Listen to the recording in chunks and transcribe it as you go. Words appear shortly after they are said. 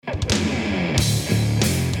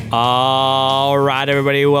All right,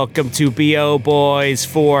 everybody, welcome to BO Boys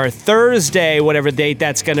for Thursday, whatever date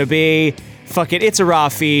that's going to be. Fuck it, it's a raw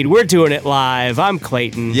feed. We're doing it live. I'm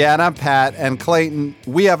Clayton. Yeah, and I'm Pat. And Clayton,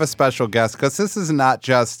 we have a special guest because this is not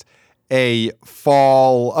just a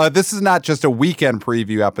this is not just a weekend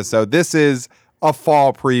preview episode. This is a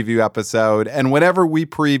fall preview episode. And whenever we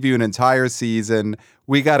preview an entire season,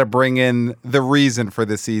 we got to bring in the reason for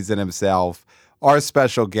the season himself. Our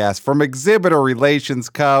special guest from Exhibitor Relations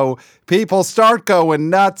Co. People start going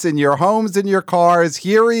nuts in your homes and your cars.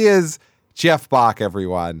 Here he is, Jeff Bach,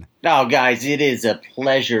 everyone. Oh, guys, it is a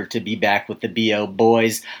pleasure to be back with the BO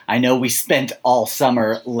Boys. I know we spent all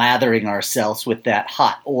summer lathering ourselves with that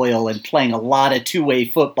hot oil and playing a lot of two-way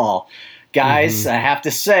football. Guys, I have to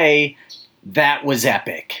say, that was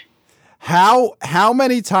epic. How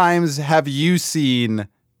many times have you seen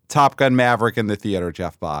Top Gun Maverick in the theater,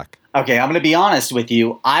 Jeff Bach? Okay, I'm going to be honest with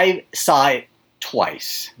you. I saw it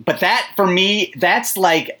twice. But that, for me, that's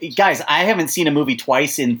like, guys, I haven't seen a movie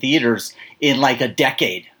twice in theaters in like a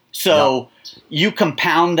decade. So you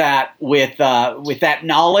compound that with that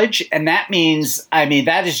knowledge, and that means, I mean,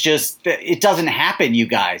 that is just, it doesn't happen, you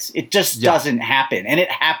guys. It just doesn't happen. And it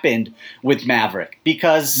happened with Maverick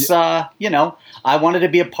because, I wanted to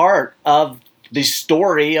be a part of the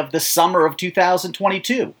story of the summer of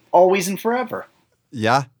 2022, always and forever.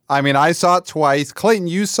 Yeah. I mean, I saw it twice. Clayton,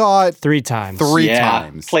 you saw it three times. Three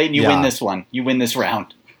times. Clayton, you win this one. You win this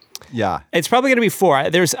round. Yeah. It's probably going to be 4.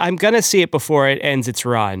 I'm going to see it before it ends its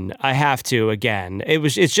run. I have to again.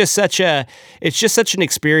 It's just such an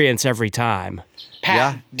experience every time.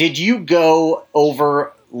 Pat, did you go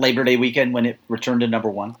over Labor Day weekend when it returned to number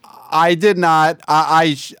 1? I did not.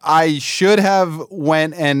 I should have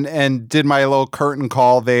went and did my little curtain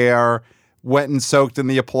call there. Went and soaked in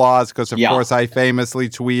the applause because, of course, I famously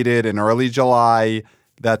tweeted in early July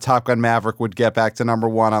that Top Gun Maverick would get back to number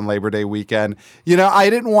 1 on Labor Day weekend. You know, I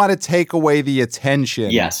didn't want to take away the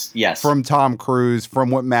attention from Tom Cruise, from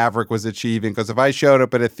what Maverick was achieving, because if I showed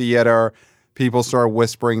up at a theater, people started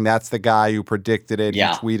whispering, that's the guy who predicted it, he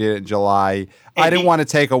tweeted it in July. I didn't want to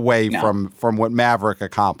take away from what Maverick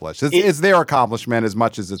accomplished. It's their accomplishment as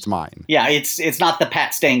much as it's mine. Yeah, it's not the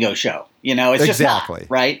Pat Stango show. You know, it's just not,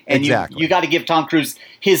 right? And you got to give Tom Cruise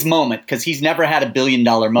his moment because he's never had $1 billion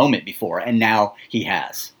moment before, and now he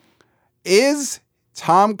has. Is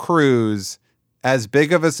Tom Cruise as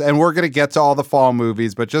big of a, and we're going to get to all the fall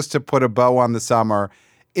movies, but just to put a bow on the summer,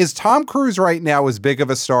 is Tom Cruise right now as big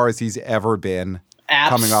of a star as he's ever been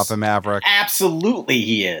coming off of Maverick? Absolutely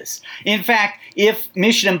he is. In fact, if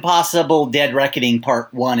Mission Impossible Dead Reckoning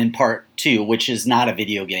Part 1 and Part 2, which is not a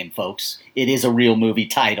video game, folks, it is a real movie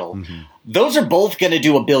title, those are both going to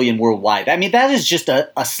do $1 billion worldwide. I mean, that is just a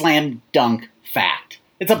slam dunk fact.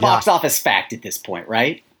 It's a box office fact at this point,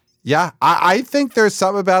 right? Yeah, I think there's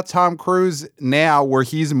something about Tom Cruise now where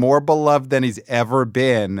he's more beloved than he's ever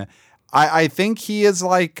been. I think he has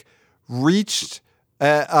like reached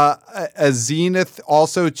a zenith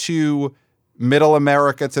also to Middle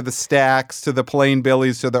America, to the Stacks, to the Plain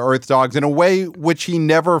Billies, to the Earth Dogs in a way which he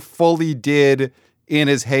never fully did in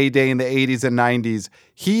his heyday in the 80s and 90s.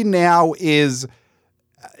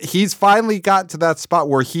 He's finally got to that spot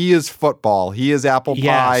where he is football. He is apple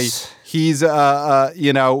pie. He's he's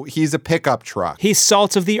a pickup truck. He's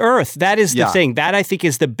salt of the earth. That is the thing. That I think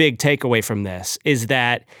is the big takeaway from this, is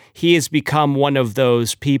that he has become one of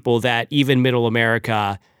those people that even Middle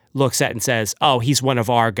America looks at and says, oh, he's one of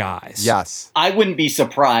our guys. Yes. I wouldn't be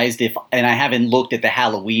surprised if, and I haven't looked at the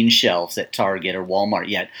Halloween shelves at Target or Walmart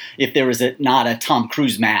yet, if there was not a Tom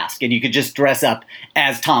Cruise mask and you could just dress up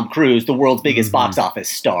as Tom Cruise, the world's biggest box office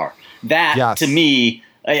star. That, to me,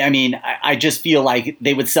 I mean, I just feel like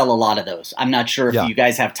they would sell a lot of those. I'm not sure if you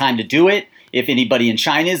guys have time to do it. If anybody in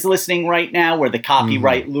China is listening right now where the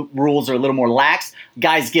copyright rules are a little more lax,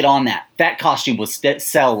 guys, get on that. That costume will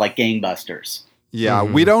sell like gangbusters. Yeah,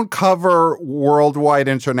 we don't cover worldwide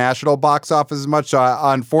international box office as much.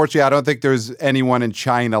 Unfortunately, I don't think there's anyone in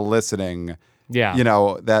China listening,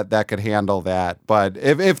 that could handle that. But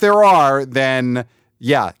if there are, then,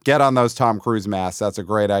 get on those Tom Cruise masks. That's a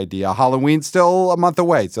great idea. Halloween's still a month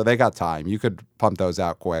away, so they got time. You could pump those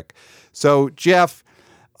out quick. So, Jeff,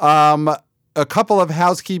 a couple of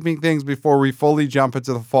housekeeping things before we fully jump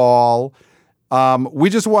into the fall. We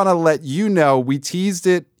just want to let you know, we teased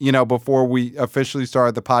it, before we officially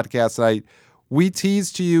started the podcast tonight. We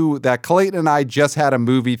teased to you that Clayton and I just had a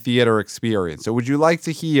movie theater experience. So would you like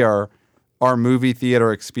to hear our movie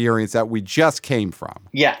theater experience that we just came from?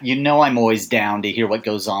 Yeah, I'm always down to hear what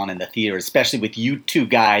goes on in the theater, especially with you two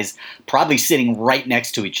guys probably sitting right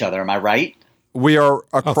next to each other. Am I right? We are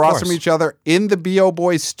across from each other in the B.O.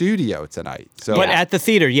 Boys studio tonight. So, but at the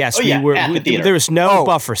theater, yes, at the theater. There was no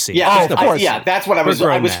buffer seat. Yeah, of course. That's what I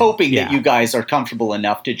was hoping that you guys are comfortable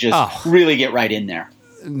enough to just really get right in there.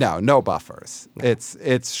 No buffers.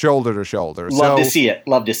 It's shoulder to shoulder. Love to see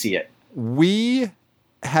it. We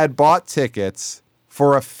had bought tickets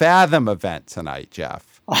for a Fathom event tonight,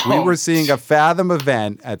 Jeff. We were seeing a Fathom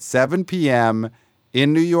event at 7 p.m.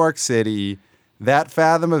 in New York City. That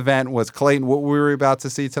Fathom event was, Clayton, what we were about to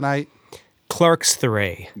see tonight? Clerks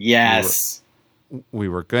 3. Yes. We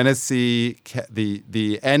were going to see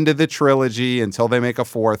the end of the trilogy until they make a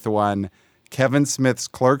fourth one. Kevin Smith's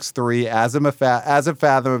Clerks 3 as a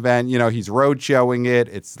Fathom event. You know, he's road showing it.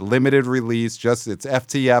 It's limited release. It's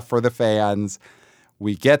FTF for the fans.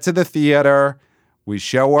 We get to the theater. We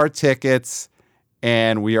show our tickets.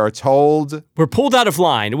 And we are told we're pulled out of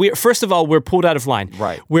line. First of all, we're pulled out of line.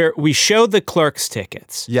 Right. We showed the Clerks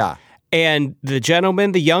tickets. Yeah. And the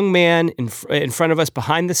gentleman, the young man in front of us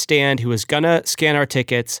behind the stand who was gonna scan our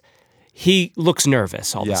tickets, he looks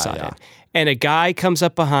nervous all of a sudden. Yeah. And a guy comes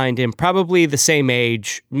up behind him, probably the same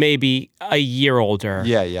age, maybe a year older.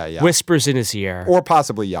 Yeah. Whispers in his ear. Or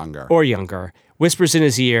possibly younger. Whispers in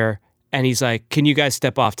his ear. And he's like, can you guys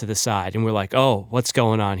step off to the side? And we're like, oh, what's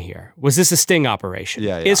going on here? Was this a sting operation?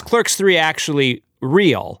 Yeah. Is Clerks 3 actually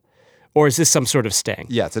real? Or is this some sort of sting?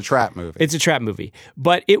 Yeah, it's a trap movie. It's a trap movie.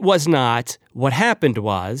 But it was not. What happened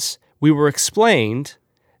was we were explained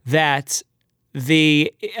that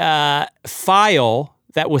the file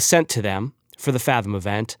that was sent to them for the Fathom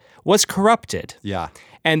event was corrupted. Yeah.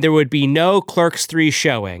 And there would be no Clerks 3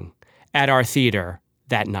 showing at our theater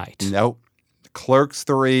that night. Nope. Clerks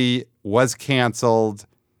 3 was canceled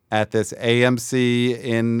at this AMC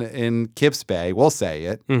in Kips Bay. We'll say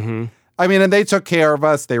it. Mm-hmm. I mean, and they took care of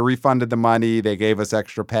us. They refunded the money. They gave us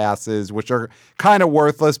extra passes, which are kind of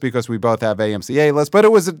worthless because we both have AMC A-list. But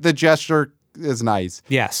the gesture is nice.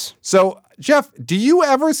 Yes. So, Jeff, do you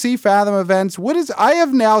ever see Fathom events? I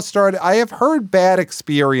have heard bad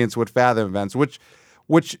experience with Fathom events,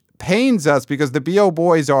 which pains us because the B.O.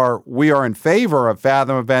 Boys we are in favor of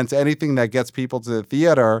Fathom events, anything that gets people to the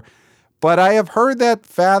theater. But I have heard that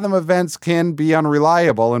Fathom events can be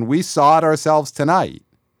unreliable, and we saw it ourselves tonight.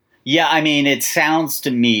 Yeah, I mean, it sounds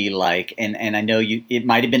to me like, and I know it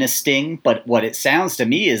might have been a sting, but what it sounds to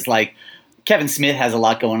me is like Kevin Smith has a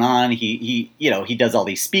lot going on. He does all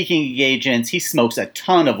these speaking engagements. He smokes a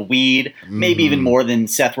ton of weed, maybe even more than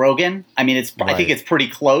Seth Rogen. I mean, I think it's pretty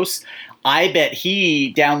close. I bet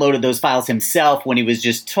he downloaded those files himself when he was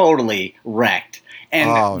just totally wrecked.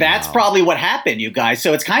 And that's probably what happened, you guys.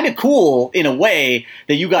 So it's kind of cool in a way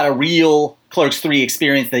that you got a real Clerks 3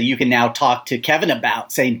 experience that you can now talk to Kevin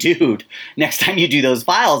about, saying, dude, next time you do those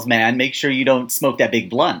files, man, make sure you don't smoke that big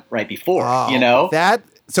blunt right before,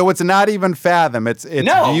 So it's not even Fathom. It's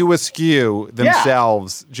View Askew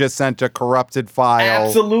themselves just sent a corrupted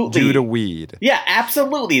file due to weed. Yeah,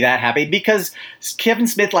 absolutely that happened because Kevin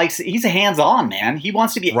Smith he's a hands-on man. He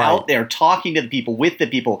wants to be out there talking to the people, with the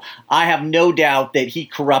people. I have no doubt that he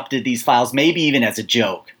corrupted these files, maybe even as a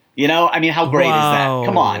joke. You know, I mean, how great is that?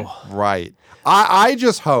 Come on. Right. I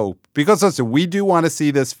just hope, because listen, we do want to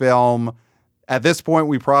see this film. At this point,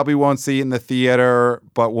 we probably won't see it in the theater,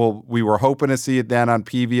 but we were hoping to see it then on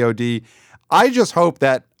PVOD. I just hope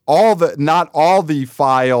that not all the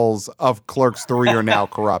files of Clerks 3 are now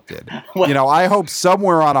corrupted. I hope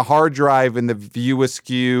somewhere on a hard drive in the View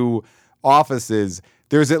Askew offices,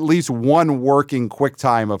 there's at least one working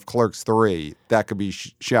QuickTime of Clerks 3 that could be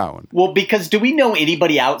shown. Well, because do we know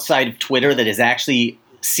anybody outside of Twitter that has actually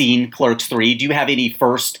seen Clerks 3? Do you have any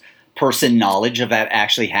first-person knowledge of that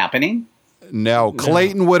actually happening? No,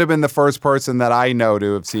 Clayton would have been the first person that I know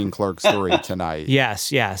to have seen Clerks 3 tonight.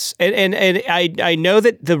 Yes. And I know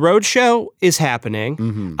that the roadshow is happening.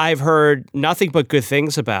 Mm-hmm. I've heard nothing but good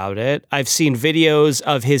things about it. I've seen videos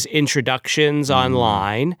of his introductions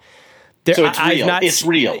online. So it's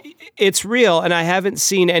real. It's real, and I haven't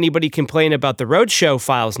seen anybody complain about the roadshow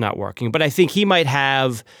files not working, but I think he might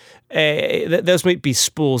have those might be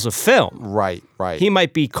spools of film. Right. He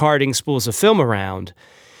might be carting spools of film around.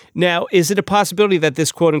 Now, is it a possibility that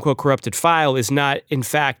this quote-unquote corrupted file is not, in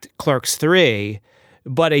fact, Clerks 3,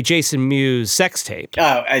 but a Jason Mewes sex tape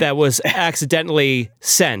that was accidentally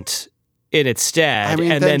sent in its stead? I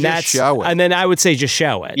mean, and then just show it. And then I would say just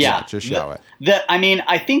show it. Yeah, just show it.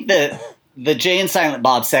 I think the Jay and Silent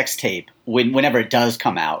Bob sex tape, whenever it does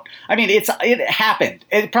come out, I mean, it happened.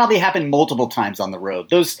 It probably happened multiple times on the road.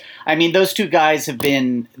 Those two guys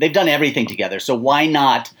they've done everything together, so why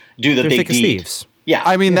not do the big deed? Thieves. Yeah,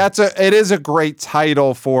 I mean it is a great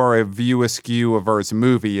title for a View Askew averse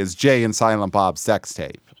movie. Is Jay and Silent Bob sex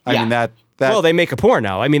tape? I mean Well, they make a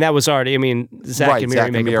porno. I mean, that was already. I mean, Zach and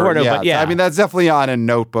Miri make a porno, but yeah. I mean, that's definitely on a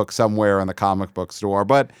notebook somewhere in the comic book store.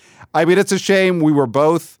 But I mean, it's a shame. We were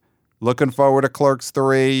both looking forward to Clerks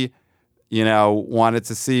 3. You know, wanted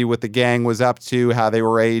to see what the gang was up to, how they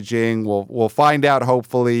were aging. We'll find out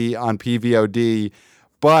hopefully on PVOD.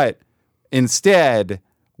 But instead,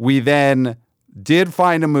 we then did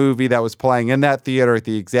find a movie that was playing in that theater at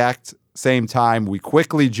the exact same time. We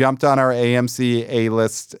quickly jumped on our AMC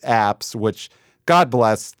A-List apps, which God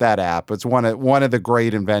bless that app. It's one of the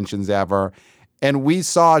great inventions ever. And we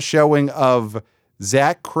saw a showing of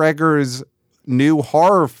Zach Cregger's new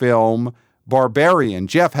horror film, Barbarian.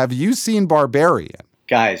 Jeff, have you seen Barbarian?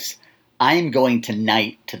 Guys, I am going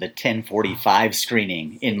tonight to the 10:45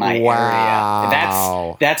 screening in my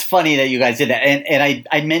area. That's funny that you guys did that. And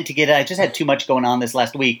I meant to get it. I just had too much going on this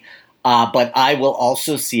last week. But I will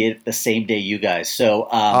also see it the same day you guys. So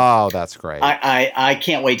that's great. I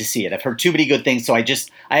can't wait to see it. I've heard too many good things, so I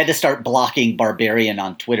had to start blocking Barbarian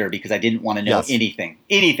on Twitter because I didn't want to know anything.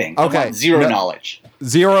 Okay. I want zero knowledge.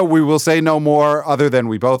 Zero. We will say no more other than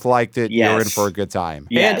we both liked it. Yes. You're in for a good time.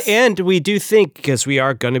 Yes. And we do think, because we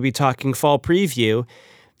are going to be talking fall preview,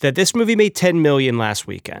 that this movie made $10 million last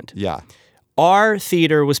weekend. Yeah. Our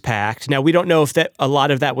theater was packed. Now, we don't know if a lot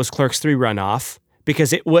of that was Clerks 3 runoff,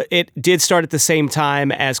 because it did start at the same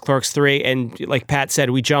time as Clerks 3, and like Pat said,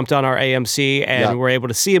 we jumped on our AMC and were able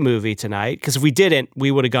to see a movie tonight, because if we didn't, we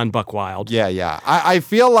would have gone buck wild. Yeah. I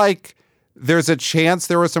feel like there's a chance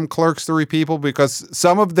there were some Clerks 3 people, because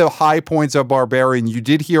some of the high points of Barbarian, you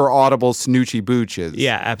did hear audible snoochie booches.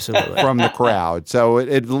 Yeah, absolutely. From the crowd. So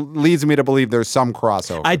it leads me to believe there's some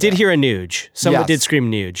crossover. I did hear a nooge. Someone did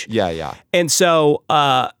scream nooge. Yeah. And so,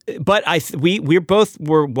 but we both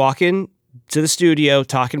were walking to the studio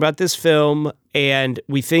talking about this film, and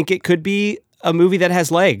we think it could be a movie that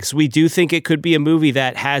has legs. We do think it could be a movie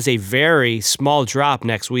that has a very small drop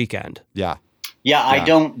next weekend. Yeah, I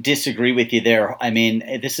don't disagree with you there. I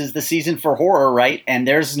mean, this is the season for horror, right? And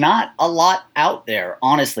there's not a lot out there,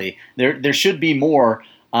 honestly. There should be more.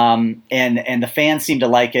 And the fans seem to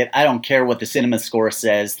like it. I don't care what the cinema score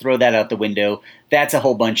says. Throw that out the window. That's a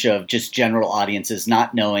whole bunch of just general audiences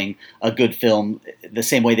not knowing a good film the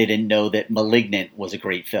same way they didn't know that Malignant was a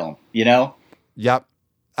great film, you know? Yep.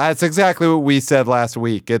 That's exactly what we said last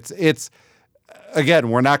week. It's again,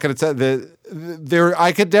 we're not going to there.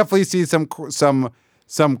 I could definitely see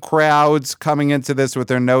some crowds coming into this with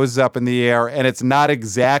their noses up in the air, and it's not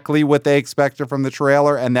exactly what they expected from the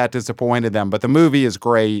trailer, and that disappointed them. But the movie is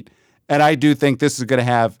great, and I do think this is going to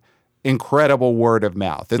have incredible word of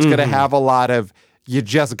mouth. It's going to have a lot of, you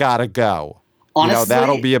just got to go. Honestly,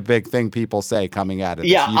 that'll be a big thing people say coming out of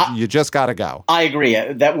this. Yeah, you just got to go. I agree.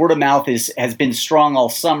 That word of mouth has been strong all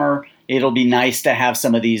summer. It'll be nice to have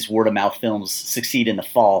some of these word of mouth films succeed in the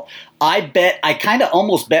fall. I kind of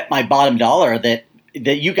almost bet my bottom dollar that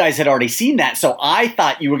you guys had already seen that. So I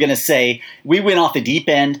thought you were going to say, we went off the deep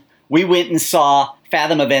end. We went and saw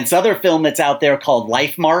Fathom Events' other film that's out there called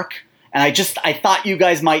Life Mark. And I thought you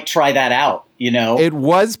guys might try that out, you know? It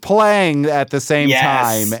was playing at the same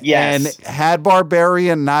time. Yes. And had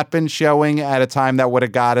Barbarian not been showing at a time that would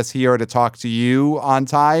have got us here to talk to you on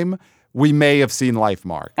time, we may have seen Life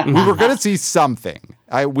Mark. We were going to see something.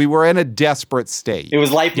 We were in a desperate state. It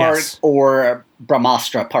was Life Mark or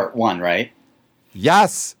Brahmastra Part 1, right?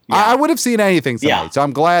 Yes. Yeah. I would have seen anything tonight. Yeah. So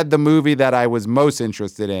I'm glad the movie that I was most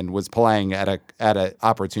interested in was playing at a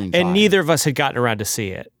opportune time. And neither of us had gotten around to see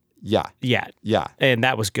it. Yeah. Yet. Yeah. And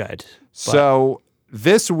that was good. So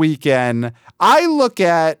this weekend,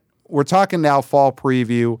 we're talking now fall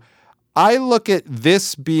preview. I look at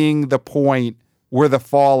this being the point where the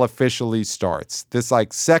fall officially starts. This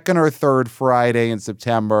like second or third Friday in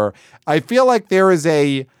September. I feel like there is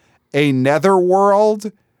a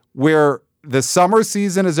netherworld where the summer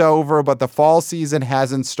season is over, but the fall season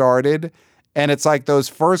hasn't started. And it's like those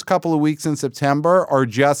first couple of weeks in September are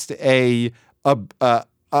just a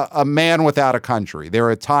man without a country. They're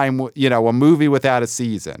a time, a movie without a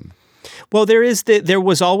season. Well, there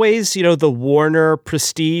was always, the Warner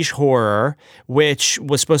prestige horror, which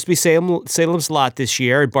was supposed to be Salem's Lot this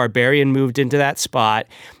year, and Barbarian moved into that spot.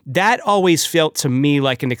 That always felt to me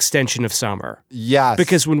like an extension of summer. Yes.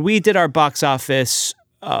 Because when we did our box office,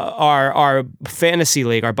 our fantasy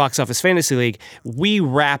league, our box office fantasy league, we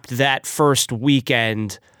wrapped that first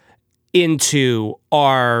weekend into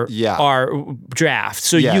our draft.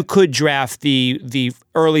 So you could draft the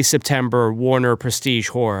early September Warner prestige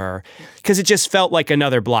horror because it just felt like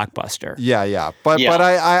another blockbuster. Yeah. But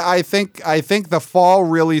I think the fall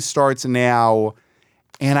really starts now,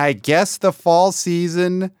 and I guess the fall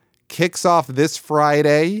season kicks off this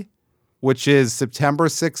Friday, which is September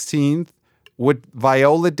 16th, would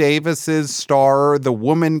Viola Davis's star The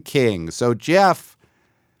Woman King? So, Jeff,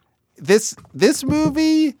 this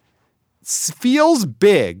movie feels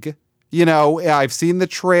big. You know, I've seen the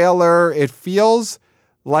trailer. It feels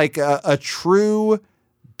like a true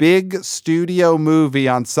big studio movie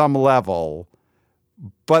on some level.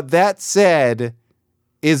 But that said,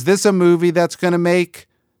 is this a movie that's going to make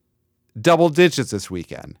double digits this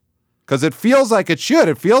weekend? Because it feels like it should.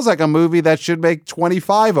 It feels like a movie that should make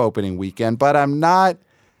 25 opening weekend, but I'm not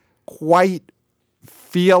quite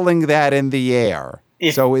feeling that in the air.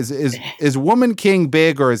 So is Woman King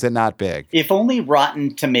big or is it not big? If only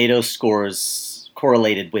Rotten Tomatoes scores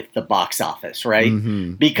correlated with the box office, right?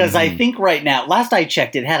 Because I think right now, last I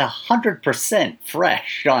checked, it had 100%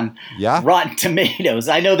 fresh on Rotten Tomatoes.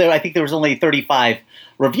 I think there was only 35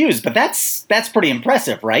 reviews, but that's pretty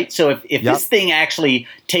impressive, right? So if this thing actually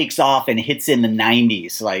takes off and hits in the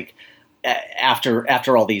 90s, like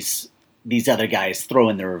after all these other guys throw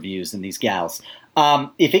in their reviews and these gals,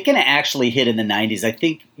 if it can actually hit in the 90s, I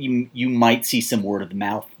think you might see some word of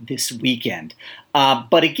mouth this weekend.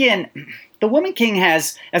 But again, The Woman King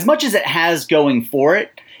has, as much as it has going for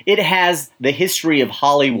it, it has the history of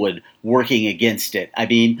Hollywood working against it. I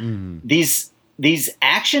mean, these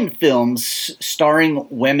action films starring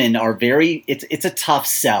women are it's a tough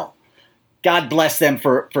sell. God bless them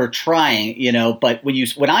for trying, you know. But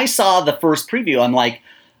when I saw the first preview, I'm like,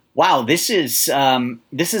 wow, this is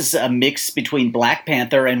a mix between Black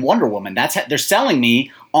Panther and Wonder Woman. They're selling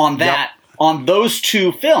me on that. On those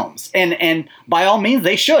two films. And by all means,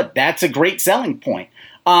 they should. That's a great selling point.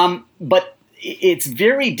 But it's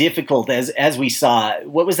very difficult, as we saw.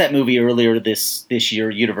 What was that movie earlier this year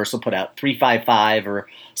Universal put out? 355 or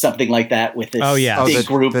something like that with this big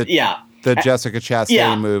group. The Jessica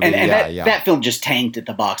Chastain movie. And that film just tanked at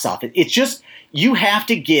the box office. It's just, you have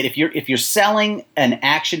to get, if you're selling an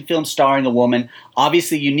action film starring a woman,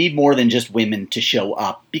 obviously you need more than just women to show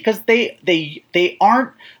up, because they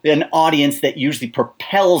aren't an audience that usually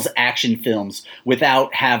propels action films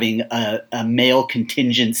without having a male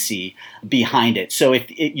contingency behind it. So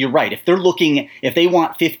you're right, if they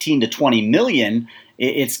want 15 to 20 million,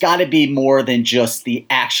 it's got to be more than just the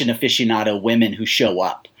action aficionado women who show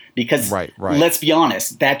up. Because let's be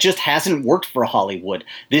honest, that just hasn't worked for Hollywood.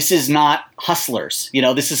 This is not Hustlers. You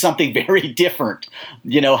know, this is something very different.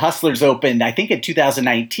 You know, Hustlers opened, I think, in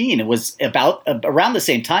 2019. It was about around the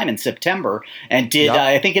same time in September, and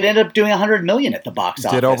I think it ended up doing 100 million at the box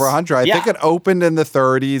office. Did over 100. I think it opened in the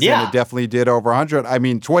 30s, and it definitely did over 100. I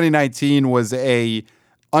mean, 2019 was a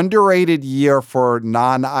underrated year for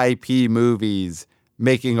non-IP movies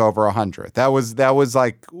making over 100. That was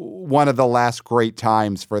like one of the last great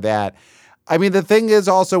times for that. I mean, the thing is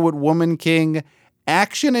also with Woman King,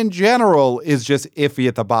 action in general is just iffy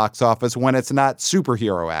at the box office when it's not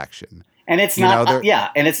superhero action. And it's not,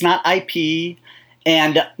 and it's not IP,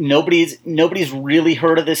 and nobody's really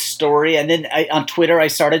heard of this story. And then on Twitter, I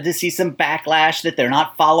started to see some backlash that they're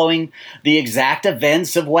not following the exact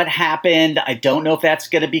events of what happened. I don't know if that's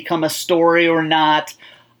going to become a story or not.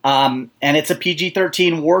 And it's a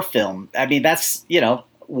PG-13 war film. I mean, that's,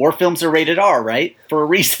 war films are rated R, right? For a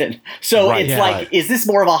reason. So is this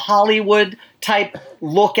more of a Hollywood type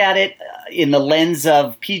look at it in the lens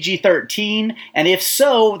of PG-13? And if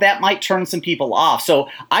so, that might turn some people off. So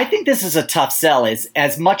I think this is a tough sell.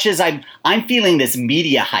 As much as I'm feeling this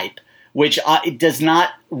media hype, which it does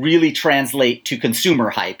not really translate to consumer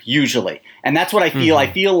hype usually. And that's what I feel.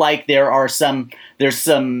 I feel like there's some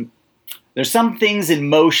things in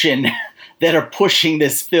motion that are pushing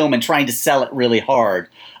this film and trying to sell it really hard.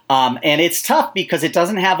 And it's tough because it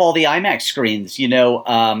doesn't have all the IMAX screens.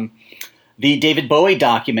 The David Bowie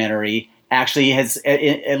documentary actually has,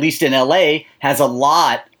 at least in LA, has a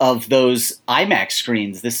lot of those IMAX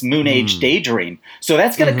screens, this Moon Age Daydream. So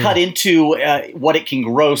that's going to cut into what it can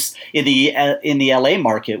gross in the LA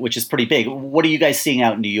market, which is pretty big. What are you guys seeing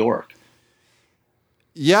out in New York?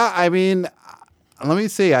 Yeah, I mean, let me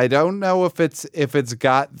see. I don't know if it's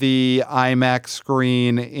got the IMAX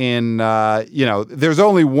screen in, there's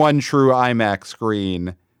only one true IMAX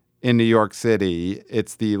screen in New York City.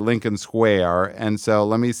 It's the Lincoln Square. And so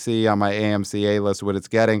let me see on my AMC A-list what it's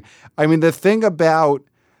getting. I mean, the thing about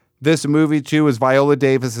this movie, too, is Viola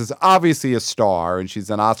Davis is obviously a star, and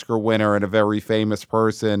she's an Oscar winner and a very famous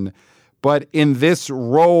person. But in this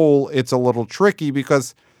role, it's a little tricky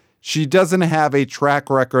because she doesn't have a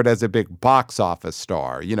track record as a big box office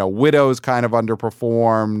star. Widow's kind of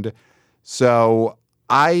underperformed. So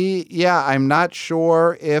I'm not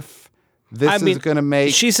sure if this is going to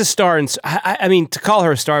make... She's a star. And I mean, to call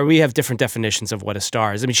her a star, we have different definitions of what a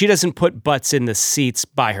star is. I mean, she doesn't put butts in the seats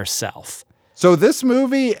by herself. So this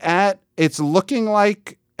movie at it's looking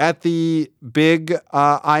like at the big,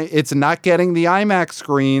 it's not getting the IMAX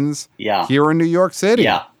screens here in New York City.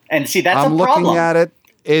 Yeah, and see, that's I'm a problem. looking at it.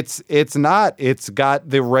 It's not. It's got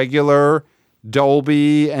the regular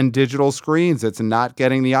Dolby and digital screens. It's not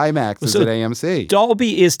getting the IMAXs at AMC.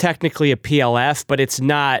 Dolby is technically a PLF, but it's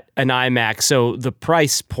not an IMAX. So the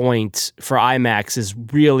price point for IMAX is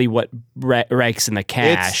really what ranks in the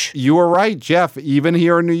cash. You were right, Jeff. Even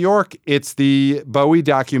here in New York, it's the Bowie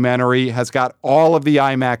documentary has got all of the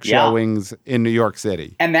IMAX showings in New York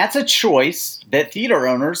City. And that's a choice that theater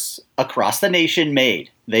owners across the nation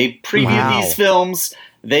made. They previewed these films.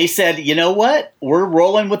 They said, you know what? We're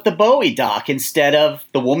rolling with the Bowie doc instead of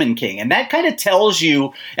The Woman King. And that kind of tells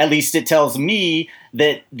you, at least it tells me,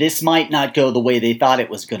 that this might not go the way they thought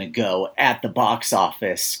it was going to go at the box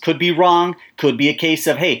office. Could be wrong. Could be a case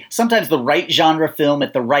of, hey, sometimes the right genre film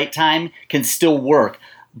at the right time can still work.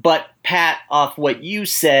 But Pat, off what you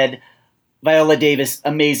said, Viola Davis,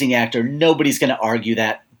 amazing actor. Nobody's going to argue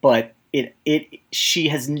that. But she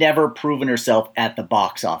has never proven herself at the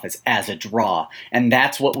box office as a draw. And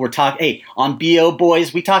that's what we're talking. Hey, on BO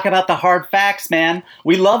Boys, we talk about the hard facts, man.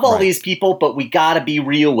 We love all these people, but we got to be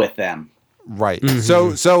real with them. Right.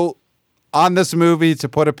 Mm-hmm. So on this movie, to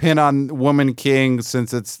put a pin on Woman King,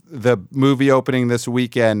 since it's the movie opening this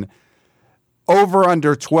weekend, over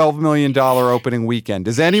under $12 million opening weekend.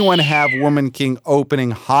 Does anyone have Woman King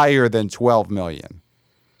opening higher than $12 million?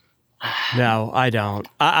 No, I don't.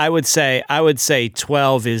 I would say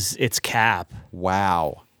 12 is its cap.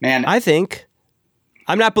 Wow. Man, I think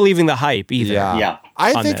I'm not believing the hype either. Yeah.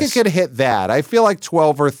 I think it could hit that. I feel like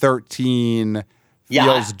 12 or 13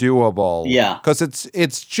 feels doable. Yeah. Cuz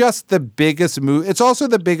it's just the biggest movie. It's also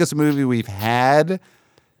the biggest movie we've had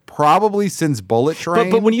probably since Bullet Train.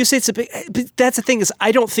 But when you say it's a big, that's the thing is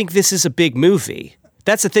I don't think this is a big movie.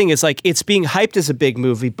 That's the thing. Is like it's being hyped as a big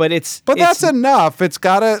movie, but that's enough. It's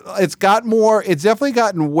definitely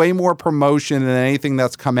gotten way more promotion than anything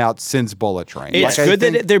that's come out since Bullet Train. It's good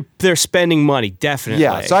that they're spending money, definitely.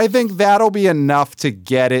 Yeah, so I think that'll be enough to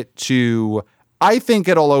get it to. I think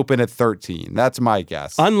it'll open at 13. That's my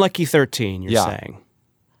guess. Unlucky 13. You're saying.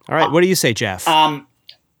 All right. What do you say, Jeff?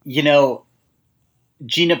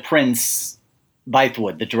 Gina Prince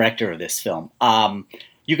Bythewood, the director of this film.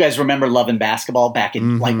 You guys remember Love and Basketball back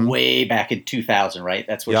in way back in 2000, right?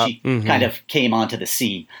 That's where she kind of came onto the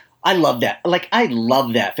scene. I love that. I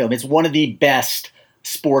love that film. It's one of the best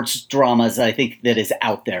sports dramas I think that is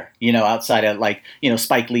out there, outside of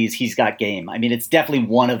Spike Lee's He's Got Game. I mean, it's definitely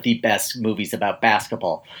one of the best movies about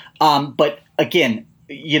basketball. But again,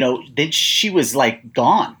 then she was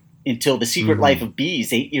gone until The Secret Life of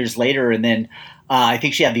Bees 8 years later. And then I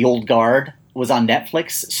think she had The Old Guard was on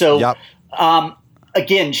Netflix. So,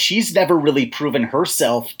 again, she's never really proven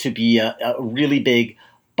herself to be a really big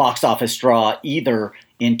box office draw either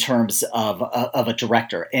in terms of a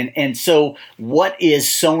director. And so what is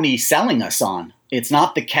Sony selling us on? It's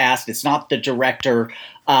not the cast. It's not the director.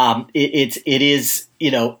 It is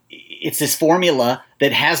it's this formula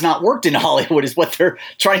that has not worked in Hollywood is what they're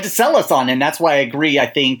trying to sell us on. And that's why I agree. I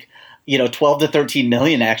think, 12 to 13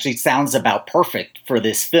 million actually sounds about perfect for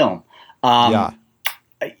this film. I'm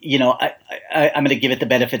going to give it the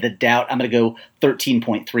benefit of the doubt. I'm going to go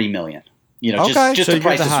 13.3 million. Just so the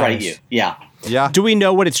price is right. Yeah. Do we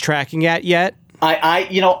know what it's tracking at yet?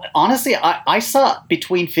 Honestly, I saw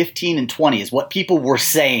between 15 and 20 is what people were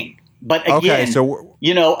saying. But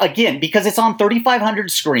again, because it's on 3,500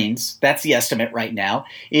 screens, that's the estimate right now.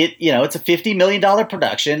 It's a $50 million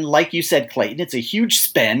production. Like you said, Clayton, it's a huge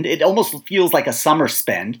spend. It almost feels like a summer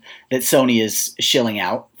spend that Sony is shilling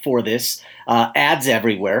out for this. Ads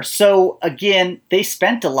everywhere. So again, they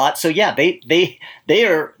spent a lot. So yeah, they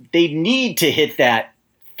need to hit that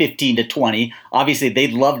 15 to 20. Obviously,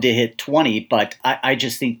 they'd love to hit 20, but I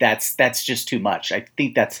just think that's just too much. I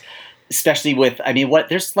think that's. Especially with,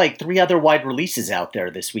 there's 3 other wide releases out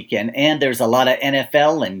there this weekend, and there's a lot of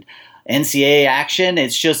NFL and NCAA action.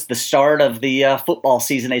 It's just the start of the football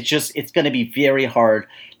season. It's going to be very hard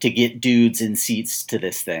to get dudes in seats to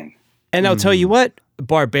this thing. And I'll tell you what,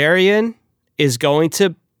 Barbarian is going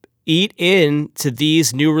to eat into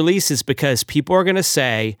these new releases because people are going to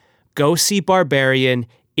say, go see Barbarian.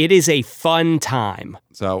 It is a fun time.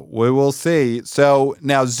 So we will see. So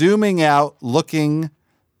now zooming out, looking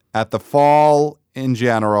at the fall in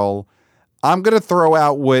general, I'm going to throw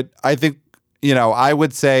out what I think, I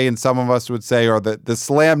would say, and some of us would say, are the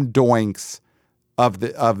slam doinks of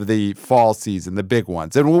the fall season, the big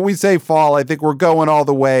ones. And when we say fall, I think we're going all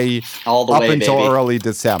the way up until early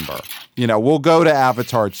December. We'll go to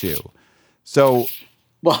Avatar 2. So,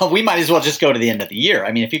 well, we might as well just go to the end of the year.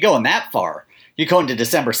 I mean, if you're going that far, You're going to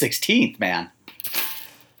December 16th, man.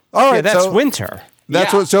 All right, that's winter.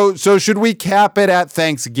 That's what. So should we cap it at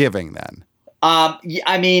Thanksgiving then?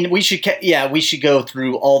 I mean, we should go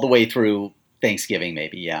through all the way through Thanksgiving,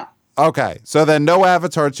 maybe. Yeah. Okay, so then no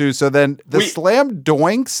Avatar 2. So then the slam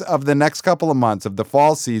doinks of the next couple of months of the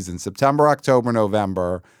fall season, September, October,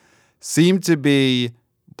 November, seem to be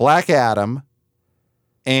Black Adam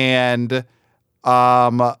and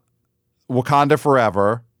Wakanda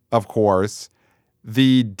Forever, of course,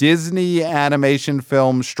 the Disney animation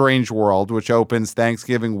film Strange World, which opens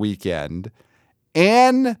Thanksgiving weekend,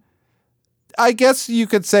 and I guess you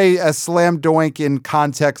could say a slam doink in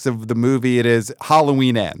context of the movie, it is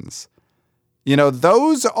Halloween Ends. You know,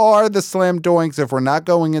 those are the slam doinks. If we're not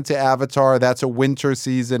going into Avatar, that's a winter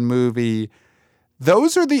season movie.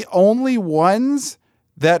 Those are the only ones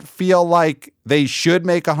that feel like they should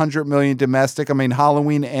make 100 million domestic. I mean,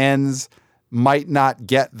 Halloween Ends might not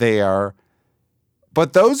get there,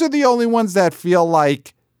 but those are the only ones that feel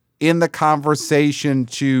like in the conversation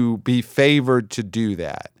to be favored to do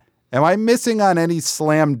that. Am I missing on any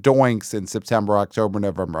slam doinks in September, October,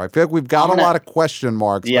 November? I feel like we've got a lot of question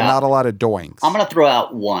marks, but not a lot of doinks. I'm going to throw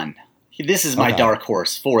out one. This is my dark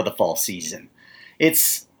horse for the fall season.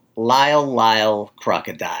 It's Lyle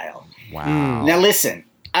Crocodile. Wow. Now listen,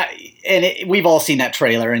 we've all seen that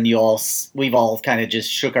trailer, and we've all kind of just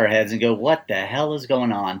shook our heads and go, "What the hell is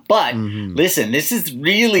going on?" But listen, this is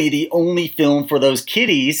really the only film for those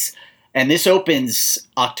kiddies, and this opens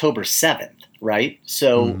October 7th. Right?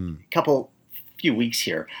 So few weeks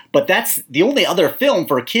here. But that's the only other film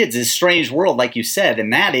for kids is Strange World, like you said,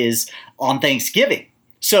 and that is on Thanksgiving.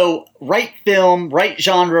 So right film, right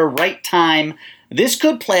genre, right time. This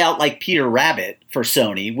could play out like Peter Rabbit for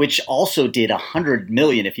Sony, which also did 100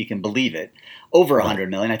 million, if you can believe it. Over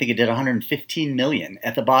 100 million. I think it did 115 million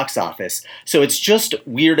at the box office. So it's just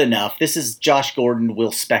weird enough. This is Josh Gordon,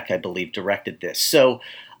 Will Speck, I believe, directed this. So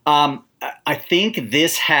I think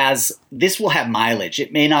this will have mileage.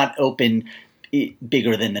 It may not open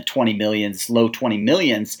bigger than the 20 millions, low 20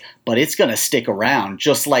 millions, but it's going to stick around,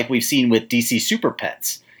 just like we've seen with DC Super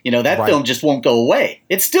Pets. You know, that film just won't go away.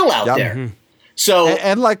 It's still out there. Mm-hmm. So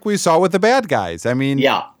and like we saw with The Bad Guys. I mean,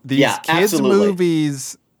 these kids'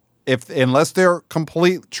 movies, unless they're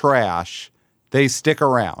complete trash, they stick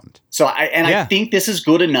around. So I think this is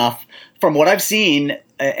good enough from what I've seen.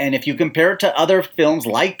 And if you compare it to other films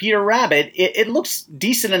like Peter Rabbit, it looks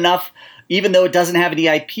decent enough, even though it doesn't have any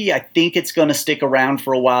IP. I think it's going to stick around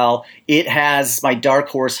for a while. It has my dark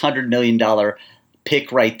horse $100 million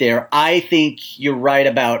pick right there. I think you're right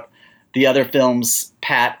about the other films,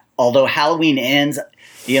 Pat. Although Halloween Ends,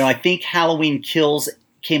 I think Halloween Kills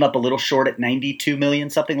came up a little short at 92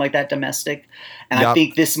 million, something like that, domestic. And I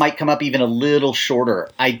think this might come up even a little shorter.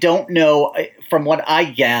 I don't know. From what I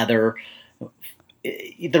gather,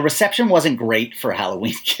 the reception wasn't great for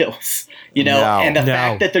Halloween Kills, and the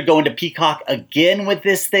fact that they're going to Peacock again with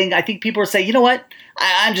this thing, I think people are saying, you know what,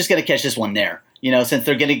 I'm just going to catch this one there, since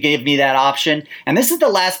they're going to give me that option. And this is the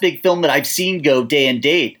last big film that I've seen go day and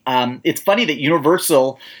date. It's funny that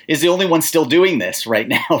Universal is the only one still doing this right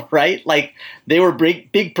now, right? Like they were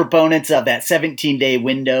big proponents of that 17-day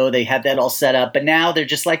window. They had that all set up, but now they're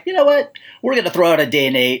just like, you know what, we're going to throw out a day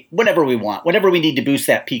and date whenever we want, whenever we need to boost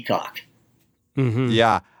that Peacock. Mm-hmm.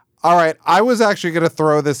 Yeah. All right. I was actually going to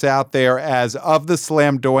throw this out there as of the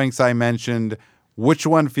slam doinks I mentioned, which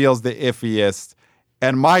one feels the iffiest?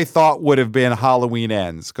 And my thought would have been Halloween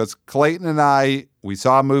Ends, because Clayton and I, we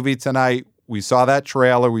saw a movie tonight. We saw that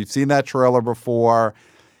trailer. We've seen that trailer before.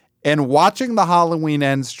 And watching the Halloween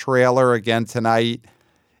Ends trailer again tonight,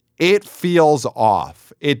 it feels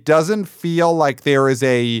off. It doesn't feel like there is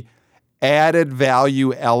a added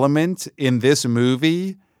value element in this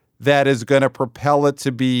movie that is going to propel it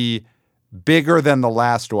to be bigger than the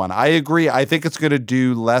last one. I agree. I think it's going to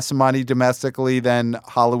do less money domestically than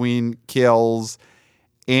Halloween Kills.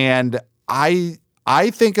 And I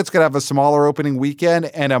think it's going to have a smaller opening weekend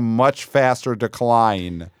and a much faster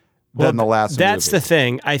decline than the last That's movie. The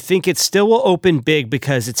thing. I think it still will open big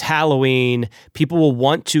because it's Halloween. People will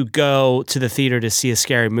want to go to the theater to see a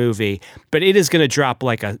scary movie, but it is going to drop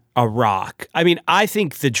like a rock. I mean, I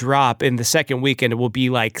think the drop in the second weekend will be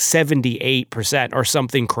like 78% or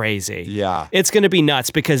something crazy. Yeah. It's going to be nuts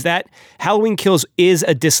because that Halloween Kills is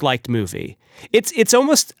a disliked movie. It's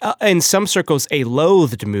almost, in some circles, a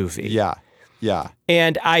loathed movie. Yeah. Yeah.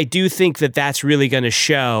 And I do think that that's really going to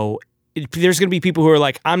show. There's going to be people who are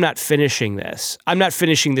like, I'm not finishing this. I'm not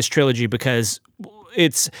finishing this trilogy because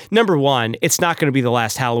it's number one, it's not going to be the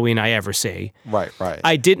last Halloween I ever see. Right.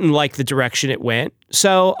 I didn't like the direction it went,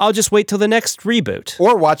 so I'll just wait till the next reboot.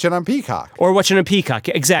 Or watch it on Peacock.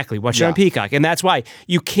 Exactly. Watch it on Peacock. And that's why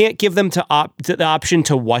you can't give them the option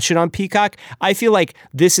to watch it on Peacock. I feel like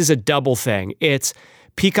this is a double thing. It's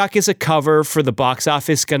Peacock is a cover for the box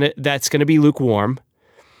office that's going to be lukewarm.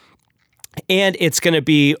 And it's going to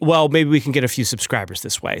be, well, maybe we can get a few subscribers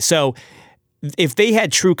this way. So if they had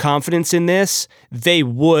true confidence in this, they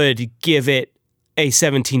would give it a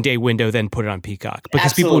 17-day window, then put it on Peacock.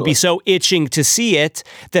 Because people would be so itching to see it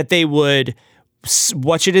that they would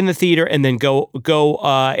watch it in the theater and then go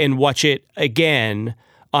and watch it again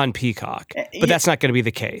on Peacock. But that's not going to be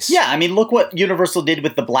the case. Yeah, I mean, look what Universal did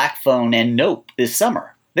with The Black Phone and Nope this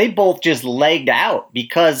summer. They both just legged out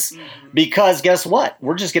because guess what?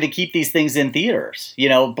 We're just going to keep these things in theaters.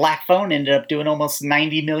 Black Phone ended up doing almost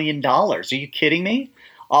 $90 million. Are you kidding me?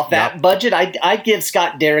 Off that budget, I'd give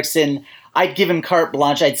Scott Derrickson, I'd give him carte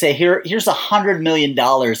blanche. I'd say, here's $100 million.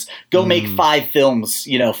 Go make 5 films,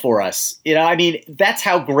 for us. I mean, that's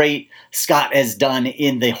how great Scott has done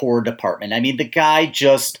in the horror department. I mean, the guy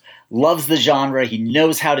just loves the genre. He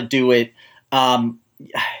knows how to do it.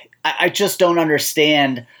 I just don't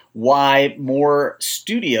understand why more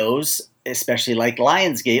studios, especially like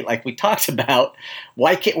Lionsgate, like we talked about,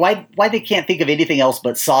 why they can't think of anything else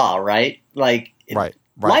but Saw, right? Like, right.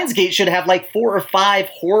 Lionsgate should have like 4 or 5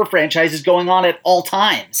 horror franchises going on at all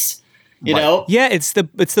times. You know? Yeah, it's the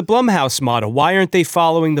Blumhouse model. Why aren't they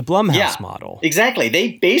following the Blumhouse model? Exactly.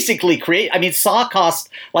 They basically Saw cost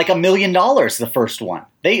like $1 million the first one.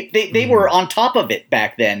 They were on top of it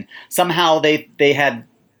back then. Somehow they had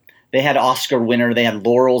Oscar winner. They had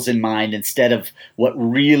laurels in mind instead of what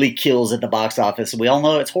really kills at the box office. We all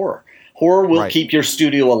know it's horror. Horror will keep your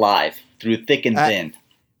studio alive through thick and thin.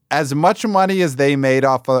 As much money as they made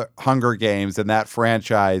off of Hunger Games and that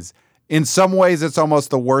franchise, in some ways it's almost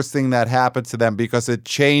the worst thing that happened to them because it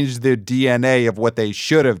changed the DNA of what they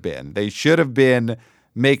should have been. They should have been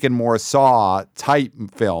making more Saw-type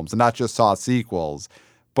films, not just Saw sequels.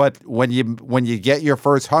 But when you get your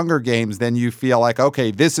first Hunger Games, then you feel like,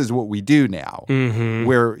 okay, this is what we do now.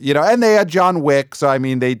 Mm-hmm. And they had John Wick, so I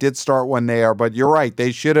mean, they did start one there. But you're right,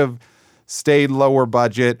 they should have stayed lower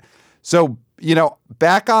budget. So,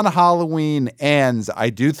 back on Halloween Ends,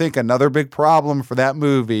 I do think another big problem for that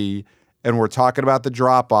movie, and we're talking about the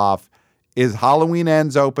drop-off, is Halloween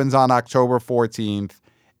Ends opens on October 14th,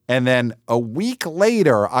 and then a week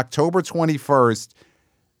later, October 21st,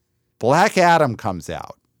 Black Adam comes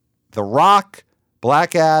out. The Rock,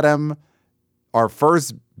 Black Adam, our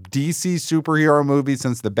first DC superhero movie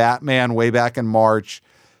since the Batman way back in March.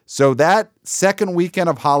 So that second weekend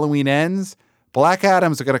of Halloween Ends, Black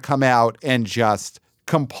Adam's going to come out and just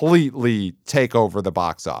completely take over the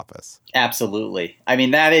box office. Absolutely. I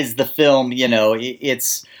mean, that is the film,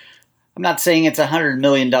 I'm not saying it's $100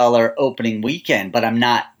 million opening weekend, but I'm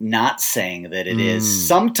not saying that it is.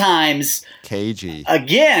 Sometimes, cagey.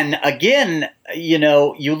 Again,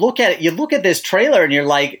 you look at this trailer and you're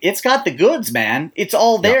like, it's got the goods, man. It's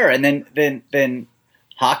all there. Yep. And then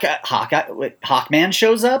Hawkman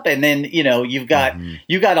shows up, and then you've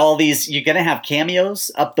got all these. You're gonna have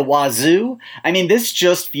cameos up the wazoo. I mean, this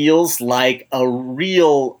just feels like a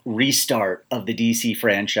real restart of the DC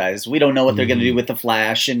franchise. We don't know what they're gonna do with the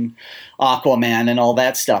Flash and Aquaman and all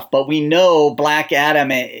that stuff, but we know Black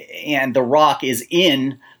Adam and The Rock is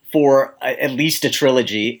in for at least a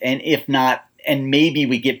trilogy, and if not, and maybe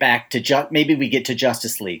we get back to maybe we get to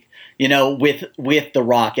Justice League. With The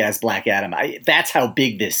Rock as Black Adam. That's how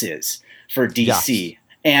big this is for DC. Yes.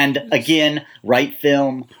 And again, right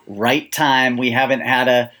film, right time. We haven't had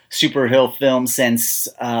a superhero film since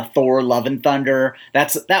Thor: Love and Thunder.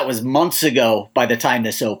 That was months ago by the time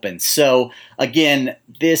this opens. So again,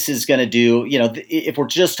 this is going to do, if we're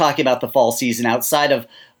just talking about the fall season outside of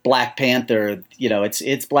Black Panther,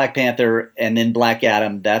 it's Black Panther and then Black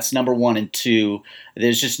Adam. That's number 1 and 2.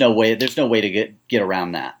 There's no way to get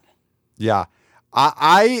around that. Yeah.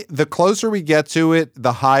 The closer we get to it,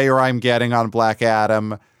 the higher I'm getting on Black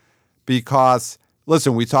Adam because,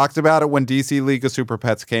 listen, we talked about it when DC League of Super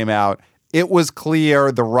Pets came out. It was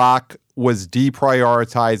clear The Rock was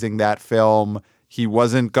deprioritizing that film. He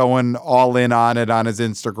wasn't going all in on it on his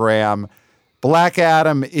Instagram. Black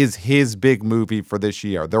Adam is his big movie for this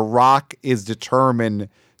year. The Rock is determined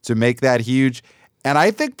to make that huge. And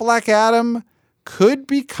I think Black Adam could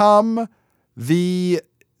become the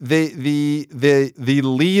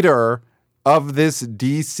leader of this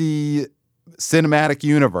DC cinematic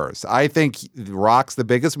universe. I think Rock's the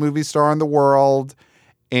biggest movie star in the world,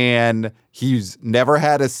 and he's never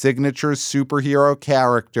had a signature superhero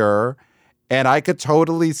character. And I could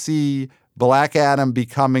totally see Black Adam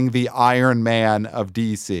becoming the Iron Man of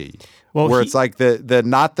DC. Well, where it's like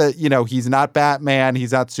he's not Batman,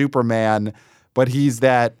 he's not Superman, but he's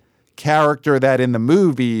that character that in the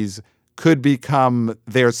movies could become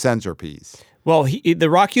their centerpiece. Well, The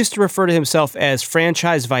Rock used to refer to himself as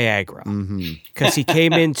franchise Viagra because he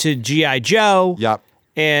came into G.I. Joe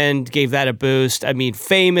and gave that a boost. I mean,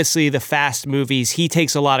 famously, the Fast movies, he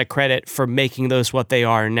takes a lot of credit for making those what they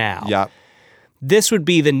are now. Yep. This would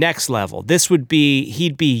be the next level. He'd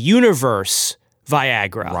be universe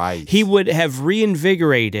Viagra. Right. He would have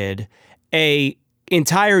reinvigorated a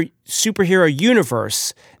entire superhero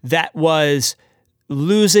universe that was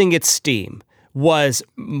losing its steam, was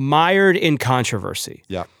mired in controversy.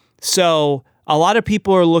 Yeah. So a lot of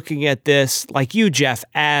people are looking at this, like you, Jeff,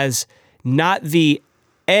 as not the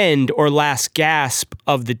end or last gasp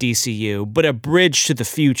of the DCU, but a bridge to the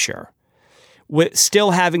future. With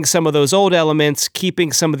still having some of those old elements,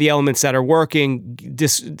 keeping some of the elements that are working,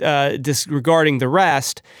 disregarding the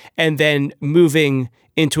rest, and then moving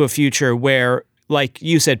into a future where, like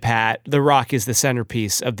you said, Pat, The Rock is the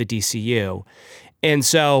centerpiece of the DCU. And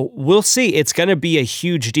so we'll see. It's going to be a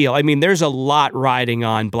huge deal. I mean, there's a lot riding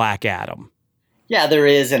on Black Adam. Yeah, there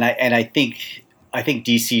is, and I think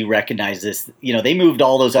DC recognized this. You know, they moved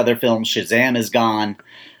all those other films. Shazam is gone,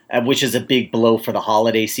 which is a big blow for the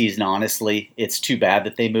holiday season. Honestly, it's too bad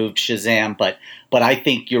that they moved Shazam, but I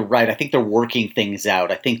think you're right. I think they're working things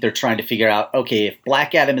out. I think they're trying to figure out, okay, if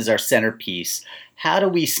Black Adam is our centerpiece, how do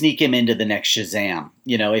we sneak him into the next Shazam?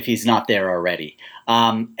 You know, if he's not there already.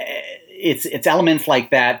 It's elements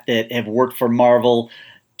like that have worked for Marvel.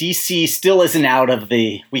 DC still isn't out of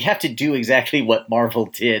the we have to do exactly what Marvel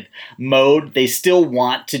did mode. They still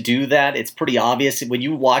want to do that. It's pretty obvious. When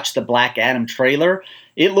you watch the Black Adam trailer,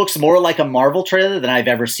 it looks more like a Marvel trailer than I've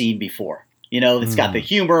ever seen before. You know, it's got the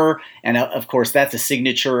humor, and of course, that's a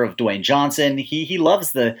signature of Dwayne Johnson. He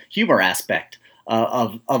loves the humor aspect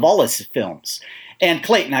of all his films. And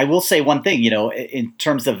Clayton, I will say one thing, you know, in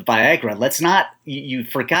terms of Viagra, you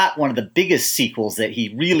forgot one of the biggest sequels that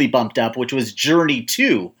he really bumped up, which was Journey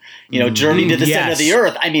 2, Journey to the Center of the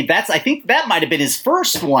Earth. I mean, I think that might have been his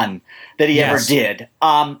first one that he ever did.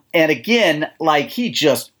 And again, like he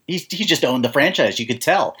just owned the franchise, you could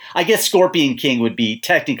tell. I guess Scorpion King would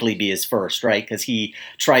technically be his first, right? Because he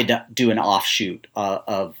tried to do an offshoot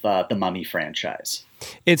of the Mummy franchise.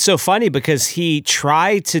 It's so funny because he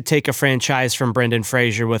tried to take a franchise from Brendan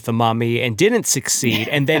Fraser with The Mummy and didn't succeed,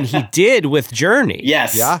 and then he did with Journey.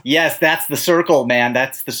 Yes, yes, that's the circle, man.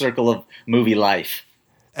 That's the circle of movie life.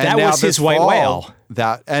 And that was his white whale.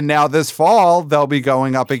 And now this fall, they'll be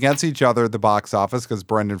going up against each other at the box office because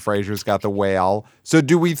Brendan Fraser's got The Whale. So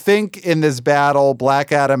do we think in this battle,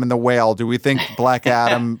 Black Adam and The Whale, do we think Black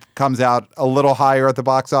Adam comes out a little higher at the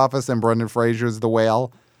box office than Brendan Fraser's The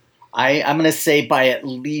Whale? I'm going to say by at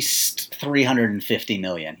least $350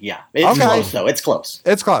 million. Yeah. It's close, though. It's close.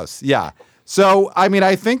 It's close, yeah. So, I mean,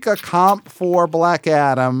 I think a comp for Black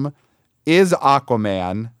Adam is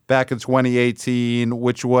Aquaman back in 2018,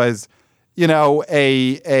 which was,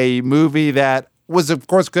 a movie that was, of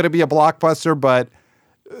course, going to be a blockbuster, but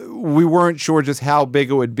we weren't sure just how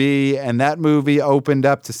big it would be. And that movie opened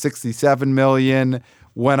up to $67 million,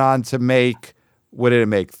 went on to make... What did it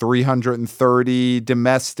make? 330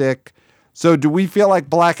 domestic. So do we feel like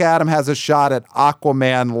Black Adam has a shot at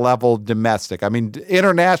Aquaman level domestic? I mean,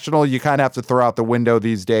 international, you kind of have to throw out the window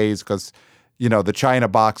these days because, the China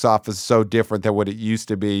box office is so different than what it used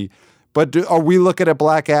to be. But are we looking at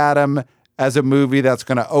Black Adam as a movie that's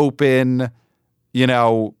going to open,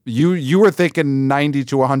 you were thinking 90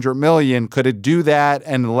 to 100 million. Could it do that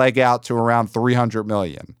and leg out to around 300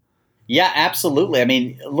 million? Yeah, absolutely. I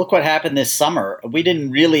mean, look what happened this summer. We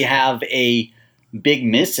didn't really have a big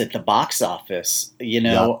miss at the box office,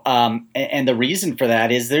 and the reason for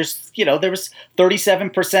that is there was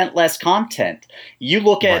 37% less content. You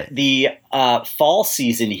look at the fall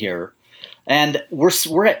season here, and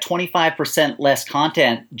we're at 25% less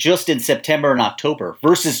content just in September and October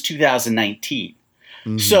versus 2019.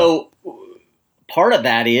 Mm-hmm. So part of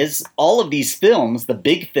that is all of these films, the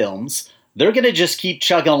big films, they're going to just keep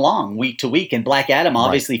chugging along week to week. And Black Adam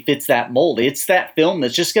obviously fits that mold. It's that film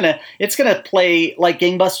that's just going to play like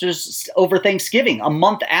gangbusters over Thanksgiving, a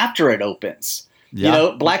month after it opens.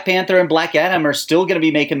 Yeah. Black Panther and Black Adam are still going to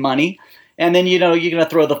be making money. And then, you're going to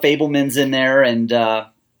throw the Fabelmans in there and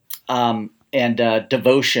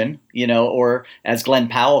Devotion, or as Glenn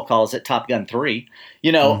Powell calls it, Top Gun 3.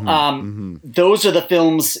 Those are the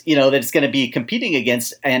films, that it's going to be competing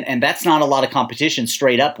against. And that's not a lot of competition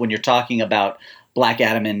straight up when you're talking about Black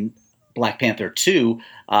Adam and Black Panther 2,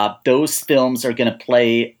 those films are going to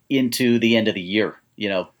play into the end of the year,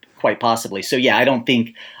 quite possibly. So yeah,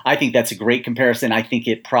 I think that's a great comparison. I think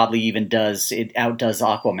it probably outdoes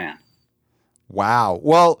Aquaman. Wow.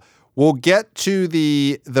 Well, we'll get to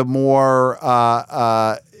the more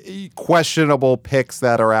questionable picks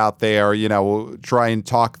that are out there. We'll try and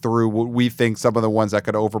talk through what we think some of the ones that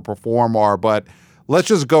could overperform are, but let's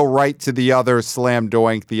just go right to the other slam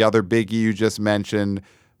doink, the other biggie you just mentioned,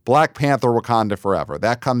 Black Panther Wakanda Forever.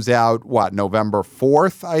 That comes out, November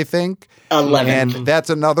 4th, I think? 11th. And that's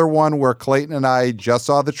another one where Clayton and I just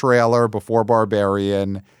saw the trailer before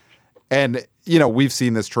Barbarian. And, we've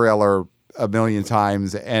seen this trailer a million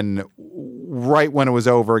times. And right when it was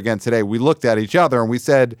over again today, we looked at each other and we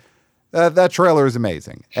said, that trailer is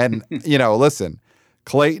amazing. And, listen,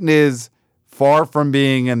 Clayton is far from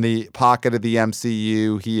being in the pocket of the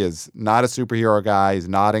MCU. He is not a superhero guy. He's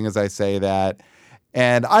nodding as I say that.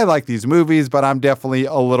 And I like these movies, but I'm definitely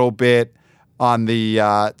a little bit on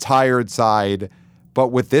the tired side. But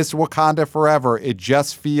with this Wakanda Forever, it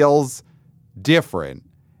just feels different.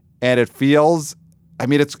 And it feels,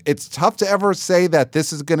 it's tough to ever say that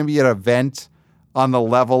this is going to be an event on the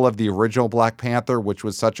level of the original Black Panther, which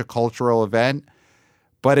was such a cultural event.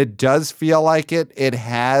 But it does feel like it. It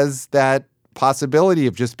has that possibility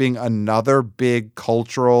of just being another big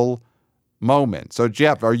cultural moment. So,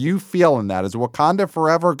 Jeff, are you feeling that? Is Wakanda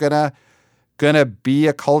Forever gonna be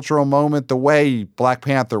a cultural moment the way Black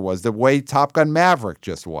Panther was, the way Top Gun Maverick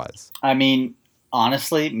just was?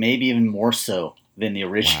 Honestly, maybe even more so than the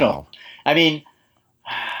original. Wow.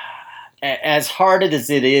 As hard as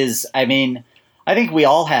it is, I think we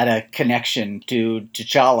all had a connection to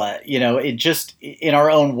T'Challa. It just, in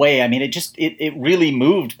our own way. It really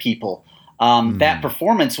moved people. That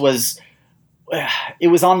performance was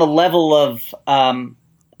on the level of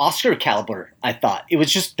Oscar caliber. I thought it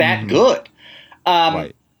was just that good.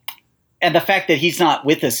 Right. And the fact that he's not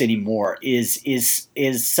with us anymore is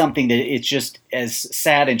something that it's just as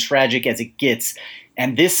sad and tragic as it gets.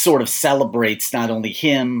 And this sort of celebrates not only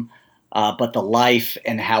him, but the life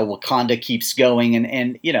and how Wakanda keeps going.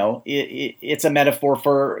 And it's a metaphor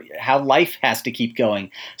for how life has to keep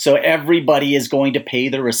going. So everybody is going to pay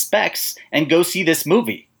their respects and go see this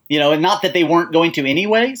movie. And not that they weren't going to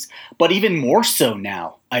anyways, but even more so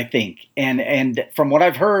now, I think. And from what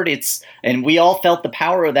I've heard, and we all felt the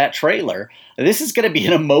power of that trailer. This is going to be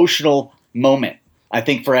an emotional moment, I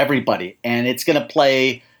think, for everybody. And it's going to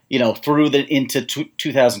play, through into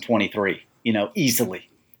 2023, easily.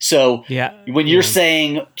 So when you're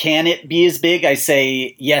saying, can it be as big? I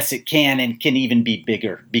say, yes, it can, and can even be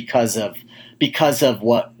bigger because of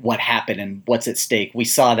what happened and what's at stake. We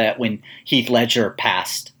saw that when Heath Ledger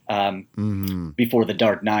passed before The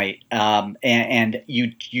Dark Knight.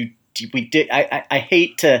 We did. I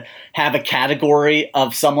hate to have a category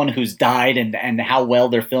of someone who's died and how well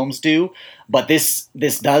their films do, but this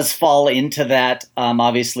does fall into that.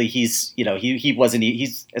 Obviously, he's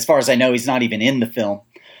as far as I know, he's not even in the film.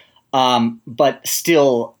 But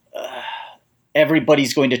still,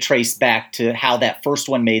 everybody's going to trace back to how that first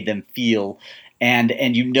one made them feel, and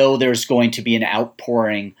there's going to be an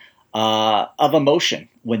outpouring of emotion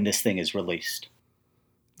when this thing is released.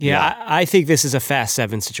 Yeah, I think this is a Fast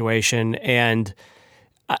 7 situation. And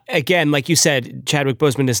again, like you said, Chadwick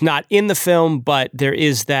Boseman is not in the film, but there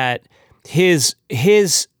is that his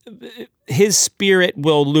spirit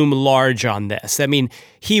will loom large on this.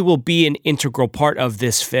 He will be an integral part of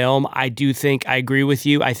this film. I agree with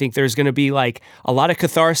you. I think there's going to be a lot of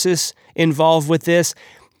catharsis involved with this.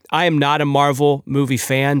 I am not a Marvel movie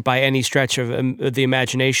fan by any stretch of the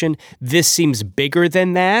imagination. This seems bigger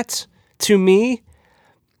than that to me.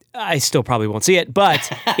 I still probably won't see it,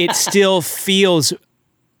 but it still feels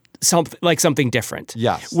something different.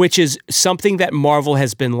 Yes. Which is something that Marvel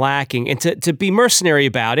has been lacking. And to be mercenary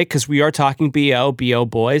about it, because we are talking BO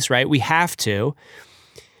boys, right? We have to.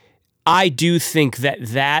 I do think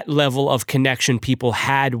that level of connection people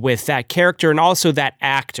had with that character and also that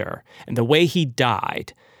actor and the way he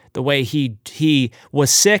died, the way he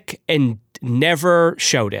was sick and never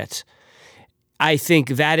showed it. I think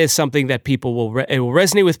that is something that people it will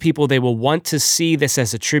resonate with people. They will want to see this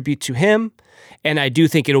as a tribute to him. And I do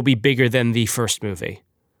think it'll be bigger than the first movie.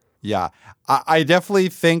 Yeah, I definitely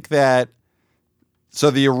think that. So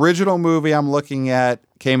the original movie I'm looking at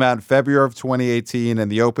came out in February of 2018,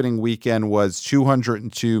 and the opening weekend was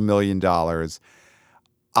 $202 million.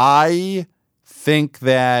 I think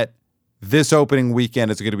that this opening weekend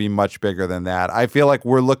is going to be much bigger than that. I feel like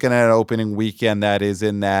we're looking at an opening weekend that is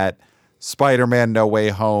in that Spider-Man No Way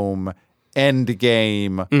Home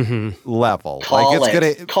Endgame level. Call it,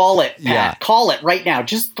 Pat. Yeah. Call it right now.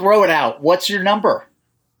 Just throw it out. What's your number?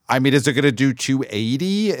 I mean, is it going to do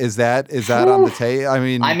 280? Is that on the table? I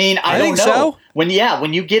mean, I don't know. So. When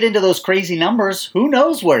you get into those crazy numbers, who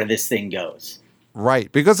knows where this thing goes?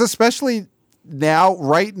 Right, because especially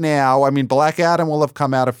right now, I mean, Black Adam will have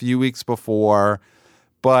come out a few weeks before,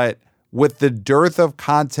 but with the dearth of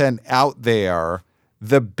content out there,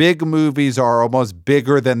 the big movies are almost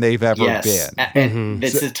bigger than they've ever been.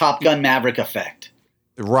 It's the Top Gun Maverick effect.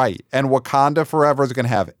 Right. And Wakanda Forever is going to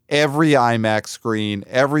have every IMAX screen,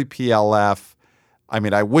 every PLF. I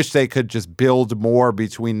mean, I wish they could just build more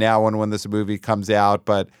between now and when this movie comes out,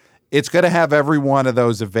 but it's going to have every one of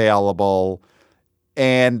those available.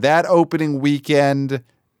 And that opening weekend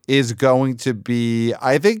is going to be,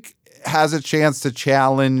 I think, has a chance to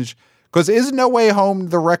challenge, because isn't No Way Home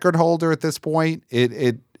the record holder at this point?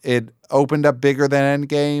 It opened up bigger than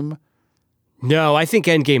Endgame. No, I think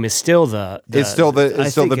Endgame is still the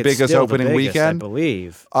biggest opening weekend, I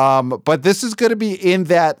believe. But this is going to be in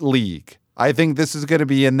that league. I think this is going to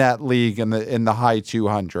be in that league in the high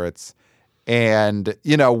 200s. And,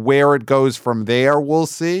 where it goes from there, we'll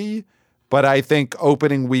see. But I think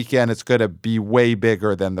opening weekend, it's going to be way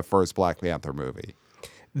bigger than the first Black Panther movie.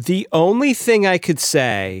 The only thing I could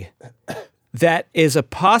say that is a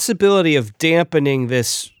possibility of dampening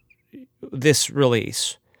this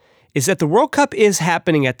release is that the World Cup is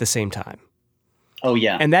happening at the same time. Oh,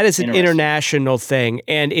 yeah. And that is an international thing.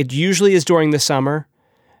 And it usually is during the summer.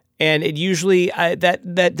 And it usually,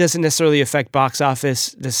 that doesn't necessarily affect box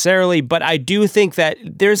office necessarily. But I do think that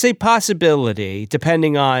there's a possibility,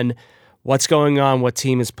 depending on what's going on, what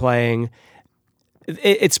team is playing,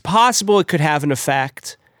 it's possible it could have an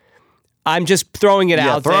effect. I'm just throwing it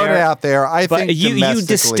out there. Throwing it out there. I think you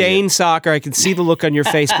disdain soccer. I can see the look on your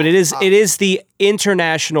face, but it is the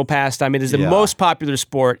international pastime. It is the most popular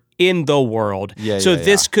sport in the world.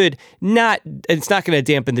 This could not. It's not going to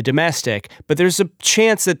dampen the domestic, but there's a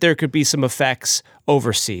chance that there could be some effects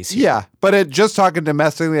overseas. Yeah, but just talking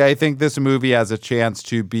domestically, I think this movie has a chance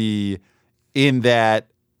to be in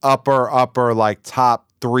that upper like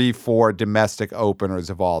top 3-4 domestic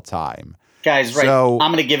openers of all time. Guys, right, so,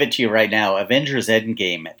 I'm going to give it to you right now. Avengers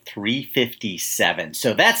Endgame at 357.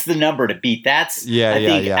 So that's the number to beat. That's, I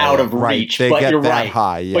think, out of reach. They but get you're that right.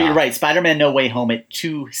 High, yeah. But you're right. Spider-Man No Way Home at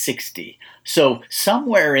 260. So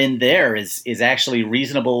somewhere in there is actually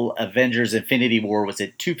reasonable. Avengers Infinity War was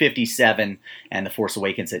at 257 and The Force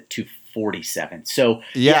Awakens at 247. So,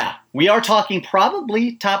 we are talking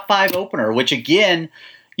probably top 5 opener, which again,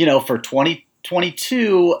 for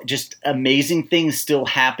 2022, just amazing things still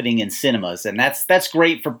happening in cinemas. And that's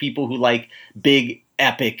great for people who like big,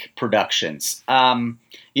 epic productions.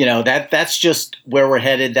 That's just where we're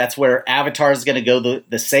headed. That's where Avatar is going to go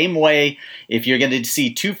the same way. If you're going to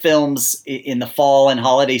see 2 films in the fall and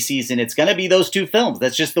holiday season, it's going to be those 2 films.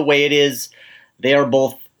 That's just the way it is. They are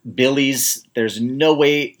both Billies. There's no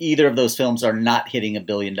way either of those films are not hitting $1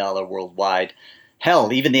 billion worldwide.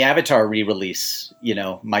 Hell, even the Avatar re-release,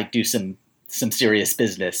 might do some serious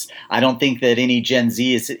business. I don't think that any Gen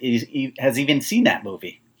Z has even seen that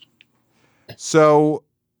movie. So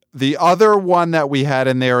the other one that we had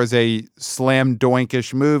in there is a slam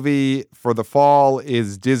doinkish movie for the fall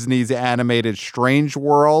is Disney's animated Strange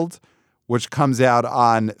World, which comes out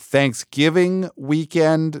on Thanksgiving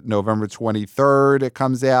weekend, November 23rd. It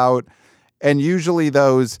comes out. And usually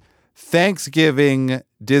those Thanksgiving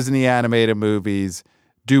Disney animated movies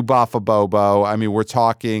do buff a bobo. I mean, we're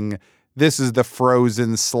talking, this is the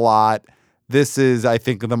Frozen slot. This is, I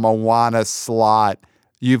think, the Moana slot.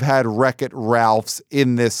 You've had Wreck-It Ralph's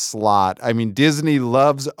in this slot. I mean, Disney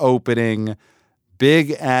loves opening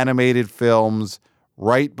big animated films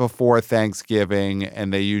right before Thanksgiving,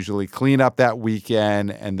 and they usually clean up that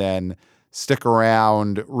weekend and then stick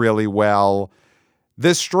around really well.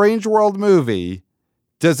 This Strange World movie,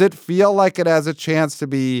 does it feel like it has a chance to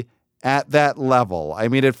be at that level? I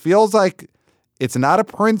mean, it feels like it's not a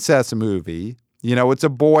princess movie. It's a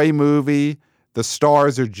boy movie. The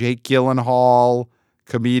stars are Jake Gyllenhaal,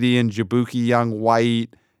 comedian Jabuki Young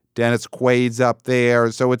White, Dennis Quaid's up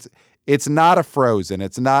there. So it's not a Frozen.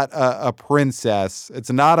 It's not a princess.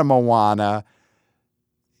 It's not a Moana.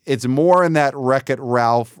 It's more in that Wreck-It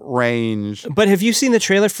Ralph range. But have you seen the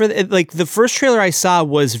trailer for the first trailer I saw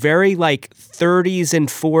was very 30s and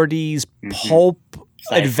 40s pulp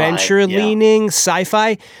sci-fi, adventure leaning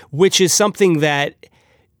sci-fi, which is something that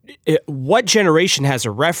what generation has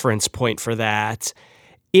a reference point for that?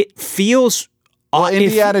 It feels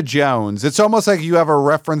Indiana Jones. It's almost like you have a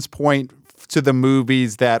reference point to the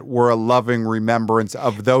movies that were a loving remembrance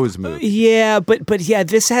of those movies. Yeah, but yeah,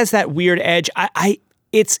 this has that weird edge.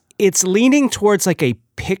 It's leaning towards like a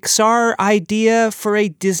Pixar idea for a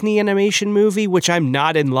Disney animation movie, which I'm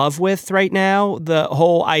not in love with right now. The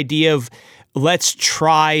whole idea of let's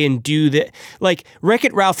try and do that. Like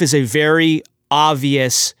Wreck-It Ralph is a very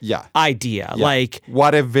obvious idea. Yeah. Like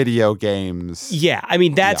what if video games? Yeah, I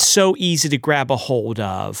mean that's so easy to grab a hold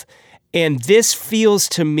of. And this feels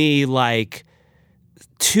to me like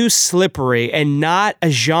too slippery and not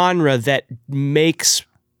a genre that makes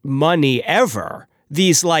money ever.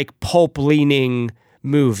 These like pulp leaning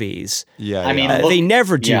movies. Yeah. I mean, they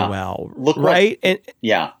never do well. Right? And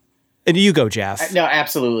you go, Jeff. No,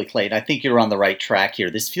 absolutely, Clayton. I think you're on the right track here.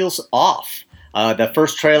 This feels off. The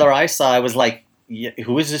first trailer I saw, I was like,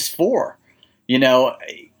 who is this for? You know,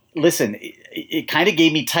 listen, it kind of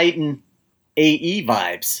gave me Titan AE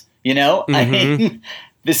vibes. You know, I mean,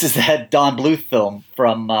 this is that Don Bluth film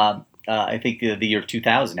from, I think, the year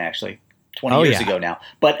 2000, actually. 20 years ago now.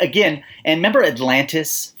 But again, and remember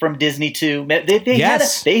Atlantis from Disney too? They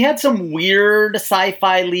had some weird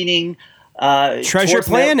sci-fi leaning Treasure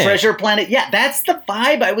Planet. Treasure Planet. Yeah, that's the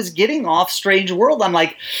vibe I was getting off Strange World. I'm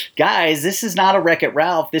like, guys, this is not a Wreck-It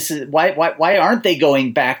Ralph. This is why aren't they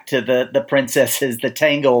going back to the princesses, the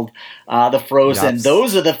Tangled, the Frozen? Yes.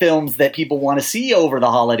 Those are the films that people want to see over the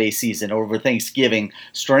holiday season, over Thanksgiving.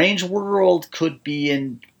 Strange World could be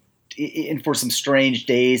in for some strange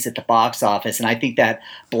days at the box office, and I think that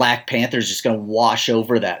Black Panther is just going to wash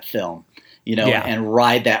over that film, and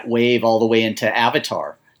ride that wave all the way into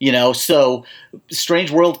Avatar. So Strange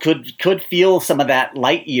World could feel some of that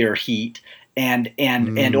Lightyear heat and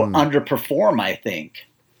underperform, I think.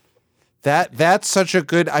 That's such a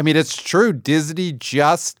good, I mean, it's true. Disney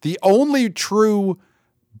the only true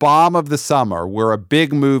bomb of the summer where a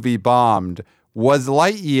big movie bombed was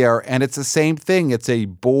Lightyear, and it's the same thing. It's a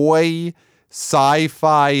boy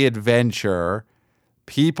sci-fi adventure.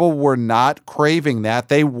 People were not craving that.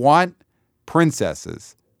 They want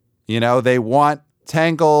princesses. They want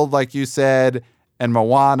Tangled, like you said, and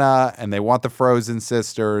Moana, and they want the Frozen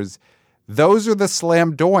sisters. Those are the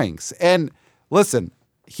slam doinks. And listen,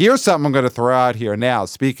 here's something I'm going to throw out here now.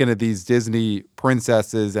 Speaking of these Disney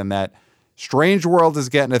princesses and that Strange World is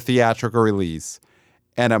getting a theatrical release,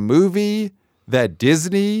 and a movie that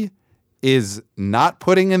Disney is not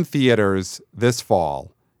putting in theaters this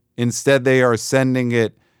fall. Instead, they are sending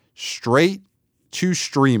it straight to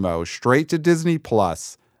Streamo, straight to Disney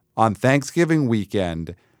Plus on Thanksgiving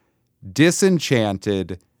weekend.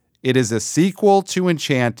 Disenchanted. It is a sequel to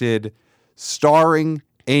Enchanted starring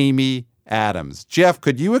Amy Adams. Jeff,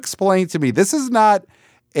 could you explain to me, this is not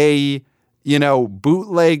a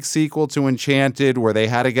bootleg sequel to Enchanted where they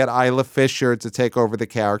had to get Isla Fisher to take over the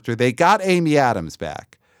character. They got Amy Adams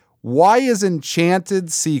back. Why is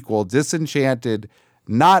Enchanted sequel, Disenchanted,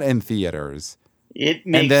 not in theaters? It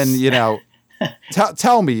makes... And then,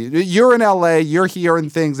 tell me, you're in LA, you're hearing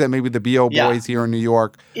things that maybe the BO boys here in New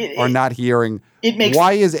York are not hearing.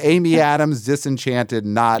 Why is Amy Adams Disenchanted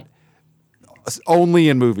not only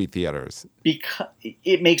in movie theaters? Because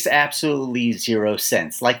it makes absolutely zero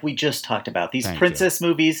sense. Like we just talked about, these princess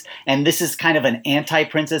movies, and this is kind of an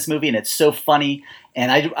anti-princess movie, and it's so funny.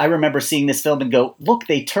 And I remember seeing this film and go, look,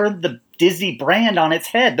 they turned the Disney brand on its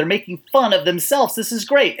head. They're making fun of themselves. This is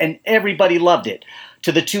great. And everybody loved it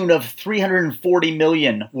to the tune of 340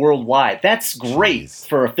 million worldwide. That's great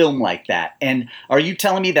for a film like that. And are you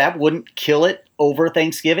telling me that wouldn't kill it over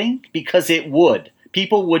Thanksgiving? Because it would.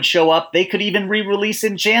 People would show up. They could even re-release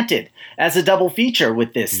Enchanted as a double feature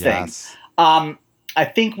with this thing. I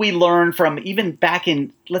think we learned from even back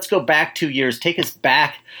in, let's go back 2 years, take us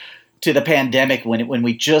back to the pandemic when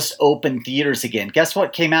we just opened theaters again. Guess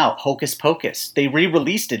what came out? Hocus Pocus. They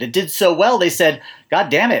re-released it. It did so well. They said, God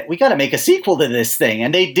damn it, we got to make a sequel to this thing.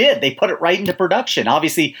 And they did. They put it right into production.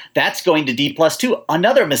 Obviously, that's going to D+ too.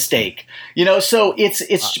 Another mistake. So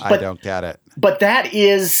it's. I don't get it. But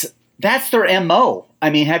that's their MO. I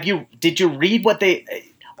mean, did you read what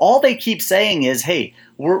all they keep saying is, hey,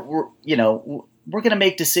 we're going to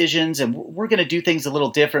make decisions and we're going to do things a little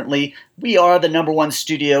differently. We are the number one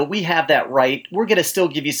studio. We have that right. We're going to still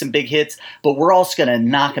give you some big hits, but we're also going to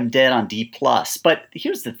knock them dead on D+. But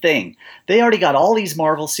here's the thing. They already got all these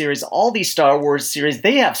Marvel series, all these Star Wars series.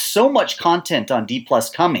 They have so much content on D+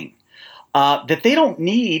 coming that they don't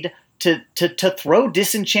need to throw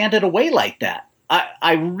Disenchanted away like that.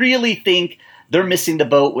 I really think they're missing the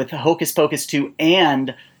boat with Hocus Pocus 2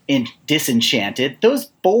 and in Disenchanted. Those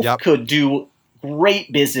both could do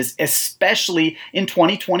great business, especially in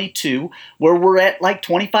 2022, where we're at like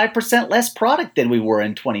 25% less product than we were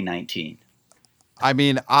in 2019. I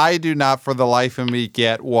mean, I do not for the life of me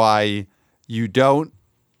get why you don't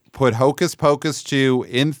put Hocus Pocus 2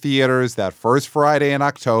 in theaters that first Friday in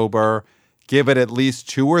October, give it at least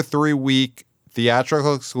 2 or 3 week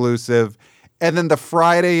theatrical exclusive, and then the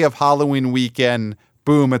Friday of Halloween weekend,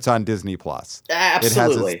 boom, it's on Disney+. Absolutely. It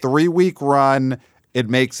has its 3-week run. It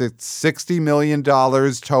makes it $60 million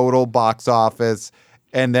total box office,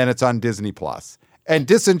 and then it's on Disney+. And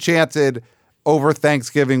Disenchanted, over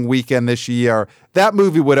Thanksgiving weekend this year, that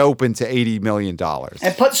movie would open to $80 million.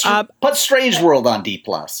 And put Strange World on D+.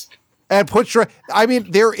 And I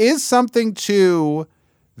mean, there is something to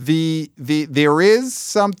there is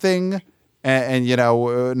something, and you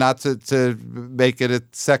know, not to make it a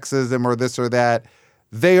sexism or this or that.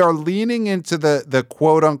 They are leaning into the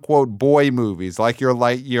quote unquote boy movies, like your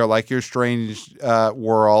Lightyear, like your Strange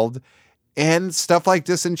World. And stuff like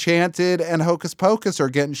Disenchanted and Hocus Pocus are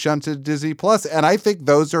getting shunted to Disney+. And I think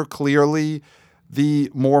those are clearly the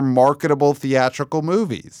more marketable theatrical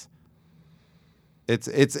movies.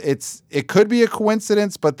 It could be a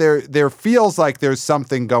coincidence, but there feels like there's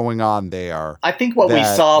something going on there. I think what we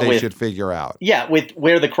saw they should figure out. Yeah, with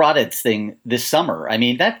Where the Crawdads thing this summer. I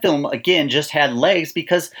mean, that film, again, just had legs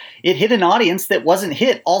because it hit an audience that wasn't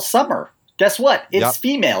hit all summer. Guess what? It's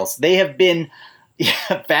females. They have been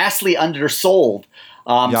vastly undersold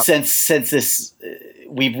since this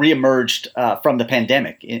we've reemerged from the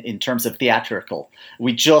pandemic in terms of theatrical.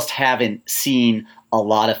 We just haven't seen a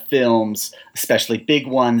lot of films, especially big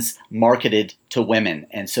ones, marketed to women.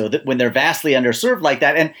 And so when they're vastly underserved like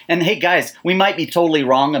that, and hey guys, we might be totally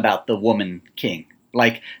wrong about The Woman King.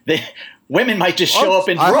 Like women might just show up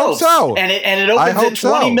in droves, so. and it opens at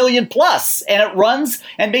 20 million plus, and it runs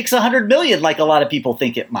and makes 100 million, like a lot of people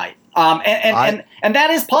think it might. And that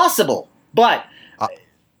is possible, but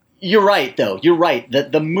you're right, though. You're right.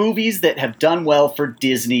 The movies that have done well for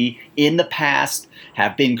Disney in the past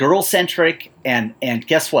have been girl-centric, and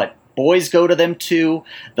guess what? Boys go to them too.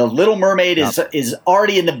 The Little Mermaid is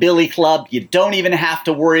already in the Billy Club. You don't even have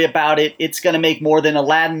to worry about it. It's going to make more than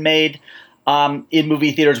Aladdin made in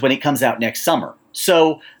movie theaters when it comes out next summer.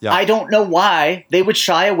 So I don't know why they would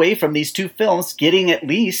shy away from these two films getting at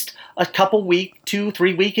least a couple week,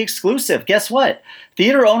 2-3 week exclusive. Guess what?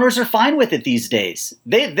 Theater owners are fine with it these days.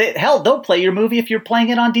 They'll play your movie if you're playing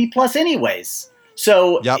it on D+ anyways.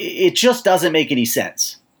 So it just doesn't make any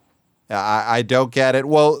sense. I don't get it.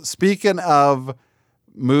 Well, speaking of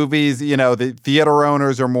movies, you know, the theater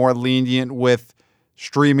owners are more lenient with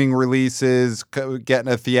streaming releases,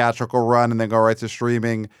 getting a theatrical run and then go right to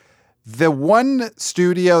streaming. The one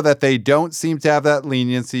studio that they don't seem to have that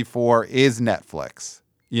leniency for is Netflix.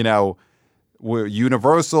 You know,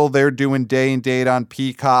 Universal, they're doing day and date on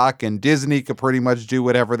Peacock, and Disney could pretty much do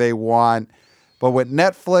whatever they want. But with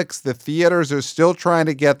Netflix, the theaters are still trying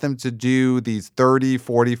to get them to do these 30,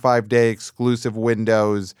 45-day exclusive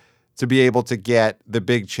windows to be able to get the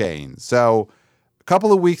big chains. So a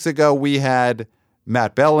couple of weeks ago, we had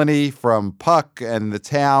Matt Bellany from Puck and The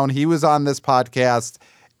Town. He was on this podcast,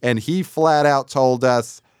 and he flat out told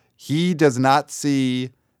us he does not see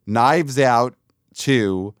Knives Out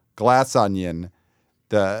 2, Glass Onion.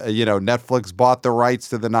 Netflix bought the rights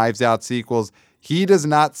to the Knives Out sequels. He does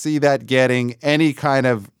not see that getting any kind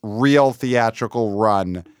of real theatrical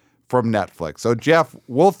run from Netflix. So, Jeff,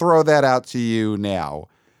 we'll throw that out to you now.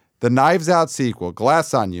 The Knives Out sequel,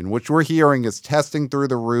 Glass Onion, which we're hearing is testing through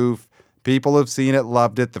the roof. People have seen it,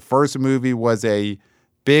 loved it. The first movie was a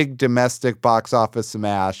big domestic box office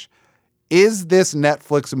smash. Is this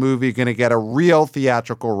Netflix movie going to get a real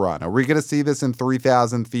theatrical run? Are we going to see this in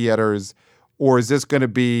 3,000 theaters? Or is this going to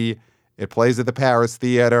be, it plays at the Paris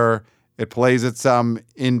Theater, it plays at some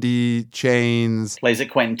indie chains. Plays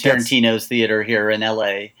at Quentin Tarantino's theater here in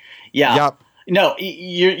LA. Yeah. Yep. No,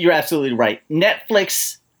 you're absolutely right.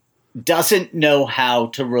 Netflix doesn't know how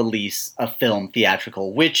to release a film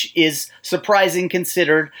theatrical, which is surprising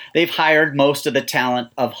considered they've hired most of the talent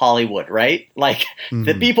of Hollywood, right? Like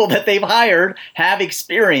the people that they've hired have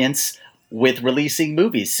experience with releasing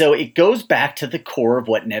movies. So it goes back to the core of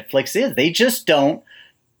what Netflix is. They just don't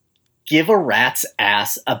give a rat's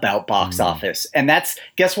ass about box office. And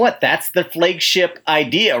guess what? That's the flagship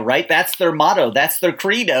idea, right? That's their motto. That's their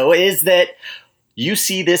credo, is that you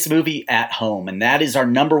see this movie at home. And that is our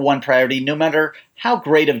number one priority, no matter how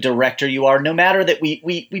great of director you are, no matter that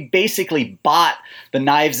we basically bought the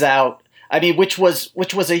Knives Out, which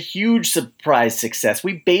was a huge surprise success.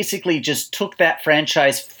 We basically just took that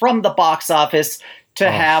franchise from the box office to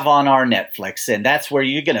have on our Netflix. And that's where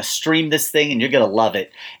you're going to stream this thing and you're going to love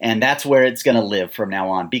it. And that's where it's going to live from now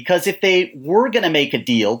on. Because if they were going to make a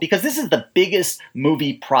deal, because this is the biggest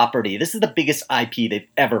movie property, this is the biggest IP they've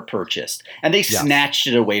ever purchased. And they snatched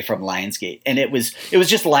it away from Lionsgate. And it was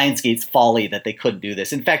just Lionsgate's folly that they couldn't do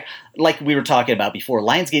this. In fact, like we were talking about before,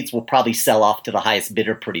 Lionsgate will probably sell off to the highest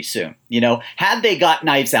bidder pretty soon. Had they got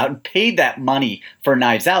Knives Out and paid that money for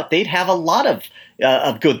Knives Out, they'd have a lot of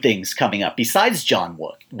good things coming up besides John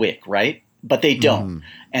Wick, right? But they don't,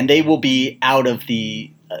 and they will be out of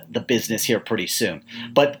the business here pretty soon.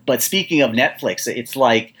 But speaking of Netflix, it's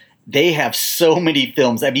like they have so many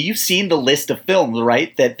films. I mean, you've seen the list of films,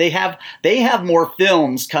 right? That they have more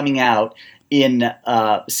films coming out in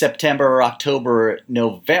September, October,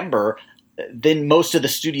 November than most of the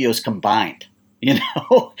studios combined.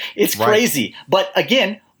 It's crazy. But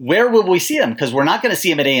again, where will we see them? Because we're not going to see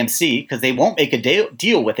them at AMC because they won't make a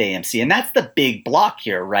deal with AMC. And that's the big block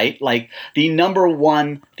here, right? Like the number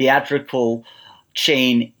one theatrical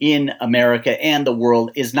chain in America and the world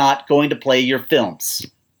is not going to play your films,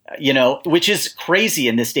 which is crazy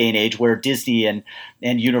in this day and age where Disney and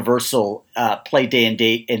Universal play day and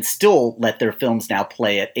date and still let their films now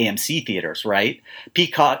play at AMC theaters, right?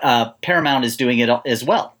 Paramount is doing it as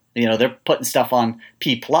well. They're putting stuff on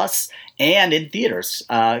P Plus and in theaters.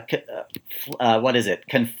 What is it?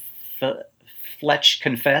 Confess,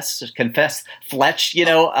 Fletch.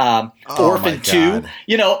 Orphan 2.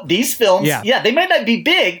 These films. Yeah, they might not be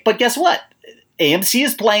big, but guess what? AMC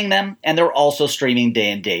is playing them, and they're also streaming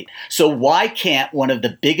day and date. So why can't one of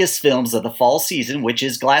the biggest films of the fall season, which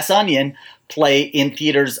is Glass Onion, play in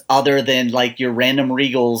theaters other than like your random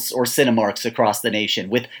Regals or Cinemarks across the nation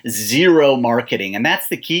with zero marketing? And that's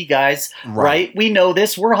the key, guys, right? We know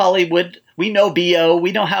this. We're Hollywood. We know BO.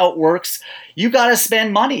 We know how it works. You got to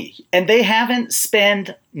spend money. And they haven't spent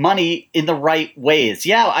money in the right ways.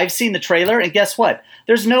 Yeah, I've seen the trailer, and guess what?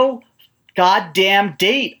 There's no goddamn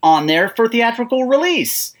date on there for theatrical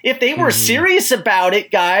release. If they were serious about it,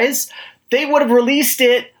 guys, they would have released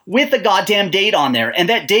it with a goddamn date on there. And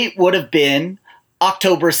that date would have been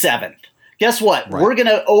October 7th. Guess what? We're going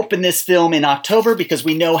to open this film in October because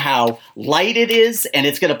we know how light it is, and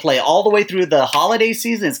it's going to play all the way through the holiday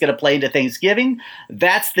season. It's going to play into Thanksgiving.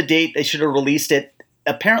 That's the date they should have released it.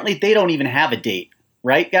 Apparently, they don't even have a date.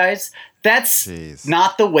 Right, guys? That's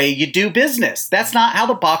not the way you do business. That's not how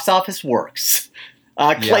the box office works.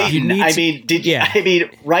 Clayton,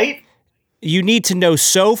 right? You need to know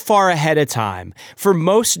so far ahead of time. For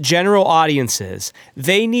most general audiences,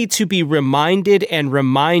 they need to be reminded and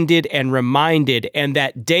reminded and reminded, and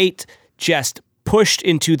that date just pushed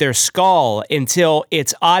into their skull until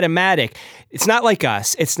it's automatic. It's not like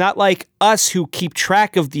us. It's not like us who keep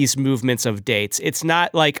track of these movements of dates. It's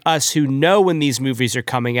not like us who know when these movies are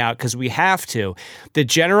coming out because we have to. The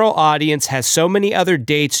general audience has so many other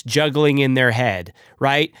dates juggling in their head,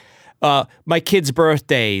 right? My kids'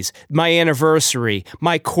 birthdays, my anniversary,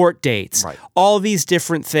 my court dates, all these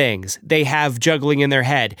different things they have juggling in their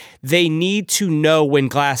head. They need to know when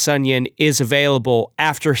Glass Onion is available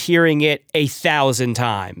after hearing it 1,000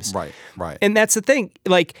 times. Right. And that's the thing.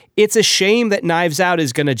 Like, it's a shame that Knives Out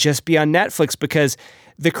is going to just be on Netflix because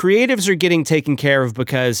the creatives are getting taken care of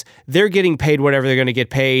because they're getting paid whatever they're going to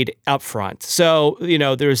get paid up front. So,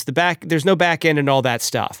 there's no back end and all that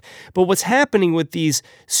stuff. But what's happening with these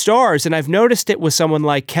stars, and I've noticed it with someone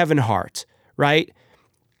like Kevin Hart, right?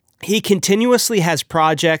 He continuously has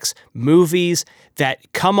projects, movies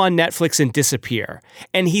that come on Netflix and disappear.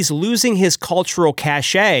 And he's losing his cultural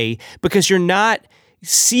cachet because you're not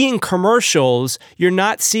seeing commercials, you're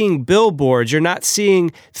not seeing billboards, you're not seeing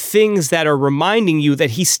things that are reminding you that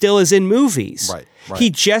he still is in movies. Right. He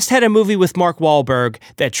just had a movie with Mark Wahlberg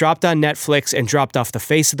that dropped on Netflix and dropped off the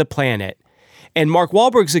face of the planet. And Mark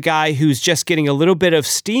Wahlberg's a guy who's just getting a little bit of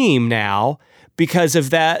steam now because of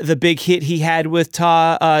the big hit he had with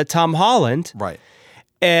Tom Holland. Right.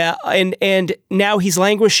 And now he's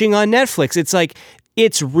languishing on Netflix. It's like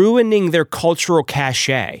it's ruining their cultural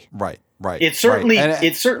cachet. Right. It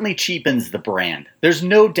certainly cheapens the brand. There's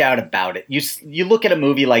no doubt about it. You look at a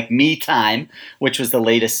movie like Me Time, which was the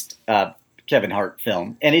latest Kevin Hart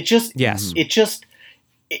film, and it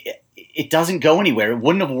doesn't go anywhere. It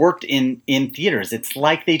wouldn't have worked in theaters. It's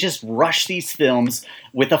like they just rush these films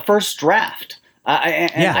with a first draft.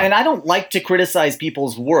 And I don't like to criticize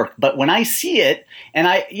people's work, but when I see it,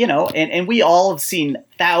 and we all have seen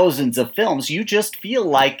thousands of films, you just feel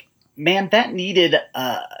like, man, that needed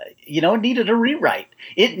needed a rewrite.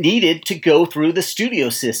 It needed to go through the studio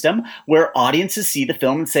system where audiences see the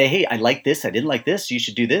film and say, hey, I like this, I didn't like this, you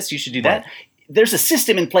should do this, you should do that. there's a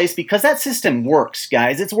system in place because that system works,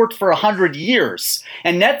 guys. It's worked for 100 years.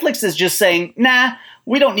 And Netflix is just saying, nah,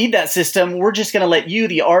 we don't need that system. We're just going to let you,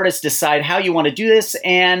 the artist, decide how you want to do this.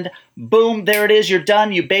 And boom, there it is. You're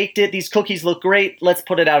done. You baked it. These cookies look great. Let's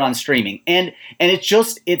put it out on streaming. And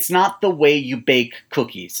it's not the way you bake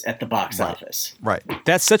cookies at the box office. Right.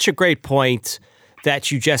 That's such a great point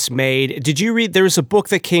that you just made. Did you read, there was a book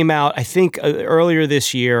that came out, I think earlier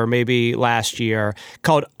this year, or maybe last year,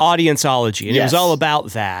 called Audienceology, and it was all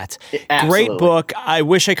about that. Absolutely. Great book. I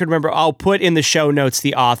wish I could remember. I'll put in the show notes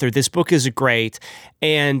the author. This book is great,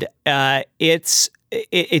 and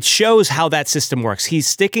it shows how that system works. He's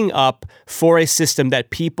sticking up for a system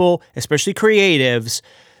that people, especially creatives,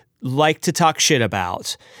 like to talk shit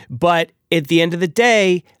about. But at the end of the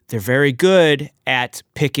day, they're very good at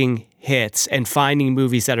picking hits and finding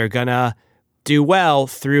movies that are gonna do well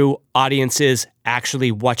through audiences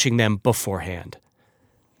actually watching them beforehand.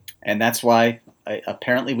 And that's why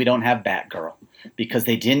apparently we don't have Batgirl, because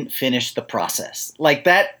they didn't finish the process. Like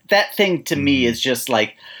that thing to me is just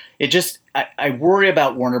like, I worry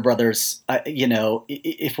about Warner Brothers.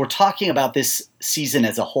 If we're talking about this season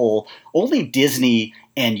as a whole, only Disney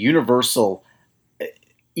and Universal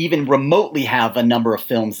even remotely have a number of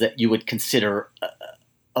films that you would consider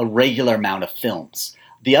a regular amount of films.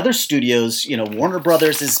 The other studios, Warner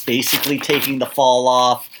Brothers is basically taking the fall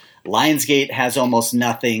off. Lionsgate has almost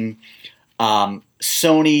nothing.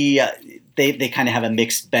 Sony, they kind of have a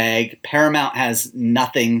mixed bag. Paramount has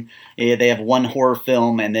nothing. They have one horror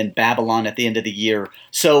film and then Babylon at the end of the year.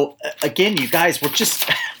 So again, you guys,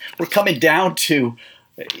 we're coming down to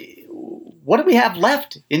what do we have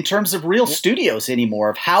left in terms of real studios anymore,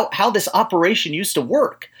 of how this operation used to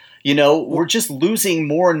work. We're just losing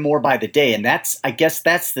more and more by the day, and that's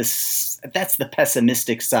the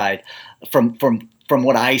pessimistic side from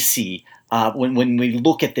what I see when we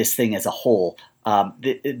look at this thing as a whole.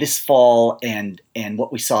 This fall and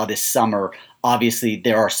what we saw this summer, obviously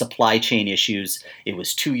there are supply chain issues. It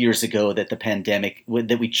was 2 years ago that the pandemic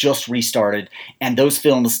that we just restarted, and those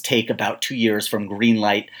films take about 2 years from green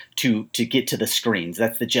light to get to the screens.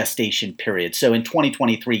 That's the gestation period. So in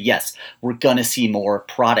 2023, yes, we're going to see more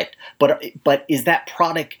product, but is that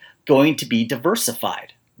product going to be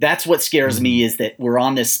diversified? That's what scares me, is that we're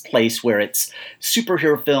on this place where it's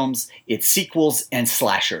superhero films, it's sequels and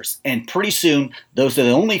slashers. And pretty soon, those are the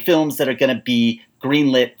only films that are going to be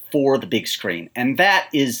greenlit for the big screen. And that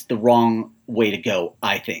is the wrong way to go,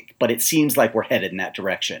 I think. But it seems like we're headed in that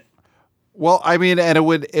direction. Well, I mean, and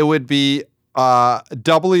it would be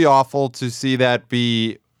doubly awful to see that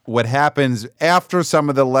be what happens after some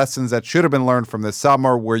of the lessons that should have been learned from the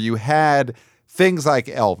summer, where you had things like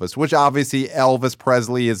Elvis, which obviously Elvis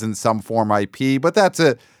Presley is in some form IP, but that's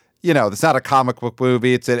it's not a comic book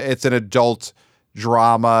movie. It's an adult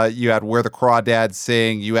drama. You had Where the Crawdads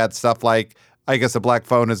Sing. You had stuff like, I guess, A Black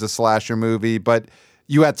Phone is a slasher movie, but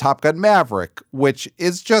you had Top Gun Maverick, which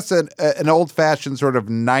is just an old-fashioned sort of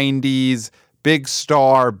 90s big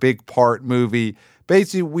star, big part movie.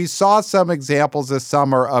 Basically, we saw some examples this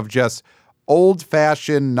summer of just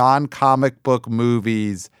old-fashioned non-comic book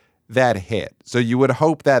movies that hit. So you would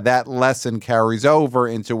hope that lesson carries over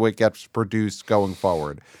into what gets produced going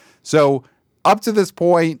forward. So up to this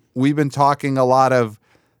point, we've been talking a lot of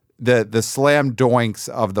the slam doinks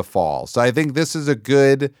of the fall. So I think this is a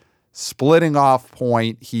good splitting off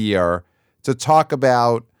point here to talk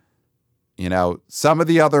about, some of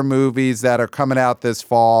the other movies that are coming out this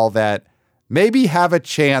fall that maybe have a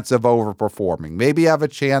chance of overperforming, maybe have a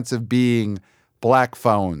chance of being Black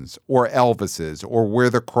Phones or Elvis's or Where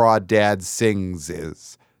the Crawdads Sings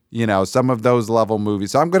is, some of those level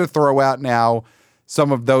movies. So I'm going to throw out now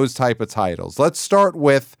some of those type of titles. Let's start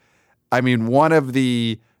with, one of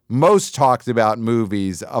the most talked about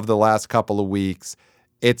movies of the last couple of weeks.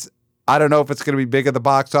 I don't know if it's going to be big at the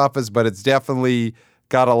box office, but it's definitely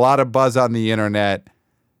got a lot of buzz on the internet.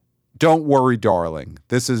 Don't Worry, Darling.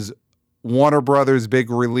 This is Warner Brothers' big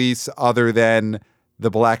release other than the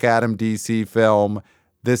Black Adam DC film.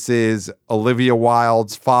 This is Olivia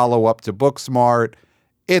Wilde's follow-up to Booksmart.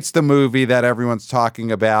 It's the movie that everyone's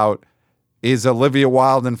talking about. Is Olivia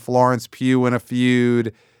Wilde and Florence Pugh in a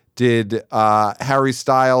feud? Did Harry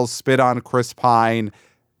Styles spit on Chris Pine?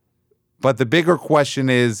 But the bigger question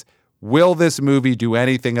is, will this movie do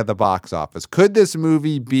anything at the box office? Could this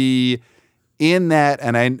movie be in that,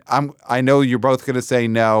 and I know you're both going to say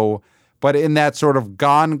no, but in that sort of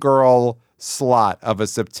Gone Girl slot of a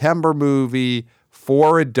September movie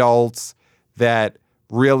for adults that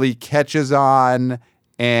really catches on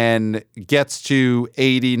and gets to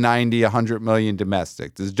 80, 90, 100 million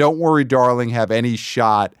domestic? Does Don't Worry, Darling have any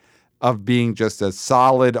shot of being just a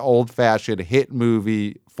solid, old-fashioned hit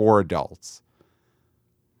movie for adults.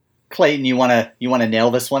 Clayton, you wanna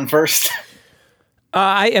nail this one first?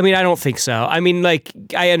 I mean, I don't think so. I mean, like,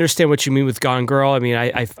 I understand what you mean with Gone Girl. I mean,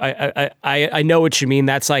 I know what you mean.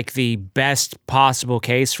 That's like the best possible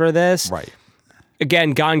case for this. Right.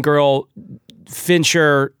 Again, Gone Girl,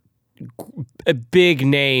 Fincher, a big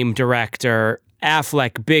name director,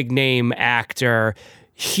 Affleck, big name actor,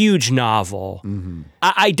 huge novel. Mm-hmm.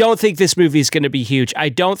 I don't think this movie is going to be huge. I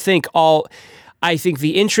think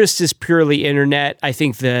the interest is purely internet. I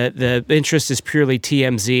think the interest is purely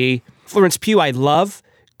TMZ. Florence Pugh, I love,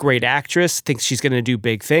 great actress, thinks she's going to do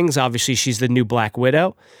big things. Obviously, she's the new Black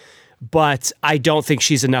Widow, but I don't think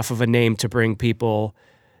she's enough of a name to bring people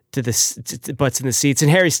to the butts in the seats.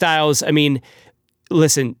 And Harry Styles, I mean,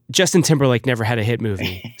 listen, Justin Timberlake never had a hit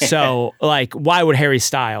movie, so like, why would Harry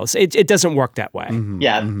Styles? It doesn't work that way. Mm-hmm.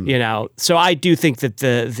 Yeah, you know. So I do think that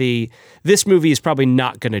this movie is probably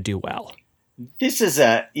not going to do well. This is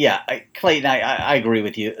Clayton, I agree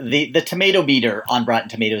with you. The tomato meter on Rotten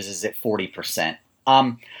Tomatoes is at 40%.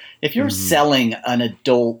 If you're selling an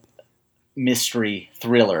adult mystery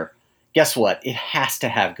thriller, guess what? It has to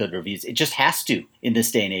have good reviews. It just has to in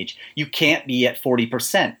this day and age. You can't be at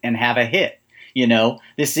 40% and have a hit. You know,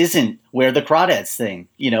 this isn't Where the Crawdads thing.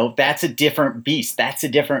 You know, that's a different beast. That's a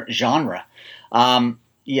different genre.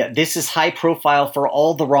 This is high profile for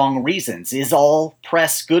all the wrong reasons. Is all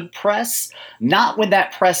press good press? Not when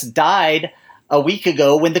that press died a week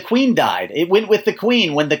ago when the Queen died. It went with the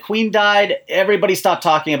Queen. When the Queen died, everybody stopped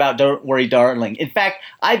talking about Don't Worry, Darling. In fact,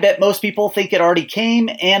 I bet most people think it already came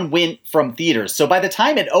and went from theaters. So by the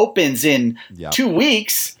time it opens in 2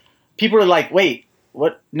 weeks, people are like, wait,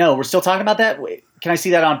 what? No, we're still talking about that? Wait, can I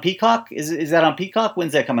see that on Peacock? Is that on Peacock?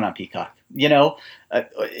 When's that coming on Peacock? You know,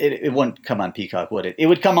 it wouldn't come on Peacock, would it? It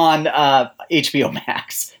would come on HBO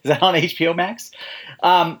Max. Is that on HBO Max?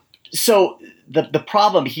 So the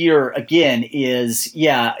problem here, again, is,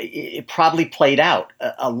 it probably played out.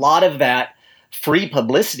 A lot of that free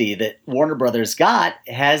publicity that Warner Brothers got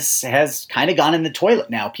has kind of gone in the toilet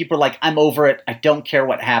now. People are like, I'm over it. I don't care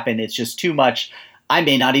what happened. It's just too much. I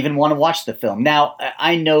may not even want to watch the film. Now,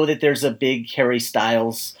 I know that there's a big Harry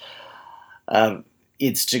Styles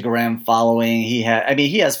Instagram following. He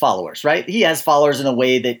has followers, right? He has followers in a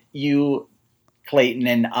way that you, Clayton,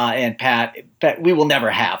 and Pat, we will never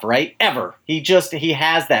have, right? Ever. He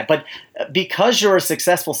has that. But because you're a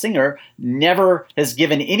successful singer, never has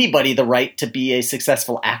given anybody the right to be a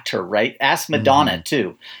successful actor, right? Ask Madonna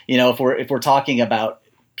too. You know, if we're talking about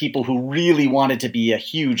people who really wanted to be a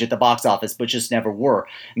huge at the box office, but just never were.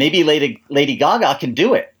 Maybe Lady Gaga can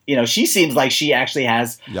do it. You know, she seems like she actually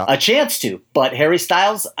has a chance to, but Harry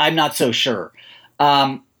Styles, I'm not so sure.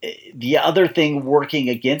 The other thing working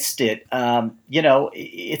against it,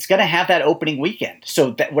 it's going to have that opening weekend.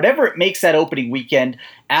 So that whatever it makes that opening weekend,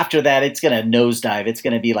 after that, it's going to nosedive. It's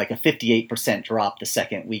going to be like a 58% drop the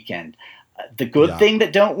second weekend. The good thing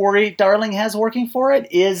that Don't Worry, Darling has working for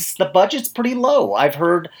it is the budget's pretty low. I've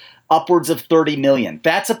heard upwards of $30 million.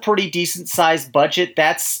 That's a pretty decent sized budget.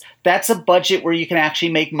 That's a budget where you can actually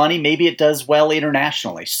make money. Maybe it does well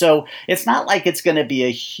internationally. So it's not like it's going to be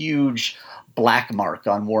a huge black mark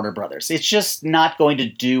on Warner Brothers. It's just not going to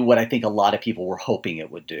do what I think a lot of people were hoping it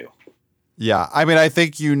would do. Yeah, I mean, I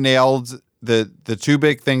think you nailed the two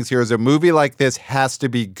big things here. Is a movie like this has to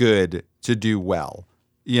be good to do well.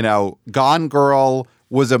 You know, Gone Girl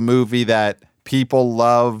was a movie that people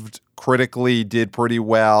loved, critically did pretty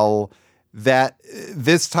well. That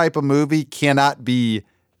this type of movie cannot be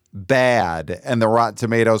bad, and the Rotten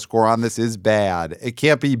Tomatoes score on this is bad. It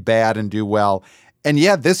can't be bad and do well. And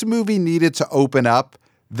this movie needed to open up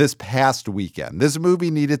this past weekend. This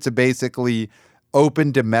movie needed to basically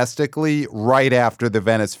open domestically right after the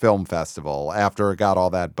Venice Film Festival, after it got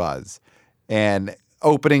all that buzz. And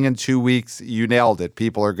opening in 2 weeks, you nailed it.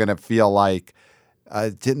 People are going to feel like,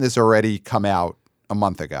 didn't this already come out a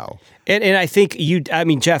month ago? And I think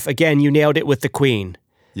Jeff, again, you nailed it with the Queen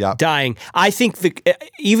dying. I think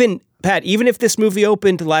even if this movie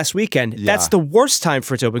opened last weekend, that's the worst time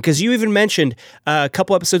for it to open. Because you even mentioned a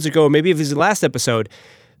couple episodes ago, or maybe it was the last episode,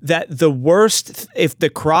 that the worst, if the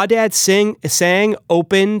Crawdads sang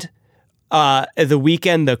opened the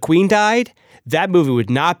weekend the Queen died, that movie would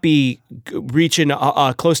not be reaching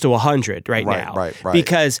close to 100 right now. Right.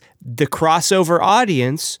 Because the crossover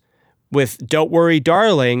audience with Don't Worry,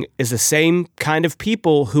 Darling is the same kind of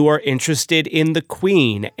people who are interested in the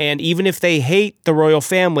Queen. And even if they hate the royal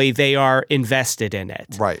family, they are invested in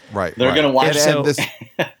it. Right. They're going to watch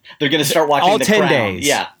they're going to start watching all the 10 Crown. Days.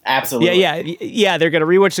 Yeah, absolutely. Yeah. They're going to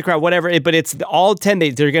rewatch The Crown, whatever. But it's all 10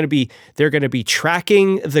 days. They're going to be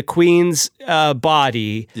tracking the Queen's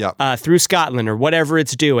body through Scotland or whatever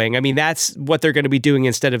it's doing. I mean, that's what they're going to be doing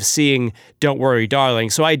instead of seeing Don't Worry, Darling.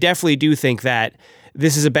 So I definitely do think that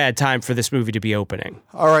this is a bad time for this movie to be opening.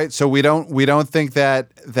 All right, so we don't think that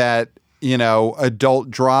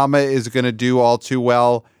adult drama is going to do all too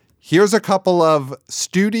well. Here's a couple of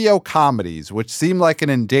studio comedies, which seem like an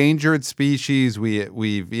endangered species.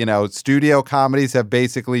 We've studio comedies have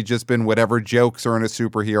basically just been whatever jokes are in a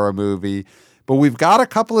superhero movie, but we've got a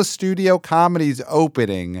couple of studio comedies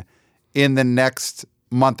opening in the next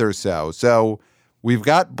month or so. So we've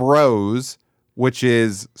got Bros, which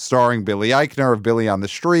is starring Billy Eichner of Billy on the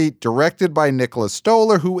Street, directed by Nicholas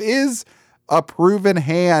Stoller, who is a proven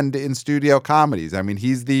hand in studio comedies. I mean,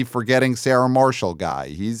 he's the Forgetting Sarah Marshall guy.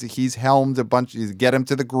 He's helmed a bunch. Get Him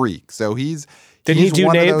to the Greek. So he's he do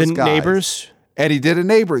one of those the guys. Neighbors? And he did a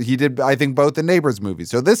Neighbor. He did, I think, both the Neighbors movies.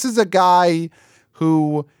 So this is a guy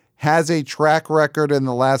who has a track record in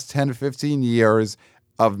the last 10 to 15 years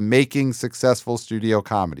of making successful studio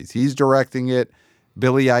comedies. He's directing it.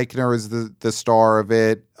 Billy Eichner is the star of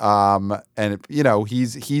it. And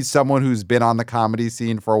he's someone who's been on the comedy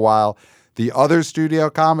scene for a while. The other studio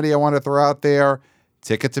comedy I want to throw out there,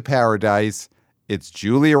 Ticket to Paradise. It's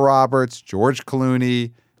Julia Roberts, George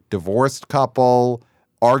Clooney, divorced couple,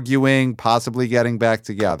 arguing, possibly getting back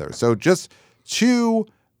together. So just two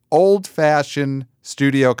old-fashioned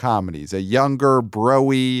studio comedies, a younger,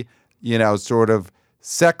 bro-y, sort of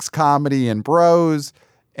sex comedy in Bros,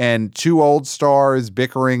 and two old stars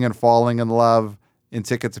bickering and falling in love in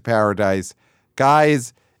Ticket to Paradise.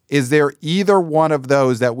 Guys, is there either one of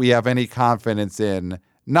those that we have any confidence in?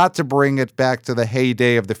 Not to bring it back to the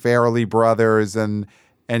heyday of the Farrelly brothers and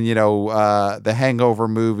the Hangover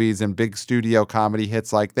movies and big studio comedy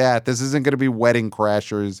hits like that. This isn't going to be Wedding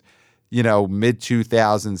Crashers,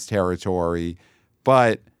 mid-2000s territory.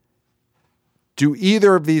 But do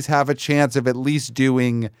either of these have a chance of at least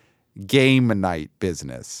doing game night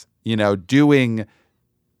business, doing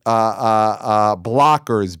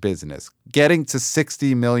blockers business, getting to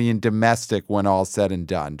 60 million domestic when all said and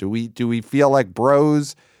done? Do we feel like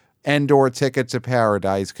Bros and/or Ticket to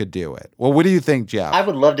Paradise could do it? Well, what do you think, Jeff? I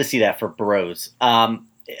would love to see that for Bros.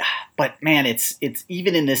 But man, it's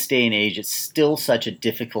even in this day and age, it's still such a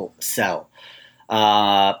difficult sell.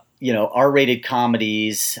 R-rated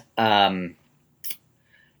comedies.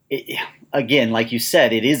 Again, like you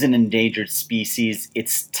said, it is an endangered species.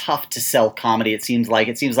 It's tough to sell comedy. It seems like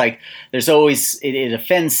there's always it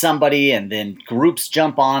offends somebody, and then groups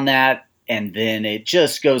jump on that, and then it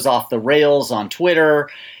just goes off the rails on Twitter,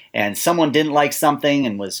 and someone didn't like something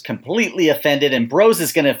and was completely offended. And Bros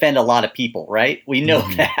is going to offend a lot of people, right? We know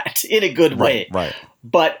that in a good way. Right.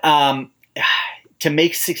 But to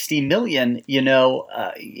make 60 million,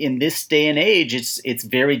 in this day and age, it's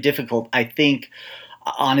very difficult.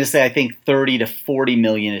 Honestly, I think 30 to 40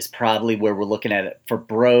 million is probably where we're looking at it for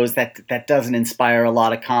Bros. That doesn't inspire a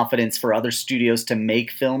lot of confidence for other studios to make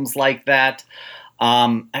films like that.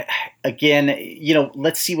 Again,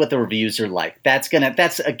 let's see what the reviews are like.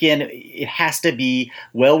 It has to be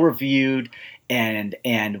well reviewed,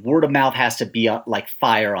 and word of mouth has to be like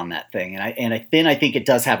fire on that thing. And I think it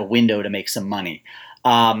does have a window to make some money.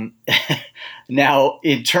 Now,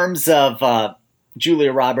 in terms of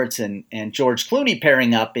Julia Roberts and George Clooney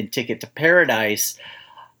pairing up in Ticket to Paradise,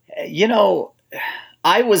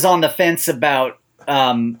 I was on the fence about,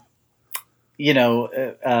 what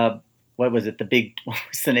was it? What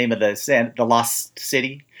was the name of the Lost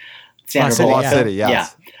City? Lost City, yes. Yeah.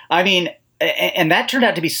 I mean, and that turned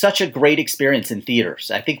out to be such a great experience in theaters.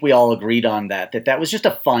 I think we all agreed on that was just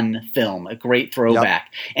a fun film, a great throwback.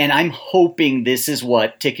 Yep. And I'm hoping this is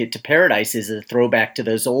what Ticket to Paradise is, a throwback to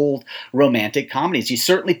those old romantic comedies. You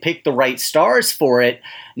certainly picked the right stars for it.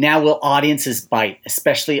 Now will audiences bite,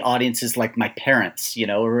 especially audiences like my parents, who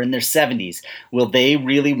are in their 70s? Will they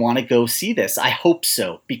really want to go see this? I hope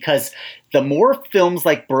so, because the more films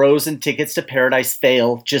like Bros and Tickets to Paradise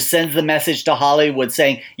fail, just sends the message to Hollywood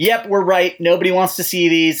saying, yep, we're right. Nobody wants to see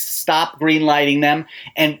these. Stop greenlighting them.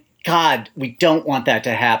 And God, we don't want that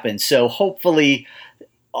to happen. So hopefully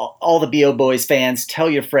all the B.O. Boys fans, tell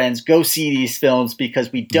your friends, go see these films, because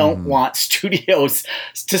we don't want studios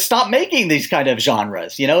to stop making these kind of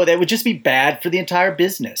genres. That would just be bad for the entire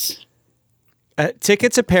business.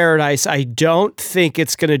 Ticket to Paradise, I don't think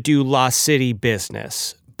it's going to do Lost City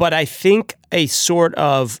business. But I think a sort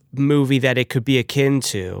of movie that it could be akin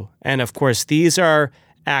to, and of course, these are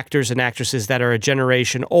actors and actresses that are a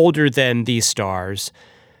generation older than these stars,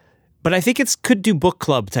 but I think it could do book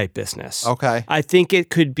club type business. Okay. I think it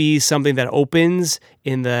could be something that opens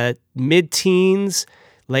in the mid-teens,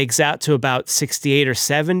 legs out to about 68 or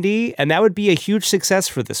 70, and that would be a huge success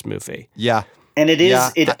for this movie. Yeah. And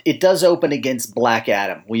it does open against Black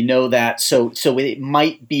Adam. We know that. So it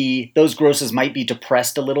might be, those grosses might be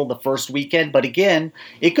depressed a little the first weekend, but again,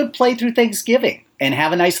 it could play through Thanksgiving and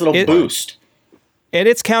have a nice little boost. And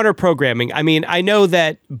it's counter-programming. I mean, I know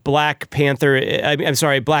that Black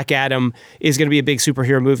Adam is going to be a big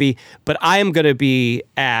superhero movie, but I am going to be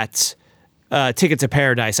at Ticket to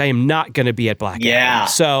Paradise. I am not going to be at Black Adam.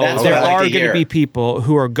 So there are going to be people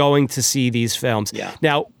who are going to see these films. Yeah.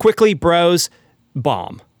 Now, quickly, Bros,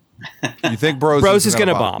 bomb. You think Bros is going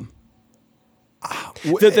to bomb?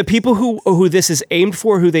 The people who this is aimed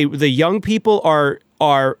for, the young people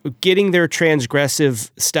are getting their transgressive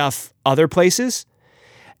stuff other places.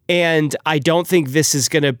 And I don't think this is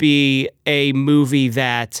going to be a movie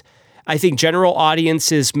that I think general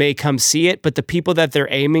audiences may come see it, but the people that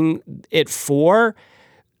they're aiming it for,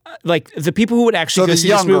 like the people who would actually go see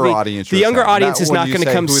this movie, the younger audience is not going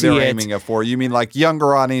to come see it. Aiming it for, you mean like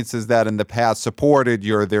younger audiences that in the past supported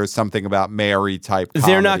There's Something About Mary type comedies.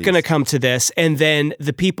 They're not going to come to this, and then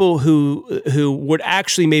the people who would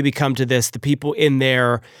actually maybe come to this, the people in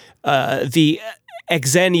there, the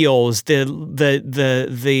exennials, the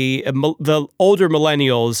older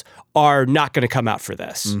millennials are not going to come out for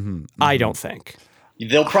this. I don't think.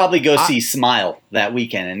 They'll probably go see Smile that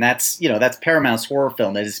weekend, and that's Paramount's horror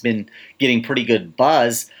film that has been getting pretty good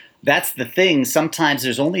buzz. That's the thing. Sometimes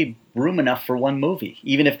there's only room enough for one movie,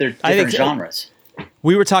 even if they're different genres.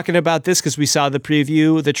 We were talking about this because we saw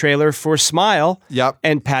the trailer for Smile. Yep.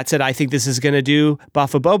 And Pat said, I think this is going to do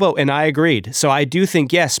Baffa Bobo, and I agreed. So I do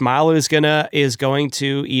think, yes, Smile is going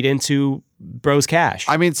to eat into Bros cash.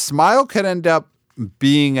 I mean, Smile could end up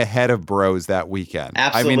being ahead of Bros that weekend.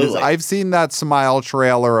 Absolutely. I mean, I've seen that Smile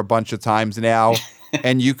trailer a bunch of times now,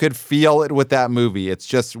 and you could feel it with that movie. It's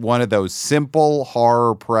just one of those simple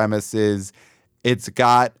horror premises. It's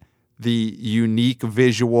got the unique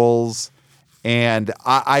visuals. And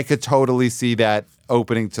I could totally see that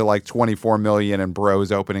opening to like 24 million and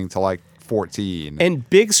Bros opening to like 14. And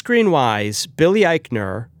big screen wise, Billy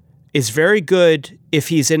Eichner is very good if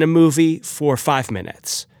he's in a movie for 5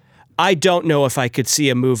 minutes. I don't know if I could see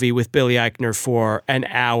a movie with Billy Eichner for an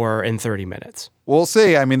hour and 30 minutes. We'll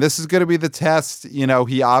see. I mean, this is going to be the test.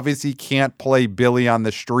 He obviously can't play Billy on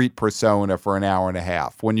the street persona for an hour and a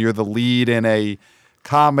half. When you're the lead in a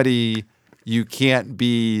comedy, you can't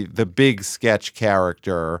be the big sketch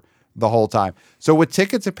character the whole time. So with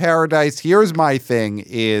Ticket to Paradise, here's my thing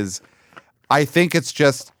is I think it's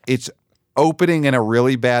opening in a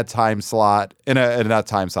really bad time slot, not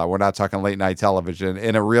time slot, we're not talking late night television,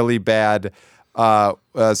 in a really bad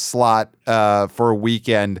slot for a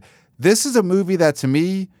weekend. This is a movie that to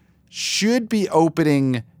me should be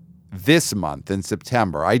opening this month in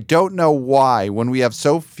September. I don't know why, when we have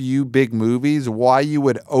so few big movies, why you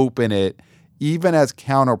would open it even as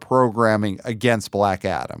counter-programming against Black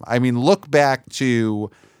Adam. I mean, look back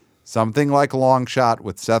to something like Long Shot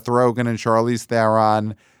with Seth Rogen and Charlize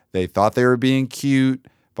Theron. They thought they were being cute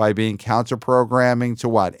by being counter-programming to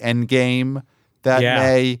what? Endgame that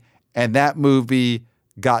May. And that movie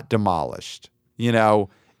got demolished.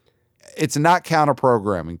 It's not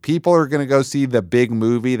counter-programming. People are going to go see the big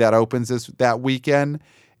movie that opens that weekend.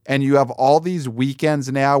 And you have all these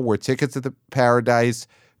weekends now where Tickets to the Paradise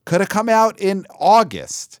could have come out in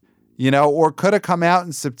August, or could have come out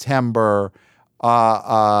in September,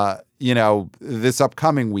 this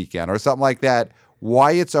upcoming weekend or something like that.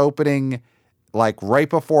 Why it's opening like right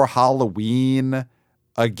before Halloween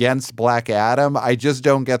against Black Adam, I just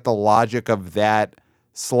don't get the logic of that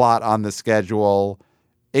slot on the schedule.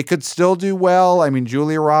 It could still do well. I mean,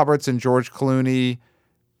 Julia Roberts and George Clooney,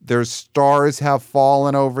 their stars have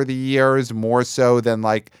fallen over the years more so than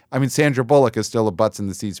Sandra Bullock is still a butts in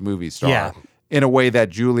the seats movie star in a way that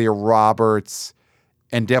Julia Roberts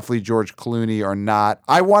and definitely George Clooney are not.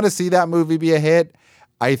 I want to see that movie be a hit.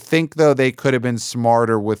 I think, though, they could have been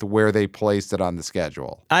smarter with where they placed it on the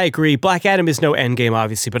schedule. I agree. Black Adam is no Endgame,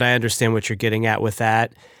 obviously, but I understand what you're getting at with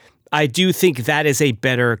that. I do think that is a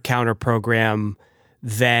better counter program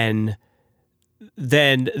than Long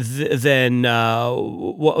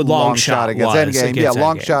Shot against Endgame.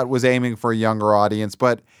 Long Shot was aiming for a younger audience,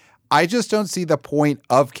 but I just don't see the point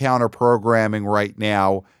of counter programming right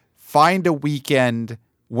now. Find a weekend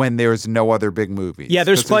when there's no other big movies. Yeah,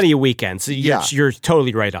 there's plenty of weekends. You're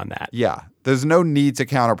totally right on that. Yeah. There's no need to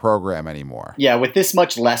counter program anymore. Yeah, with this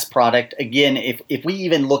much less product, again, if we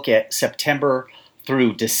even look at September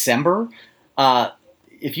through December,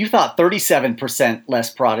 if you thought 37%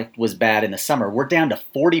 less product was bad in the summer, we're down to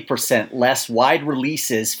 40% less wide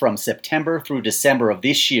releases from September through December of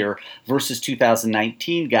this year versus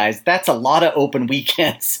 2019, guys. That's a lot of open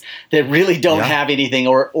weekends that really don't have anything.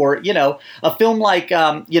 Or you know, a film like,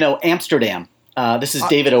 Amsterdam. This is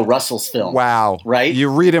David O. Russell's film. Wow. Right? You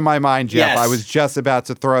read in my mind, Jeff. Yes. I was just about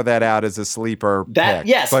to throw that out as a sleeper pick.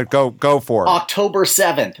 Yes. But go for it. October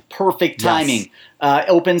 7th. Perfect timing.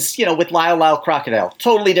 Opens, with Lyle Crocodile.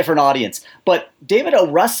 Totally different audience. But David O.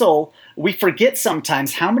 Russell, we forget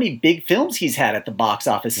sometimes how many big films he's had at the box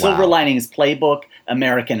office. Wow. Silver Linings Playbook,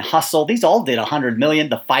 American Hustle. These all did $100 million.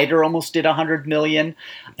 The Fighter almost did $100 million.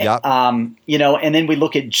 Yep. And then we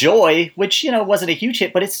look at Joy, which, wasn't a huge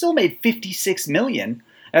hit, but it still made $56 million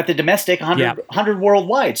at the domestic, 100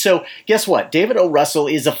 worldwide. So guess what? David O. Russell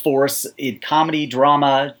is a force in comedy,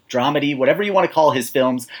 drama, dramedy, whatever you want to call his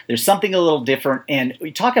films. There's something a little different. And we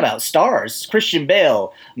talk about stars: Christian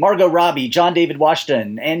Bale, Margot Robbie, John David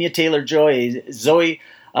Washington, Anya Taylor-Joy, Zoe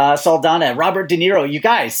Saldana, Robert De Niro, you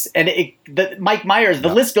guys, and Mike Myers.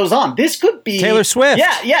 The list goes on. This could be Taylor Swift.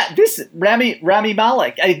 Yeah. This Rami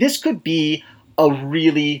Malek. This could be a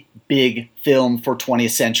really big film for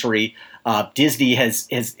 20th century. Disney has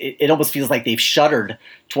it almost feels like they've shuttered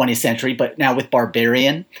 20th century, but now with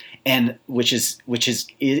Barbarian, and which is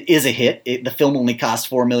a hit. The film only cost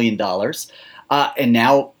 $4 million, and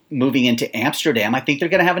now moving into Amsterdam, I think they're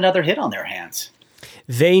going to have another hit on their hands.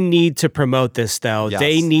 They need to promote this, though. Yes.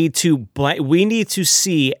 They need to. We need to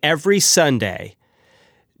see every Sunday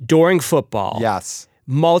during football.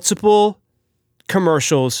 Multiple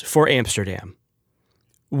commercials for Amsterdam.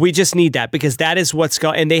 We just need that, because that is what's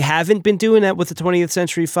going. And they haven't been doing that with the 20th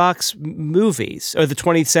Century Fox movies, or the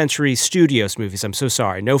 20th Century Studios movies. I'm so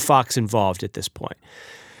sorry. No Fox involved at this point.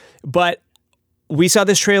 But we saw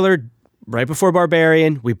this trailer right before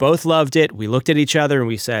Barbarian. We both loved it. We looked at each other and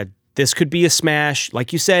we said, this could be a smash.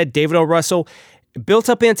 Like you said, David O. Russell, built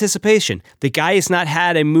up anticipation. The guy has not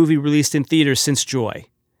had a movie released in theaters since Joy.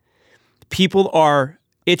 People are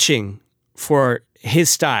itching for his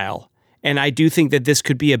style. And I do think that this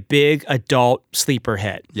could be a big adult sleeper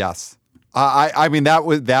hit. Yes. I mean, that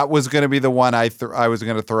was going to be the one I was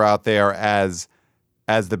going to throw out there as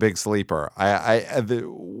the big sleeper.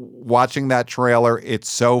 Watching that trailer,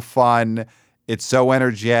 it's so fun. It's so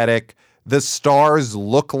energetic. The stars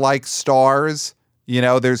look like stars.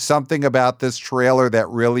 There's something about this trailer that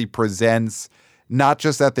really presents not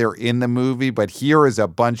just that they're in the movie, but here is a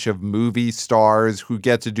bunch of movie stars who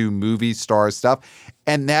get to do movie star stuff.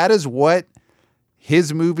 And that is what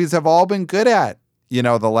his movies have all been good at,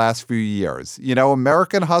 the last few years.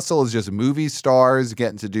 American Hustle is just movie stars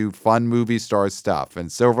getting to do fun movie star stuff.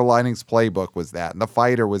 And Silver Linings Playbook was that. And The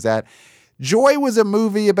Fighter was that. Joy was a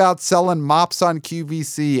movie about selling mops on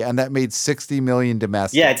QVC, and that made $60 million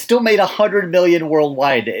domestic. Yeah, it still made $100 million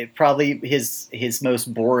worldwide. Probably his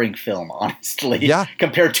most boring film, honestly,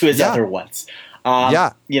 compared to his other ones.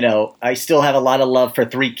 I still have a lot of love for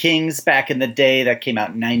Three Kings back in the day. That came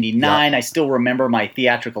out in 1999. I still remember my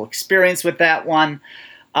theatrical experience with that one.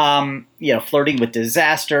 Flirting with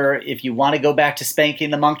Disaster. If you want to go back to Spanking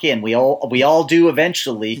the Monkey, and we all do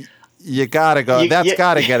eventually. You gotta go. That's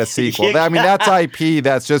gotta get a sequel. That's IP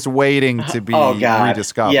that's just waiting to be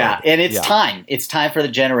rediscovered. Yeah, and it's time. It's time for the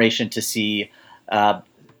generation to see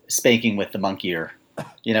Spanking with the Monkey. It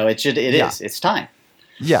is. It's time.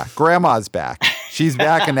 Yeah, Grandma's back. She's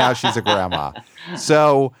back, and now she's a grandma.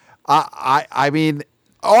 So, I mean,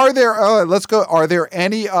 are there? Let's go. Are there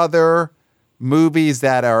any other movies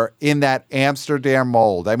that are in that Amsterdam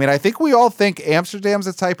mold? I mean, I think we all think Amsterdam's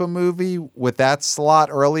a type of movie with that slot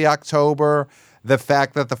early October. The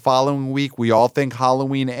fact that the following week we all think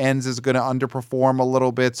Halloween Ends is going to underperform a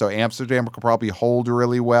little bit, so Amsterdam could probably hold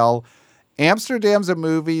really well. Amsterdam's a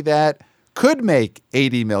movie that could make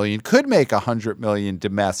 $80 million, could make $100 million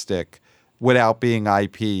domestic without being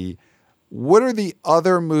IP. What are the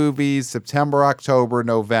other movies, September, October,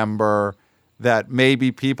 November, that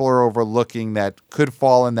maybe people are overlooking that could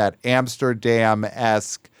fall in that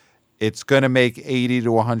Amsterdam-esque, it's going to make 80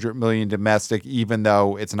 to 100 million domestic, even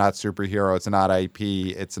though it's not superhero, it's not IP,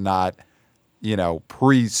 it's not,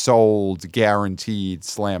 pre-sold, guaranteed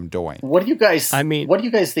slam doink. What do you guys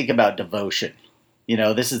think about Devotion?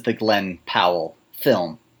 This is the Glenn Powell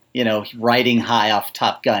film, riding high off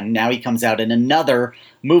Top Gun. Now he comes out in another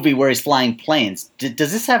movie where he's flying planes.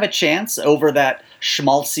 Does this have a chance over that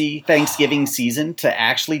schmaltzy Thanksgiving season to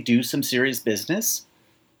actually do some serious business?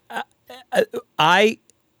 I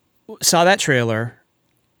saw that trailer,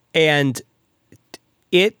 and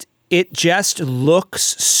it just looks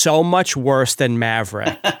so much worse than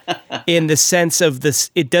Maverick in the sense of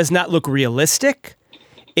this. It does not look realistic.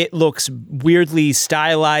 It looks weirdly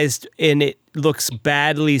stylized and it looks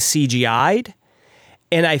badly CGI'd.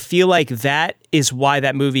 And I feel like that is why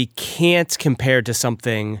that movie can't compare to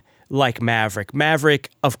something like Maverick. Maverick,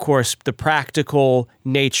 of course, the practical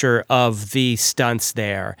nature of the stunts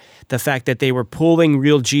there, the fact that they were pulling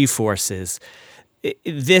real G-forces.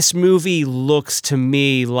 This movie looks to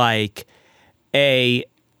me like it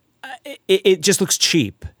just looks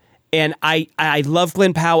cheap. And I love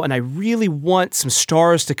Glenn Powell, and I really want some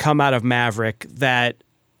stars to come out of Maverick that,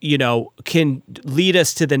 you know, can lead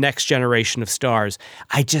us to the next generation of stars.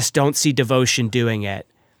 I just don't see Devotion doing it.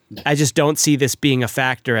 I just don't see this being a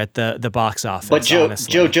factor at the box office. But Joe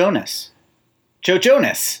Jonas.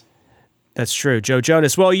 That's true. Joe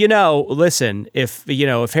Jonas. Well, you know, listen, if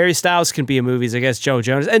Harry Styles can be in movies, I guess Joe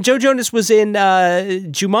Jonas. And Joe Jonas was in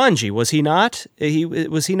Jumanji, was he not?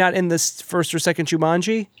 Was he not in this first or second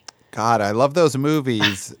Jumanji? God, I love those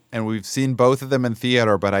movies, and we've seen both of them in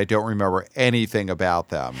theater, but I don't remember anything about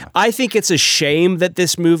them. I think it's a shame that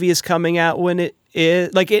this movie is coming out when it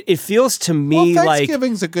is. Like, it feels to me like...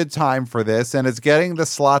 Thanksgiving's a good time for this, and it's getting the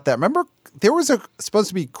slot that... Remember, there was supposed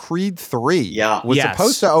to be Creed 3. Was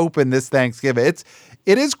supposed to open this Thanksgiving.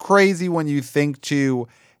 It is crazy when you think to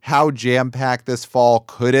how jam-packed this fall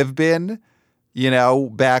could have been, you know,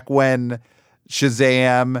 back when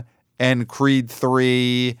Shazam and Creed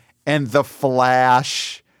 3... and The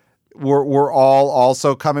Flash were all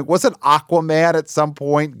also coming. Wasn't Aquaman at some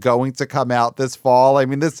point going to come out this fall? I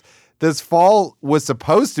mean, this fall was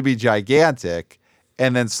supposed to be gigantic,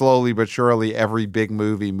 and then slowly but surely every big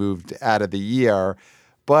movie moved out of the year.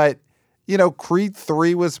 But, you know, Creed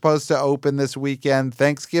 3 was supposed to open this weekend.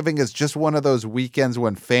 Thanksgiving is just one of those weekends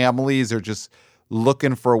when families are just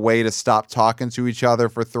looking for a way to stop talking to each other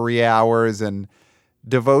for 3 hours, and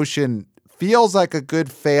Devotion feels like a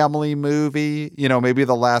good family movie. You know, maybe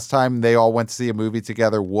the last time they all went to see a movie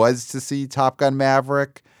together was to see Top Gun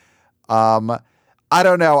Maverick. I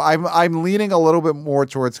don't know. I'm leaning a little bit more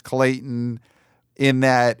towards Clayton in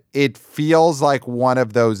that it feels like one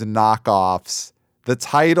of those knockoffs. The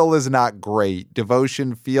title is not great.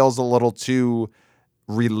 Devotion feels a little too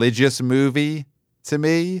religious movie to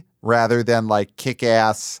me rather than like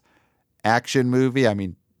kick-ass action movie. I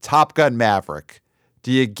mean, Top Gun Maverick.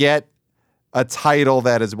 Do you get a title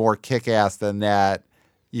that is more kick-ass than that?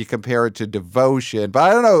 You compare it to Devotion. But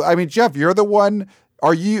I don't know. I mean, Jeff, you're the one.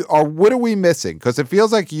 What are we missing? Because it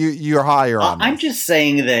feels like you're higher on this. I'm just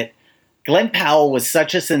saying that Glenn Powell was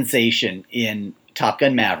such a sensation in Top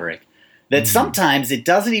Gun Maverick that sometimes it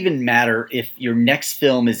doesn't even matter if your next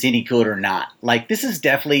film is any good or not. Like, this is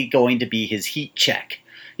definitely going to be his heat check.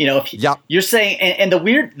 You know, if you're saying, and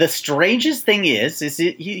the strangest thing is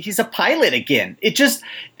he's a pilot again. It just,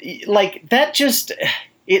 like, that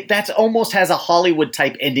almost has a Hollywood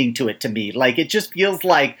type ending to it to me. Like, it just feels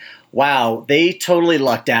like, wow, they totally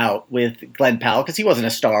lucked out with Glenn Powell because he wasn't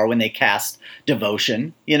a star when they cast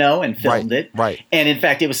Devotion, you know, and filmed it. Right. And in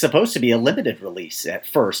fact, it was supposed to be a limited release at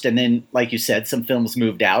first. And then, like you said, some films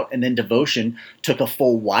moved out. And then Devotion took a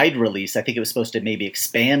full wide release. I think it was supposed to maybe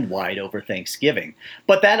expand wide over Thanksgiving.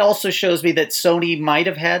 But that also shows me that Sony might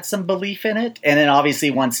have had some belief in it. And then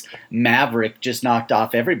obviously once Maverick just knocked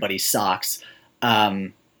off everybody's socks,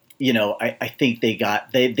 you know, I think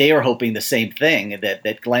they are hoping the same thing,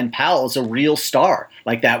 that Glenn Powell is a real star.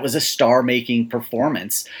 Like, that was a star-making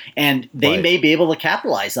performance, and they may be able to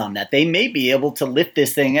capitalize on that. They may be able to lift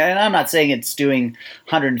this thing, and I'm not saying it's doing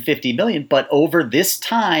 $150 million, but over this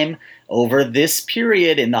time, over this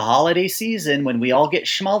period in the holiday season, when we all get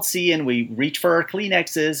schmaltzy and we reach for our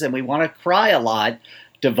Kleenexes and we want to cry a lot,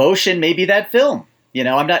 Devotion may be that film. You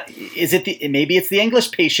know, maybe it's The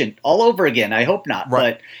English Patient all over again. I hope not.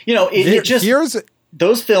 Right. But, you know,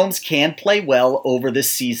 those films can play well over this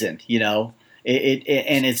season, you know.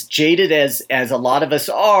 And as jaded as a lot of us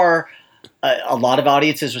are, a lot of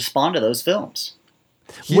audiences respond to those films.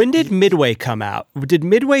 When did Midway come out? Did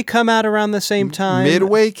Midway come out around the same time?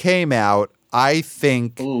 Midway came out, I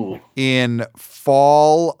think, in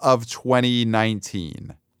fall of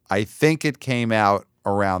 2019. I think it came out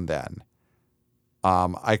around then.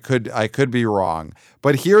 I could be wrong,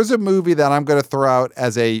 but here's a movie that I'm going to throw out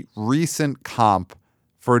as a recent comp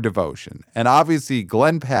for Devotion. And obviously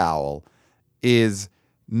Glenn Powell is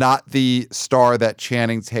not the star that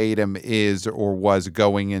Channing Tatum is or was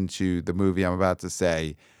going into the movie I'm about to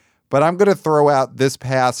say, but I'm going to throw out this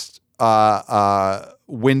past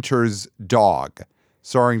winter's Dog,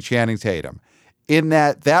 starring Channing Tatum. In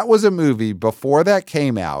that was a movie before that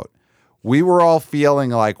came out. We were all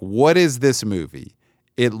feeling like, what is this movie?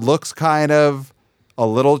 It looks kind of a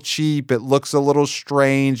little cheap. It looks a little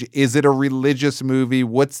strange. Is it a religious movie?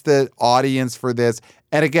 What's the audience for this?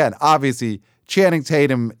 And again, obviously, Channing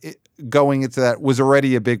Tatum going into that was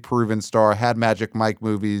already a big proven star, had Magic Mike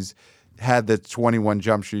movies, had the 21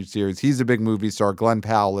 Jump Street series. He's a big movie star. Glenn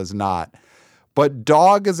Powell is not. But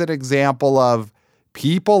Dog is an example of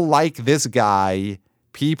people like this guy.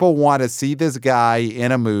 People want to see this guy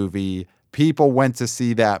in a movie. People went to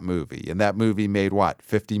see that movie. And that movie made what?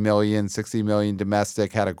 50 million, 60 million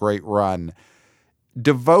domestic, had a great run.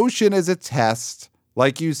 Devotion is a test,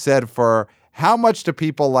 like you said, for how much do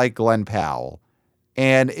people like Glenn Powell?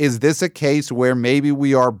 And is this a case where maybe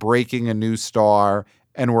we are breaking a new star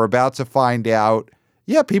and we're about to find out,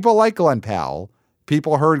 yeah, people like Glenn Powell.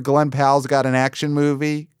 People heard Glenn Powell's got an action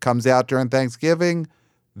movie, comes out during Thanksgiving,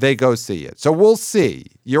 they go see it. So we'll see.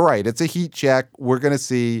 You're right. It's a heat check. We're going to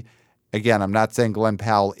see. Again, I'm not saying Glenn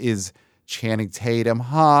Powell is Channing Tatum.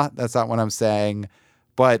 That's not what I'm saying.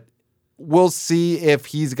 But we'll see if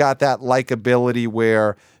he's got that likability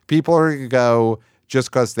where people are going to go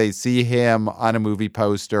just because they see him on a movie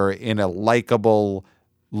poster in a likable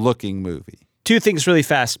looking movie. Two things really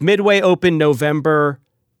fast. Midway opened November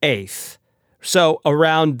 8th. So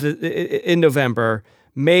in November,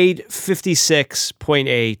 made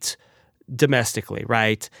 56.8 domestically,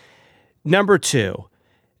 right? Number two,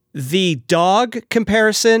 the Dog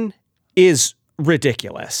comparison is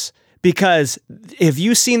ridiculous because if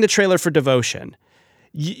you've seen the trailer for Devotion,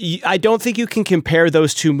 I don't think you can compare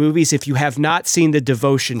those two movies if you have not seen the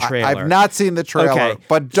Devotion trailer. I've not seen the trailer, okay.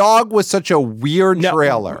 But Dog was such a weird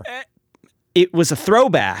trailer. It was a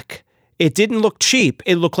throwback. It didn't look cheap.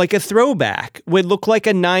 It looked like a throwback. It looked like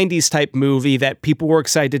a 90s type movie that people were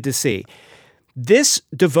excited to see. This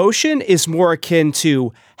Devotion is more akin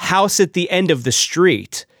to House at the End of the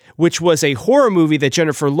Street, which was a horror movie that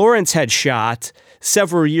Jennifer Lawrence had shot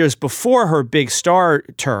several years before her big star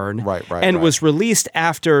turn, and was released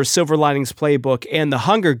after Silver Linings Playbook and The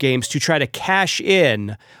Hunger Games to try to cash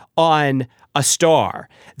in on a star.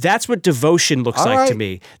 That's what Devotion looks like to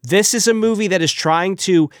me. This is a movie that is trying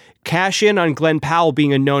to cash in on Glenn Powell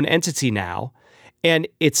being a known entity now, and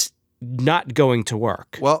it's not going to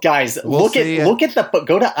work. Well, guys, go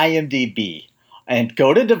to IMDb and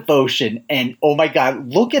go to Devotion, and oh my God,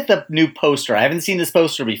 look at the new poster. I haven't seen this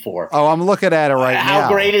poster before. Oh, I'm looking at it now. How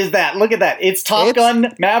great is that? Look at that. It's Top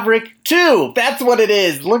Gun Maverick 2. That's what it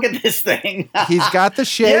is. Look at this thing. He's got the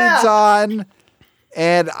shades on.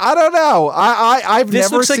 And I don't know. I've this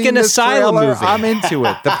never looks seen like an this Asylum trailer. movie. I'm into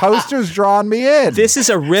it. The poster's drawn me in. This is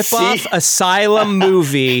a rip-off Asylum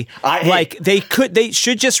movie. They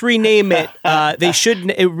should just rename it. They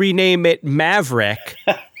should rename it Maverick.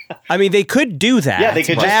 I mean, they could do that. Yeah, they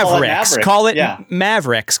could Mavericks. Call it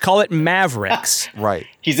Mavericks. Call it Mavericks. Right.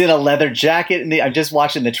 He's in a leather jacket, and I'm just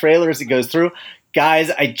watching the trailer as it goes through. Guys,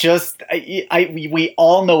 we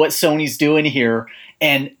all know what Sony's doing here.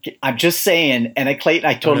 And I'm just saying, and Clayton,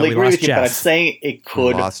 I totally agree with you, but I'm saying it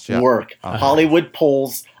could work. Hollywood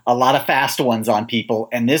pulls a lot of fast ones on people,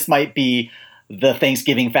 and this might be the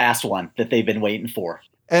Thanksgiving fast one that they've been waiting for.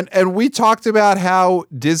 And we talked about how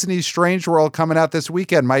Disney's Strange World coming out this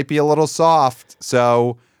weekend might be a little soft.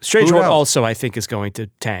 So Strange World also, I think, is going to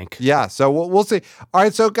tank. Yeah, so we'll see. All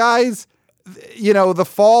right, so guys, the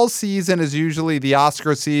fall season is usually the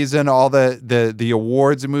Oscar season. All the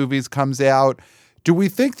awards movies comes out. Do we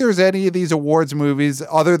think there's any of these awards movies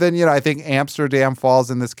other than, I think Amsterdam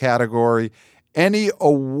falls in this category, any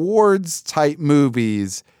awards type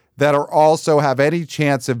movies that are also have any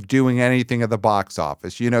chance of doing anything at the box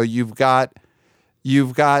office? You've got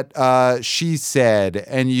She Said,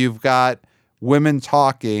 and you've got Women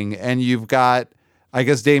Talking, and you've got, I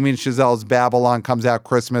guess, Damien Chazelle's Babylon comes out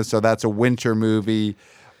Christmas, so that's a winter movie.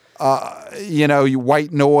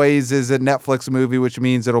 White Noise is a Netflix movie, which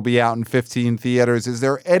means it'll be out in 15 theaters. Is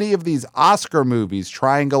there any of these Oscar movies,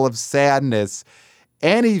 Triangle of Sadness,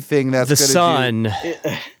 anything that's The Sun?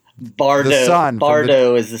 Bardo. The Sun.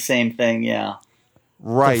 Bardo is the same thing, yeah.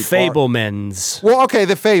 Right. The Fabelmans. Well, okay,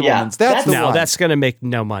 The Fabelmans. Yeah, that's the one. That's going to make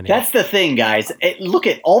no money. That's the thing, guys. Look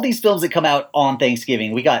at all these films that come out on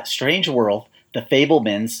Thanksgiving. We got Strange World, The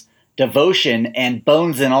Fabelmans, Devotion, and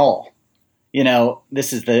Bones and All.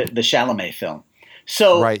 This is the Chalamet film.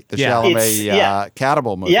 So right, the Chalamet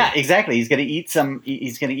cannibal movie. Yeah, exactly. He's going to eat some.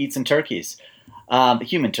 He's going to eat some turkeys,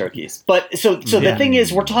 human turkeys. But so the thing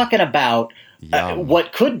is, we're talking about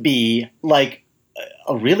what could be like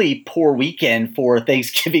a really poor weekend for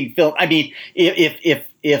Thanksgiving film. I mean,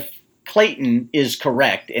 if Clayton is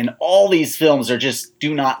correct, and all these films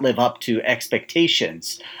do not live up to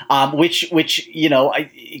expectations, which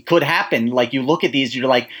it could happen. Like you look at these, you're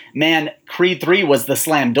like, man, Creed 3 was the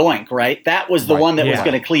slam doink, right? That was the one that was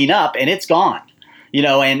going to clean up, and it's gone.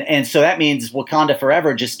 And so that means Wakanda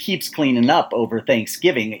Forever just keeps cleaning up over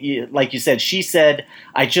Thanksgiving. Like you said, she said,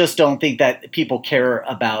 I just don't think that people care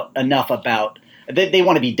enough about. They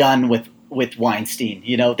want to be done with Weinstein.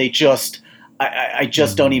 They just. I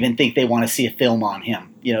just don't even think they want to see a film on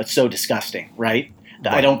him. It's so disgusting, right?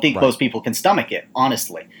 I don't think most people can stomach it,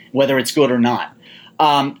 honestly, whether it's good or not.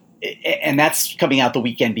 And that's coming out the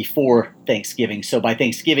weekend before Thanksgiving. So by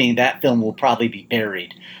Thanksgiving, that film will probably be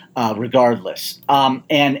buried, regardless.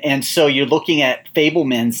 And so you're looking at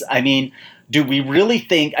Fabelmans. I mean, do we really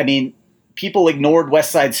think? I mean, people ignored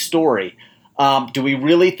West Side Story. Do we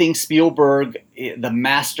really think Spielberg, the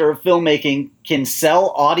master of filmmaking, can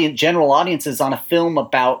sell general audiences on a film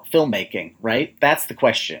about filmmaking, right? That's the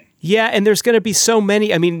question. Yeah, and there's going to be so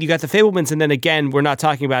many. I mean, you got the Fabelmans, and then again, we're not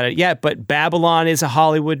talking about it yet, but Babylon is a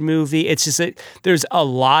Hollywood movie. It's just there's a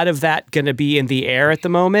lot of that going to be in the air at the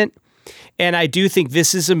moment. And I do think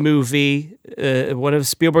this is a movie, one of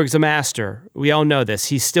Spielberg's a master. We all know this.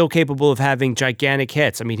 He's still capable of having gigantic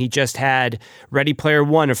hits. I mean, he just had Ready Player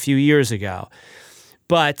One a few years ago.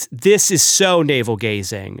 But this is so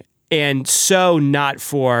navel-gazing and so not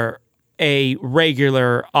for a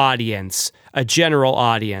regular audience, a general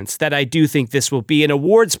audience, that I do think this will be an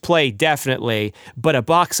awards play, definitely, but a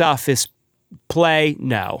box office play,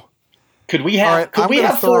 no. Could we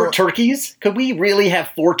have four turkeys? Could we really have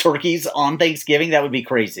 4 turkeys on Thanksgiving? That would be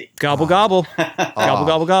crazy. Gobble, gobble. Gobble,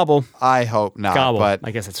 gobble, gobble. I hope not. Gobble. But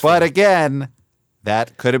I guess it's fair. But again,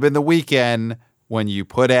 that could have been the weekend when you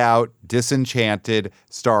put out Disenchanted,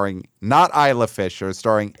 starring not Isla Fisher,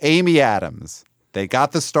 starring Amy Adams. They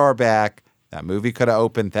got the star back. That movie could have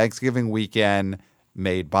opened Thanksgiving weekend,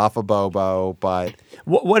 made Bafa Bobo, but...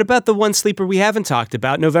 What about the one sleeper we haven't talked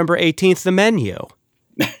about, November 18th, The Menu?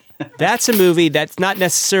 That's a movie that's not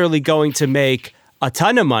necessarily going to make a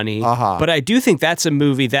ton of money, but I do think that's a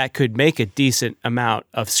movie that could make a decent amount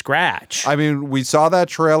of scratch. I mean, we saw that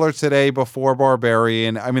trailer today before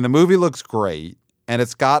Barbarian. I mean, the movie looks great, and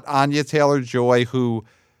it's got Anya Taylor-Joy, who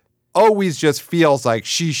always just feels like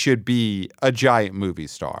she should be a giant movie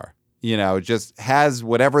star. Just has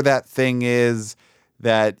whatever that thing is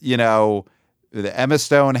that, the Emma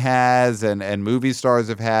Stone has and movie stars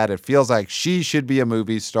have had. It feels like she should be a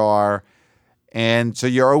movie star. And so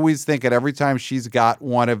you're always thinking every time she's got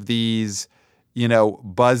one of these,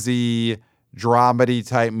 buzzy, dramedy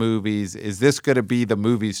type movies, is this going to be the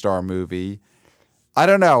movie star movie? I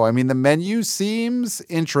don't know. I mean, The Menu seems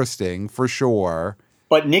interesting for sure.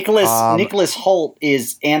 But Nicholas Hoult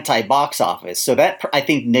is anti-box office. So that, I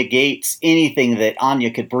think, negates anything that Anya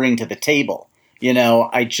could bring to the table.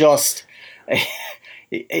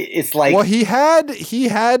 It's like, well, he had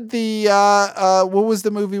the what was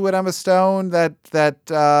the movie with Emma Stone that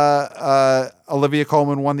Olivia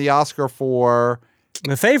Colman won the Oscar for?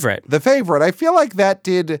 The Favorite. I feel like that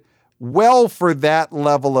did well for that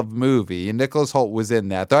level of movie, and Nicholas Hoult was in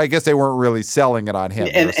that. Though I guess they weren't really selling it on him.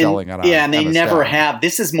 They were selling it on and they Emma never Stone. have.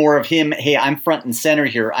 This is more of him. Hey, I'm front and center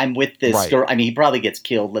here. I'm with this story. I mean, he probably gets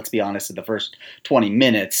killed. Let's be honest. In the first 20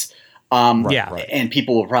 minutes. And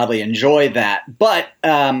people will probably enjoy that. But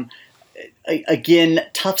again,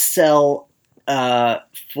 tough sell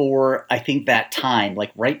for, I think, that time,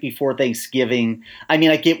 like right before Thanksgiving. I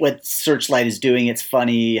mean, I get what Searchlight is doing. It's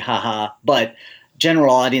funny, haha. But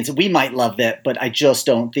general audience, we might love that, but I just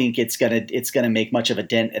don't think it's gonna make much of a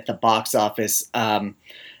dent at the box office. And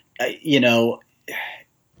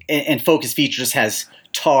Focus Features has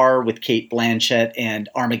Tar with Cate Blanchett and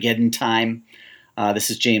Armageddon Time.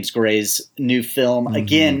 This is James Gray's new film.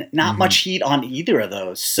 Again, not much heat on either of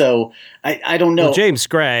those. So I don't know. Well, James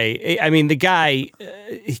Gray, I mean, the guy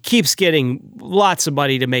he keeps getting lots of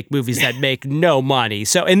money to make movies that make no money.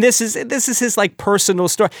 So, and this is his like personal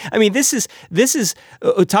story. I mean, this is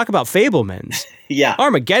talk about Fabelmans. Yeah.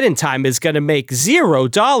 Armageddon Time is going to make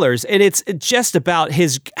 $0, and it's just about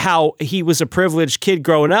how he was a privileged kid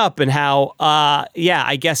growing up and how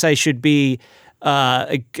I guess I should be.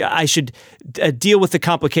 I should deal with the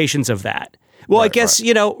complications of that. Well, I guess,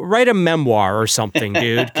 write a memoir or something,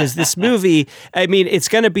 dude, because this movie, I mean, it's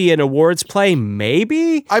going to be an awards play,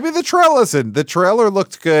 maybe? I mean, the trailer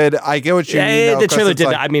looked good. I get what you mean. The trailer did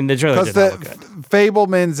not look good.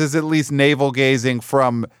 Fabelmans is at least navel-gazing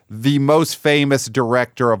from the most famous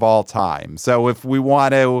director of all time. So if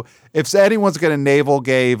anyone's going to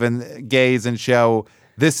navel-gaze and show,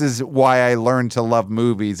 this is why I learned to love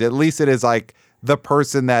movies, at least it is like the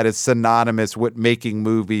person that is synonymous with making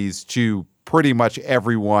movies to pretty much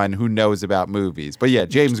everyone who knows about movies. But yeah,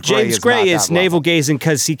 James Gray is navel gazing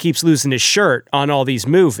because he keeps losing his shirt on all these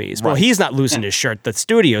movies. Well, he's not losing his shirt. The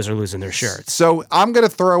studios are losing their shirts. So I'm going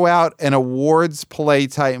to throw out an awards play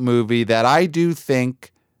type movie that I do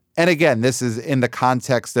think, and again, this is in the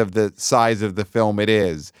context of the size of the film it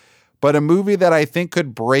is, but a movie that I think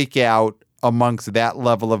could break out amongst that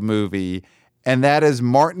level of movie. And that is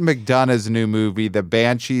Martin McDonagh's new movie, The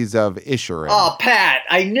Banshees of Inisherin. Oh, Pat,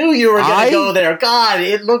 I knew you were going to go there. God,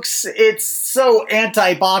 it's so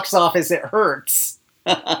anti-box office, it hurts.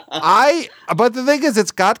 But the thing is,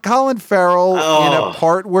 it's got Colin Farrell in a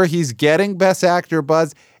part where he's getting Best Actor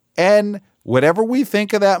buzz. And whatever we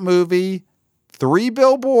think of that movie, 3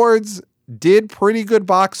 Billboards did pretty good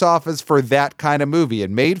box office for that kind of movie.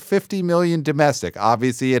 It made $50 million domestic.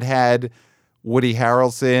 Obviously, it had Woody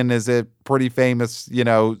Harrelson is a pretty famous,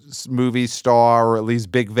 movie star, or at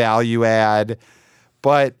least big value add.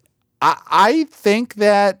 But I think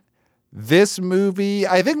that this movie,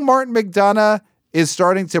 I think Martin McDonagh is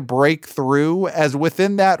starting to break through as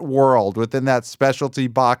within that world, within that specialty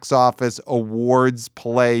box office awards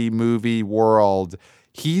play movie world.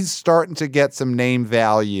 He's starting to get some name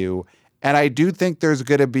value. And I do think there's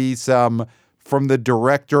going to be some, from the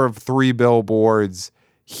director of 3 Billboards,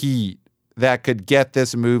 heat that could get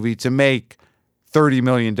this movie to make $30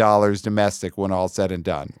 million domestic when all said and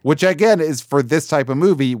done, which again is for this type of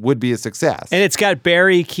movie would be a success. And it's got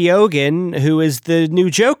Barry Keoghan, who is the new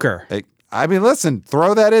Joker. I mean, listen,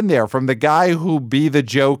 throw that in there from the guy who'll be the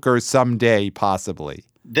Joker someday, possibly.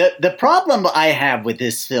 The problem I have with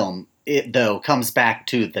this film, though, comes back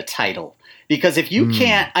to the title. Because if you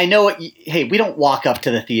can't, I know, hey, we don't walk up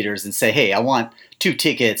to the theaters and say, hey, I want 2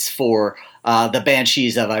 tickets for the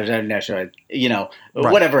Banshees of,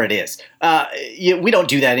 whatever it is. We don't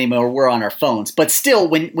do that anymore. We're on our phones. But still,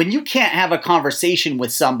 when you can't have a conversation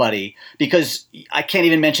with somebody, because I can't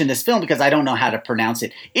even mention this film because I don't know how to pronounce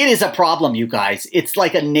it. It is a problem, you guys. It's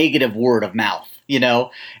like a negative word of mouth,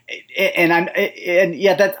 and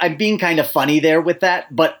I'm being kind of funny there with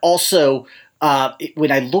that, but also.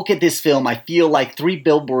 When I look at this film, I feel like 3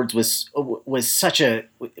 Billboards was such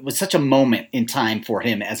a moment in time for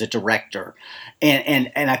him as a director,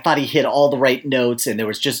 and I thought he hit all the right notes, and there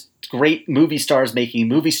was just great movie stars making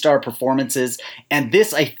movie star performances, and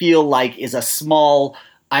this I feel like is a small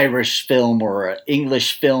Irish film or an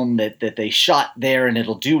English film that they shot there, and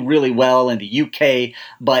it'll do really well in the UK,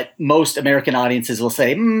 but most American audiences will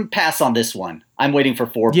say, pass on this one. I'm waiting for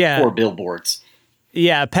 4 Billboards.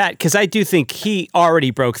 Yeah, Pat, because I do think he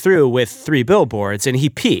already broke through with 3 Billboards, and he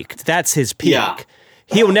peaked. That's his peak. Yeah.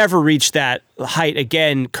 He'll never reach that height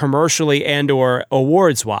again commercially and or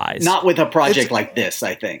awards-wise. Not with a project like this,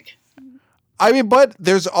 I think. I mean, but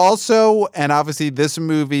there's also, and obviously this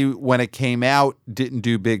movie, when it came out, didn't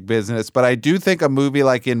do big business, but I do think a movie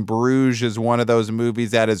like In Bruges is one of those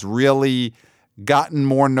movies that has really gotten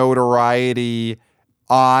more notoriety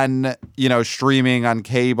on, streaming on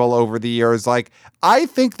cable over the years. Like, I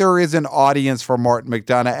think there is an audience for Martin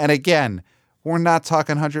McDonagh. And again, we're not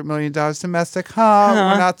talking $100 million domestic,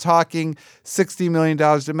 We're not talking $60 million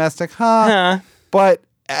domestic, But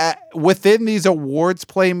within these awards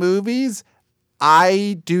play movies,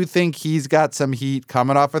 I do think he's got some heat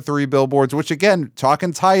coming off of 3 Billboards, which again,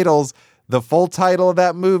 talking titles, the full title of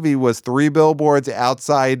that movie was 3 Billboards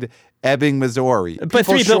Outside Ebbing, Missouri. But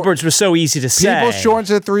 3 Billboards was so easy to say. People shorten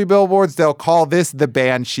to 3 Billboards. They'll call this The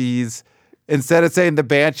Banshees. Instead of saying The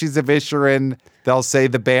Banshees of Inisherin, they'll say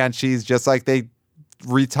The Banshees, just like they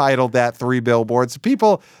retitled that 3 Billboards.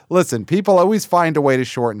 People always find a way to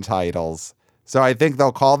shorten titles. So I think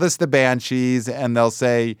they'll call this The Banshees, and they'll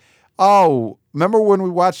say, oh, remember when we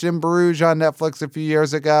watched In Bruges on Netflix a few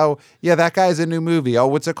years ago? Yeah, that guy's a new movie. Oh,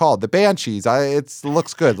 what's it called? The Banshees. It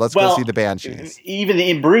looks good. Let's go see The Banshees. Even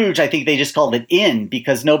In Bruges, I think they just called it In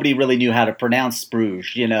because nobody really knew how to pronounce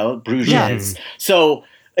Bruges, Bruges. Yeah. So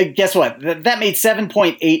guess what? That made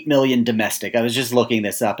 $7.8 million domestic. I was just looking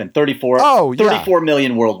this up, and 34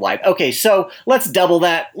 million worldwide. Okay, so let's double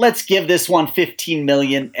that. Let's give this one $15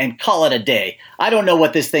 million and call it a day. I don't know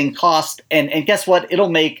what this thing cost, and guess what? It'll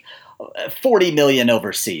make $40 million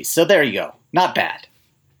overseas. So there you go. Not bad.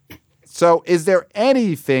 So is there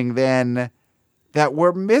anything then that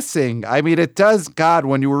we're missing? I mean, it does, God,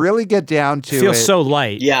 when you really get down to it. It feels so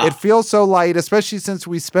light. Yeah. It feels so light, especially since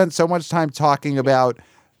we spent so much time talking about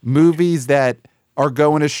movies that are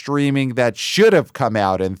going to streaming that should have come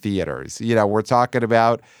out in theaters. We're talking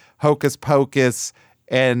about Hocus Pocus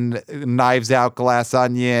and Knives Out, Glass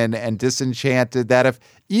Onion, and Disenchanted, that if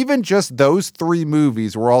even just those 3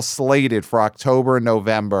 movies were all slated for October and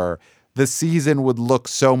November, the season would look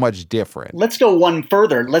so much different. Let's go one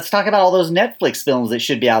further. Let's talk about all those Netflix films that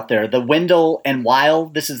should be out there. The Wendell and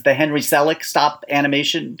Wild. This is the Henry Selick stop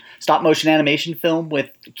motion animation film with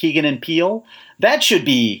Keegan and Peele. That should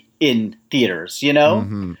be in theaters, you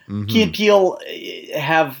know? Key and Peele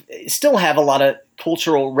still have a lot of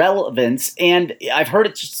cultural relevance, and I've heard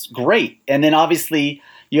it's just great. And then obviously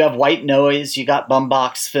you have White Noise, you got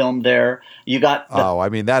Bumbox film there. You got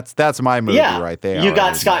that's my movie right there. You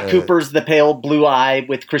got Scott Cooper's The Pale Blue Eye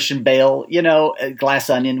with Christian Bale, you know, Glass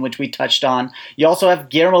Onion, which we touched on. You also have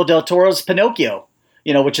Guillermo del Toro's Pinocchio,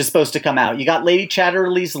 you know, which is supposed to come out. You got Lady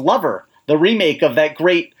Chatterley's Lover, the remake of that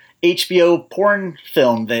great HBO porn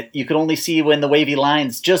film that you could only see when the wavy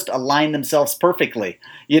lines just align themselves perfectly.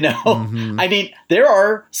 You know, I mean, there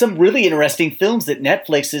are some really interesting films that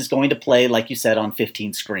Netflix is going to play, like you said, on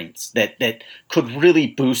 15 screens that could really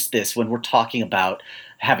boost this when we're talking about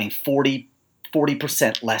having 40%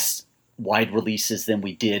 less wide releases than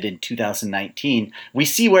we did in 2019. We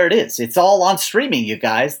see where it is. It's all on streaming, you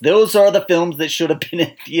guys. Those are the films that should have been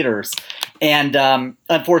in theaters. And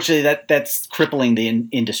unfortunately, that's crippling the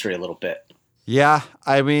industry a little bit. Yeah,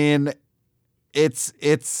 I mean, it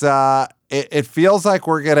feels like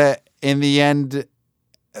we're gonna, in the end,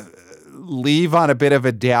 leave on a bit of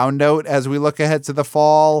a down note as we look ahead to the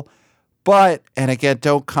fall. But, and again,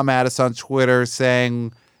 don't come at us on Twitter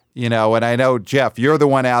saying, you know, and I know, Jeff, you're the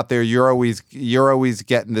one out there. You're always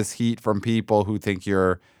getting this heat from people who think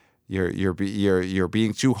you're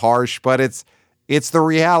being too harsh. But it's the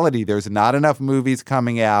reality. There's not enough movies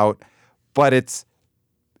coming out, but it's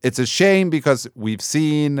a shame because we've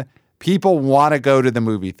seen people want to go to the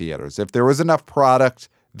movie theaters. If there was enough product,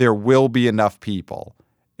 there will be enough people.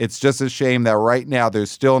 It's just a shame that right now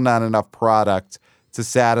there's still not enough product to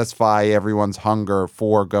satisfy everyone's hunger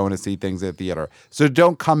for going to see things at theater. So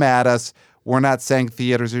don't come at us. We're not saying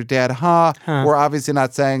theaters are dead. We're obviously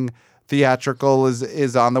not saying theatrical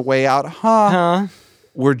is on the way out.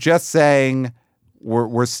 We're just saying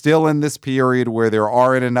we're still in this period where there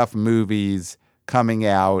aren't enough movies coming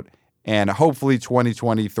out, and hopefully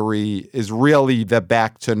 2023 is really the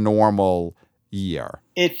back to normal year.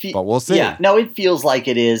 But we'll see. Yeah, no, it feels like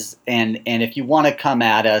it is. And if you want to come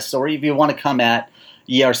at us, or if you want to come at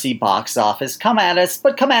ERC box office, come at us,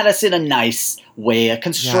 but come at us in a nice way, a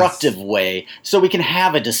constructive way, so we can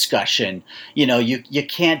have a discussion. You know, you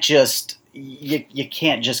can't just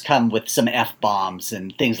come with some F-bombs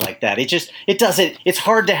and things like that. It's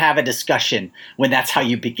hard to have a discussion when that's how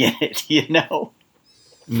you begin it, you know?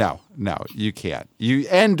 No, you can't. You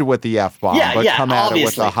end with the F-bomb, but come at it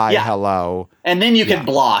with a hi, hello. And then you can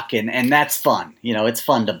block, and that's fun. You know, it's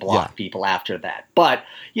fun to block people after that. But,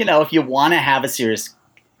 you know, if you want to have a serious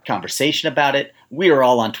conversation about it, we are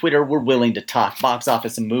all on Twitter. We're willing to talk box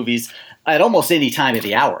office and movies at almost any time of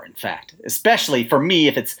the hour, in fact. Especially for me,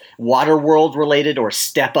 if it's Waterworld related or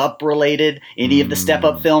Step Up related, any of the Step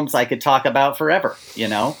Up films I could talk about forever, you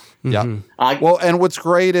know? Yeah. Well, and what's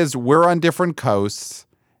great is we're on different coasts.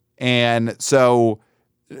 And so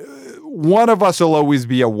one of us will always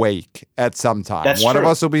be awake at some time. That's one true. of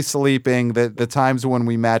us will be sleeping. The times when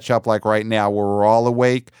we match up, like right now, where we're all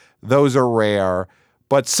awake, those are rare.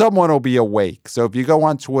 But someone will be awake. So if you go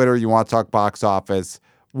on Twitter, you want to talk box office,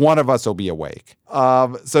 one of us will be awake.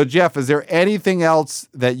 So, Jeff, is there anything else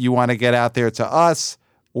that you want to get out there to us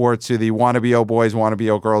or to the wannabe O boys, wannabe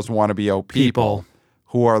O girls, wannabe O people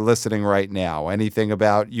who are listening right now? Anything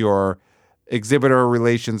about your exhibitor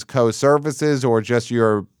relations co-services or just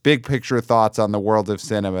your big picture thoughts on the world of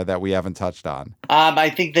cinema that we haven't touched on? I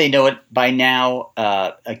think they know it by now.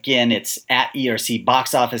 Again, it's at ERC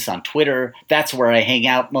Box Office on Twitter. That's where I hang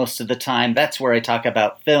out most of the time. That's where I talk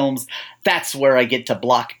about films. That's where I get to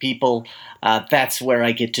block people. That's where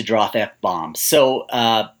I get to drop F-bombs. So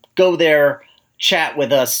go there, chat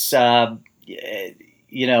with us.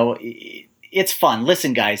 You know, it's fun.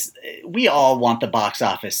 Listen, guys, we all want the box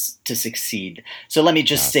office to succeed. So let me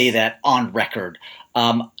just say that on record.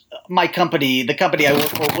 My company, the company I work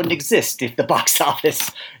for, wouldn't exist if the box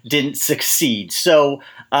office didn't succeed. So,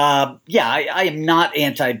 I am not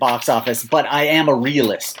anti-box office, but I am a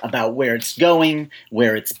realist about where it's going,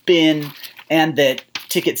 where it's been, and that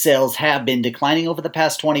ticket sales have been declining over the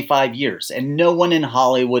past 25 years. And no one in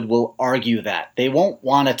Hollywood will argue that. They won't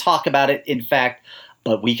want to talk about it, in fact,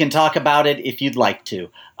 but we can talk about it if you'd like to.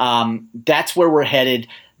 That's where we're headed.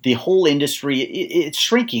 The whole industry, it's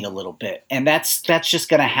shrinking a little bit, and that's just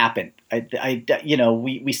going to happen.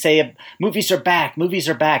 We say movies are back,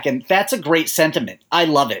 and that's a great sentiment. I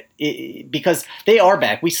love it because they are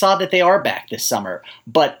back. We saw that they are back this summer,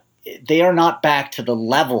 but they are not back to the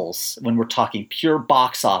levels when we're talking pure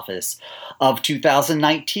box office of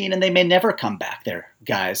 2019, and they may never come back there,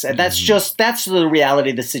 guys. And that's the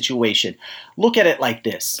reality of the situation. Look at it like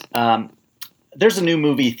this. There's a new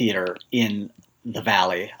movie theater in the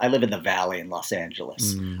Valley. I live in the Valley in Los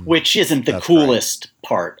Angeles, which isn't the coolest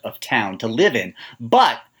part of town to live in,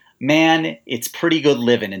 but man, it's pretty good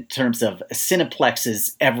living in terms of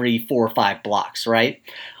cineplexes every 4 or 5 blocks, right?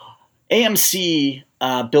 AMC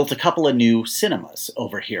built a couple of new cinemas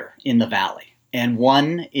over here in the Valley. And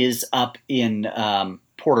one is up in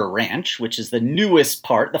Porter Ranch, which is the newest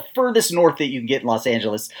part. The furthest north that you can get in Los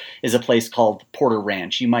Angeles is a place called Porter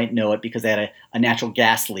Ranch. You might know it because they had a natural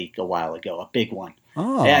gas leak a while ago, a big one.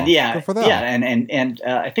 Oh, and good for them. Yeah, and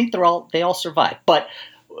I think they all survived. But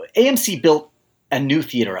AMC built a new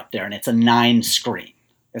theater up there, and it's a 9 screen.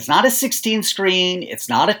 It's not a 16 screen. It's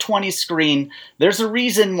not a 20 screen. There's a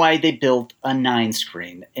reason why they built a 9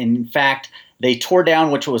 screen. In fact, they tore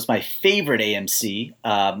down, which was my favorite AMC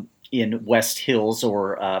in West Hills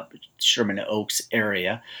or Sherman Oaks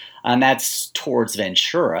area, and that's towards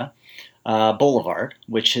Ventura Boulevard,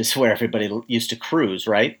 which is where everybody used to cruise,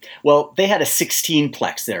 right? Well, they had a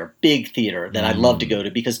 16-plex there, big theater that I'd love to go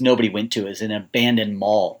to because nobody went to. It was an abandoned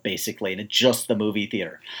mall, basically, and it's just the movie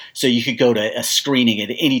theater. So you could go to a screening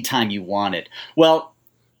at any time you wanted. Well,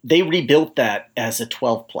 they rebuilt that as a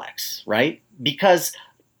 12-plex, right? Because,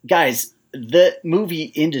 guys, the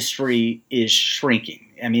movie industry is shrinking.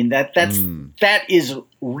 I mean, that is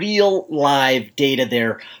real live data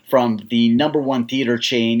there from the number one theater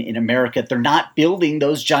chain in America. They're not building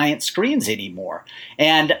those giant screens anymore.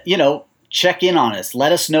 And, check in on us.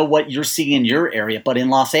 Let us know what you're seeing in your area. But in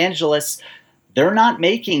Los Angeles, they're not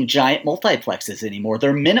making giant multiplexes anymore.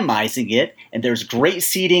 They're minimizing it, and there's great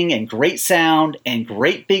seating and great sound and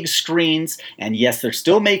great big screens. And yes, they're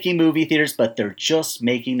still making movie theaters, but they're just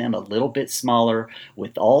making them a little bit smaller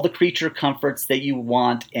with all the creature comforts that you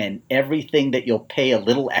want and everything that you'll pay a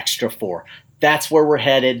little extra for. That's where we're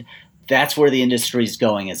headed. That's where the industry's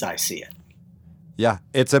going as I see it. Yeah,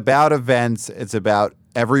 it's about events. It's about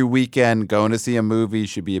every weekend going to see a movie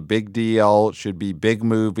should be a big deal, should be big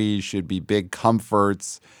movies, should be big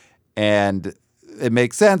comforts. And it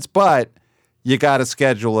makes sense, but you got to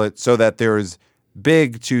schedule it so that there's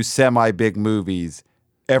big to semi-big movies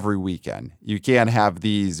every weekend. You can't have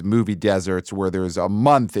these movie deserts where there's a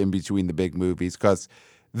month in between the big movies, because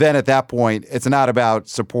then at that point, it's not about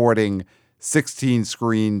supporting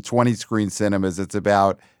 16-screen, 20-screen cinemas. It's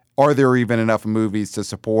about, are there even enough movies to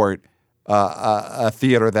support a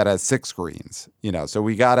theater that has 6 screens? So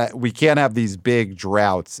we can't have these big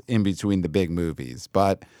droughts in between the big movies.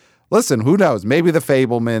 But listen, who knows? Maybe The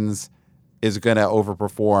Fabelmans is going to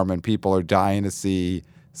overperform, and people are dying to see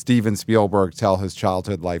Steven Spielberg tell his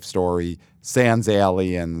childhood life story, sans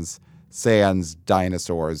aliens, sans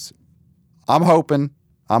dinosaurs. I'm hoping.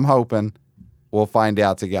 We'll find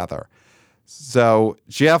out together. So,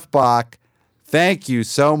 Jeff Bach, thank you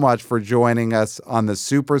so much for joining us on the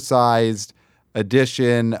supersized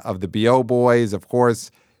edition of the BO Boys. Of course,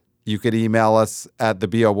 you could email us at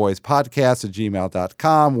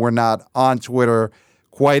theboboyspodcast@gmail.com. We're not on Twitter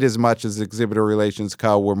quite as much as Exhibitor Relations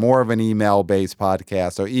Co. We're more of an email-based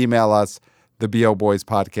podcast. So email us,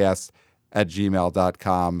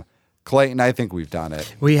 theboboyspodcast@gmail.com. Clayton, I think we've done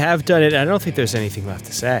it. We have done it. I don't think there's anything left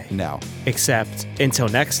to say. No. Except, until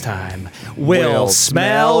next time, we'll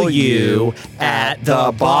smell you at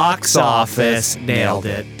the box office. Nailed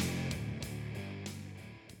it.